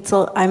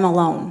 I'm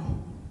alone,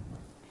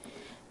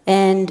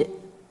 and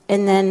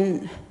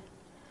then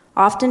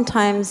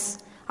oftentimes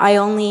I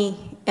only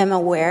am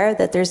aware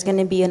that there's going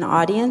to be an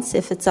audience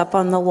if it's up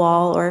on the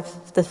wall or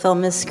if the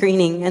film is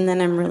screening, and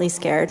then I'm really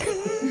scared.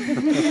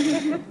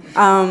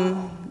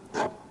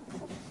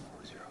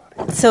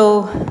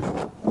 So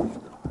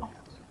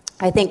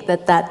I think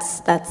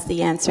that's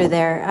the answer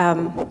there.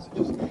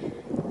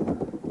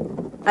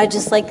 I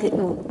just like,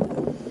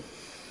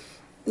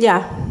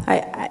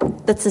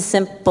 that's a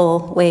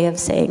simple way of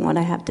saying what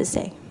I have to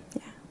say.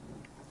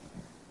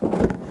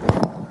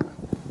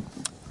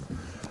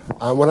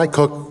 When I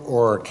cook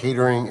or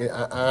catering,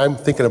 I'm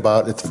thinking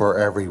about it's for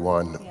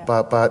everyone. Yeah.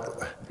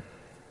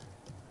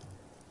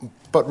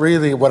 But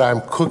really what I'm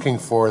cooking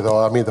for,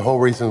 though, I mean, the whole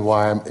reason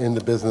why I'm in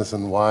the business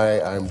and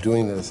why I'm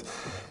doing this,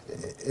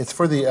 it's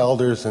for the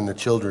elders and the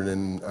children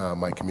in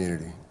my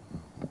community.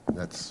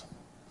 That's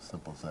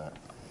simple as that.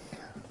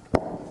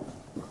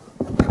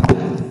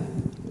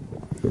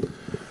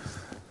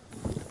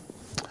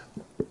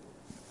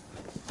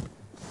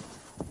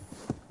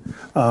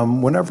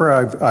 Whenever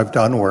I've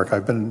done work,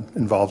 I've been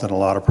involved in a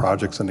lot of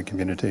projects in the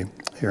community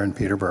here in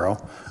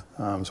Peterborough,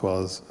 as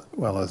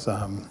well as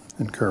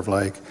in Curve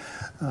Lake.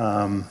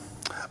 I'm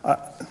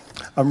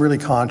really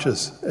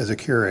conscious as a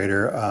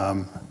curator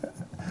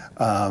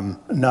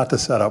not to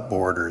set up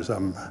borders.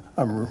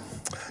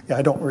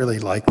 I don't really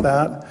like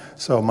that.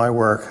 So my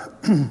work,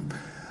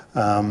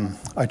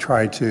 I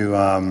try to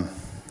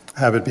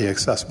have it be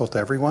accessible to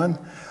everyone.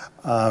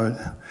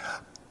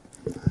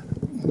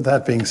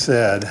 That being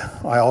said,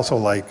 I also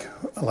like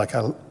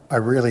I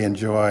really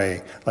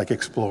enjoy like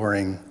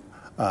exploring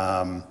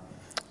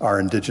our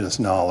indigenous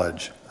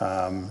knowledge.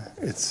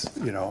 It's,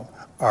 you know,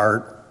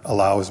 art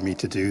allows me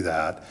to do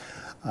that.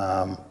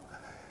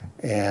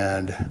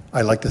 And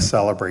I like to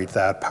celebrate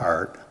that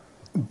part.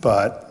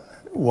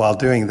 But while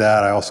doing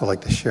that, I also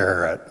like to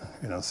share it,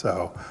 you know,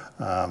 so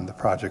the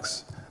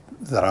projects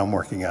that I'm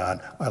working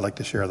on, I like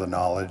to share the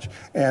knowledge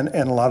and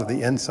a lot of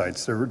the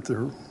insights. They're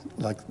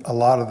like a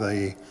lot of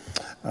the,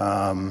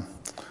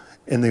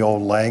 in the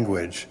old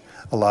language,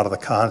 a lot of the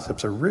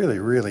concepts are really,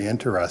 really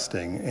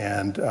interesting,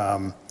 and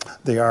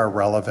they are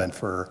relevant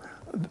for,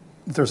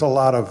 there's a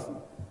lot of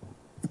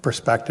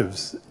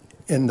perspectives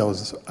in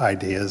those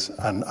ideas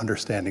on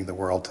understanding the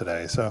world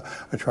today. So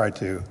I try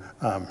to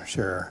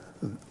share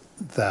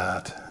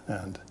that.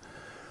 And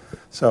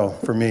so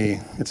for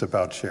me, it's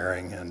about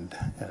sharing and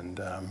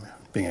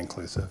being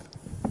inclusive.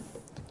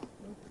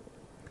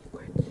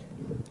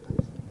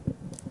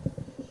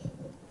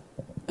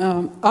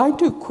 I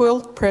do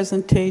quilt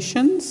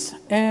presentations,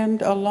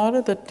 and a lot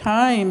of the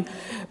time,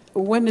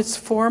 when it's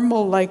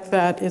formal like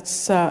that,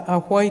 it's a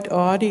white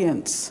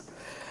audience.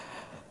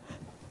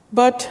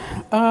 But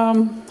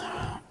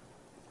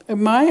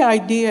my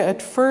idea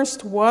at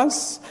first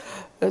was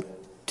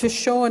to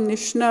show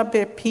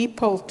Anishinaabe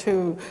people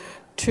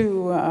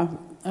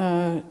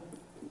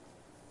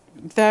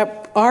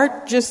that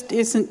art just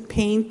isn't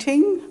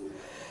painting,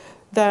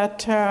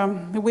 that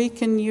we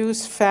can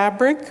use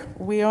fabric.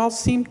 We all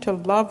seem to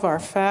love our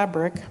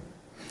fabric.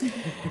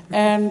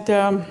 And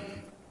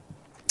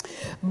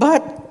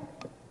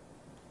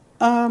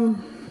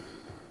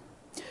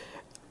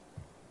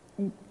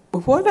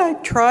what I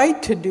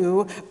tried to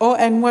do,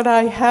 and what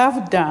I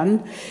have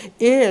done,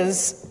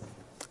 is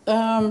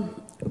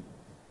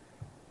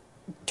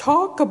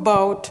talk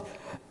about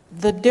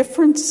the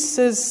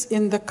differences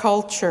in the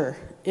culture,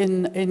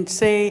 in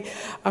say,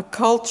 a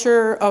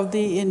culture of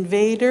the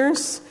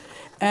invaders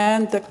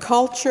and the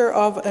culture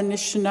of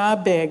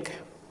Anishinaabe.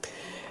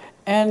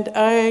 And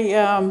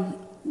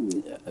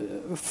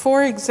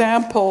for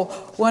example,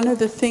 one of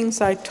the things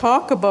I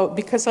talk about,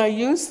 because I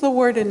use the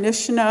word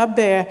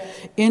Anishinaabe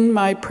in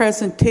my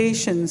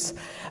presentations,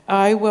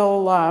 I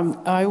will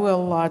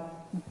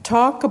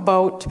talk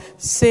about,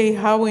 say,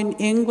 how in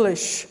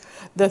English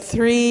the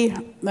three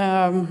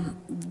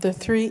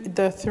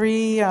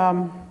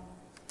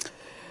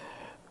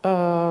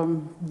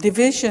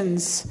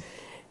divisions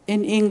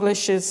in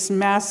English is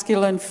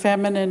masculine,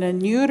 feminine,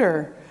 and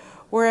neuter,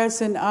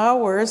 whereas in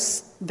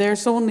ours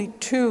there's only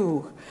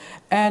two,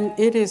 and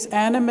it is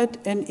animate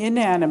and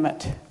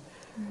inanimate.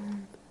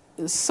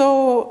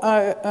 So,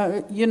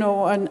 you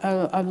know,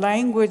 a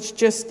language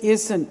just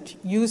isn't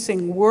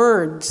using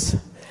words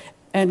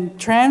and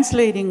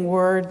translating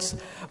words,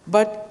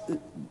 but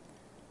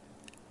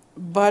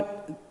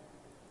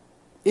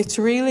it's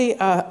really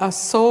a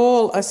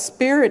soul, a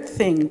spirit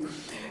thing.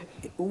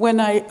 When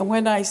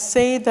I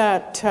say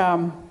that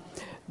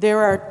there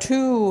are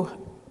two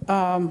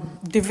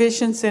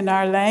divisions in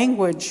our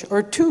language,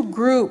 or two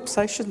groups,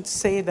 I shouldn't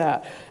say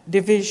that,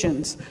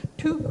 divisions,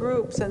 two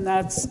groups, and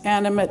that's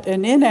animate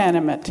and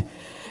inanimate.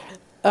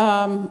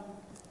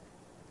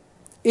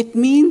 It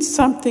means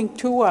something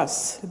to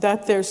us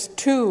that there's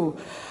two.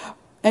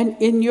 And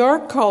in your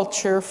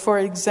culture, for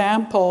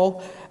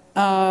example,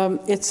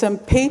 it's a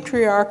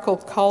patriarchal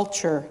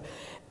culture,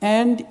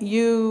 and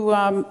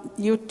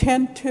you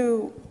tend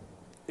to,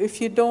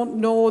 if you don't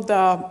know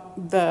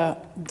the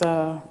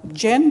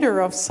gender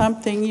of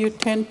something, you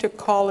tend to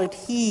call it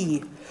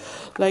he.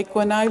 Like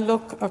when I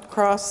look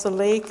across the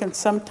lake, and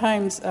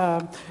sometimes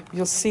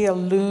you'll see a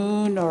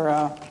loon or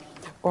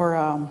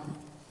a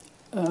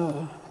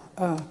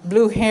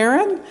blue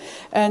heron,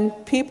 and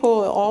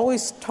people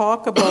always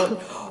talk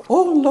about,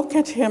 oh, look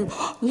at him,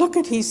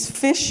 he's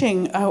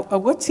fishing,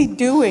 what's he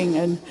doing?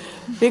 And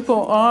they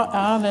go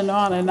on,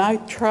 and I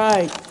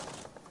try.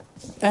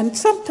 And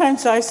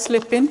sometimes I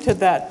slip into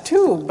that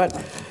too, but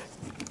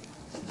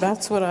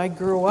that's what I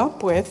grew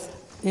up with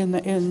in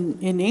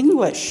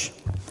English.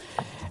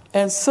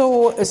 And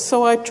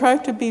so I try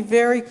to be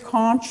very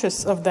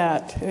conscious of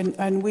that.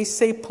 And we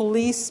say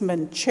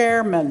policeman,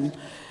 chairman,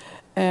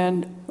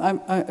 and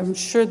I'm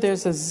sure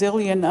there's a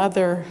zillion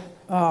other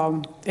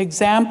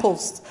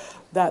examples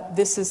that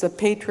this is a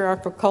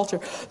patriarchal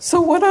culture.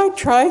 So what I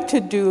try to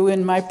do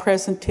in my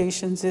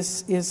presentations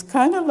is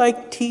kind of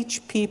like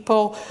teach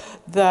people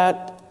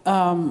that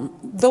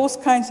those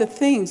kinds of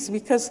things,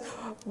 because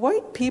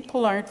white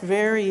people aren't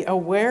very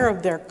aware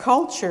of their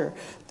culture.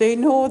 They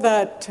know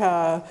that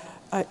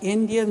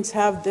Indians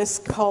have this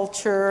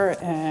culture,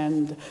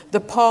 and the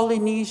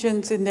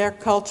Polynesians in their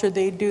culture,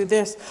 they do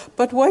this.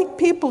 But white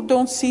people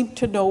don't seem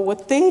to know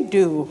what they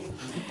do.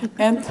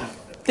 And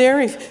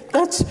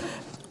that's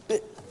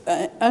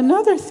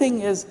another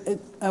thing is,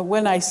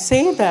 when I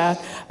say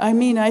that, I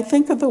mean, I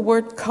think of the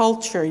word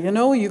culture. You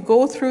know, you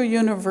go through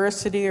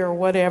university or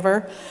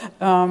whatever,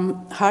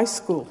 high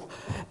school,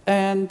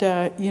 And,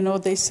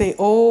 they say,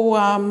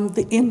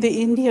 in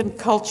the Indian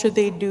culture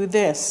they do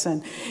this,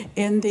 and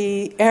in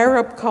the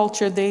Arab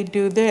culture they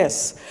do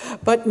this.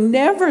 But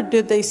never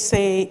did they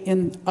say,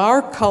 in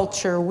our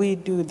culture we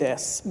do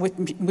this,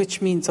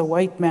 which means a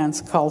white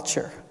man's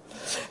culture.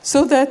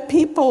 So that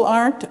people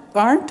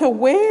aren't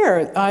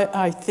aware,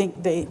 I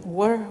think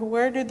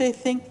where do they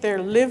think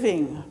they're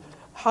living?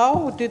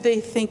 How do they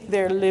think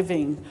they're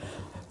living?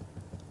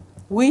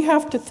 We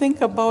have to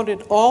think about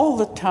it all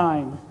the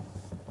time.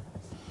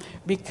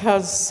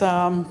 Because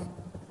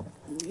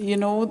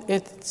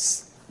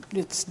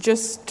it's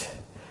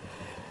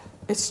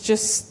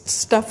just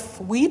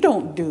stuff we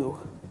don't do.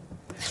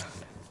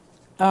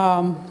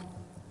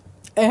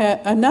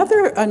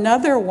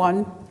 Another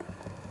one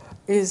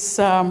is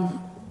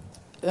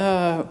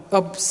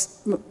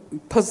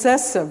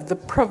possessive.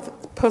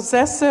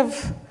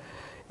 Possessive,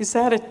 is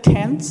that a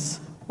tense?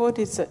 What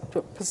is it?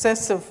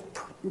 Possessive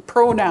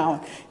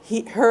pronoun.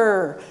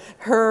 Her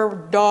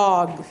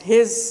dog,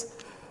 his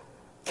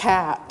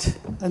cat,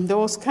 and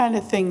those kind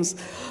of things.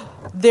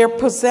 They're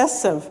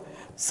possessive.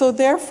 So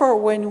therefore,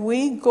 when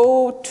we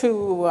go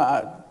to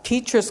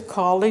Teachers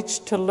College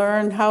to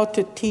learn how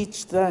to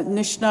teach the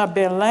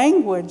Anishinaabe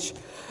language,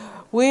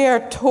 we are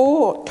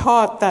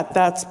taught that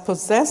that's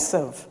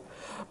possessive.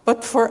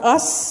 But for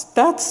us,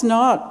 that's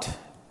not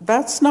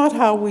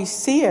how we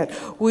see it.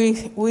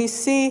 We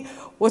see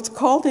what's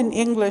called in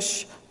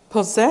English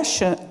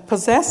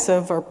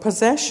possessive or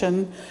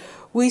possession.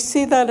 We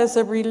see that as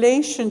a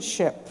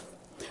relationship.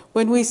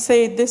 When we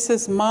say, this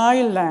is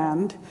my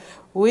land,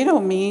 we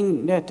don't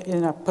mean it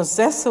in a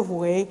possessive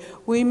way.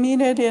 We mean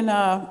it in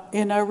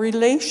a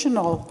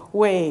relational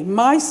way.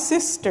 My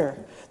sister,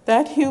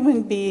 that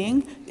human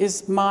being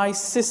is my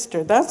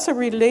sister. That's a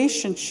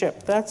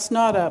relationship. That's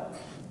not a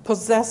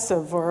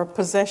possessive or a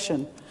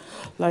possession,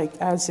 like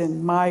as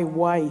in my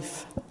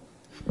wife.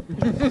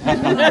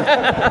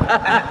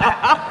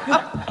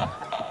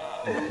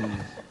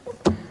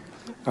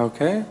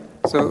 Okay,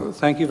 so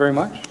thank you very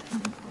much.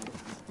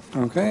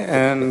 Okay,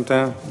 and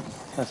I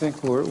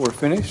think we're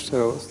finished,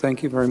 so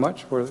thank you very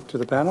much to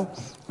the panel,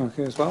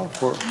 okay, as well.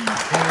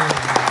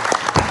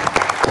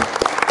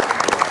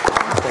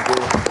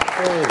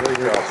 Very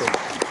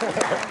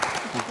good.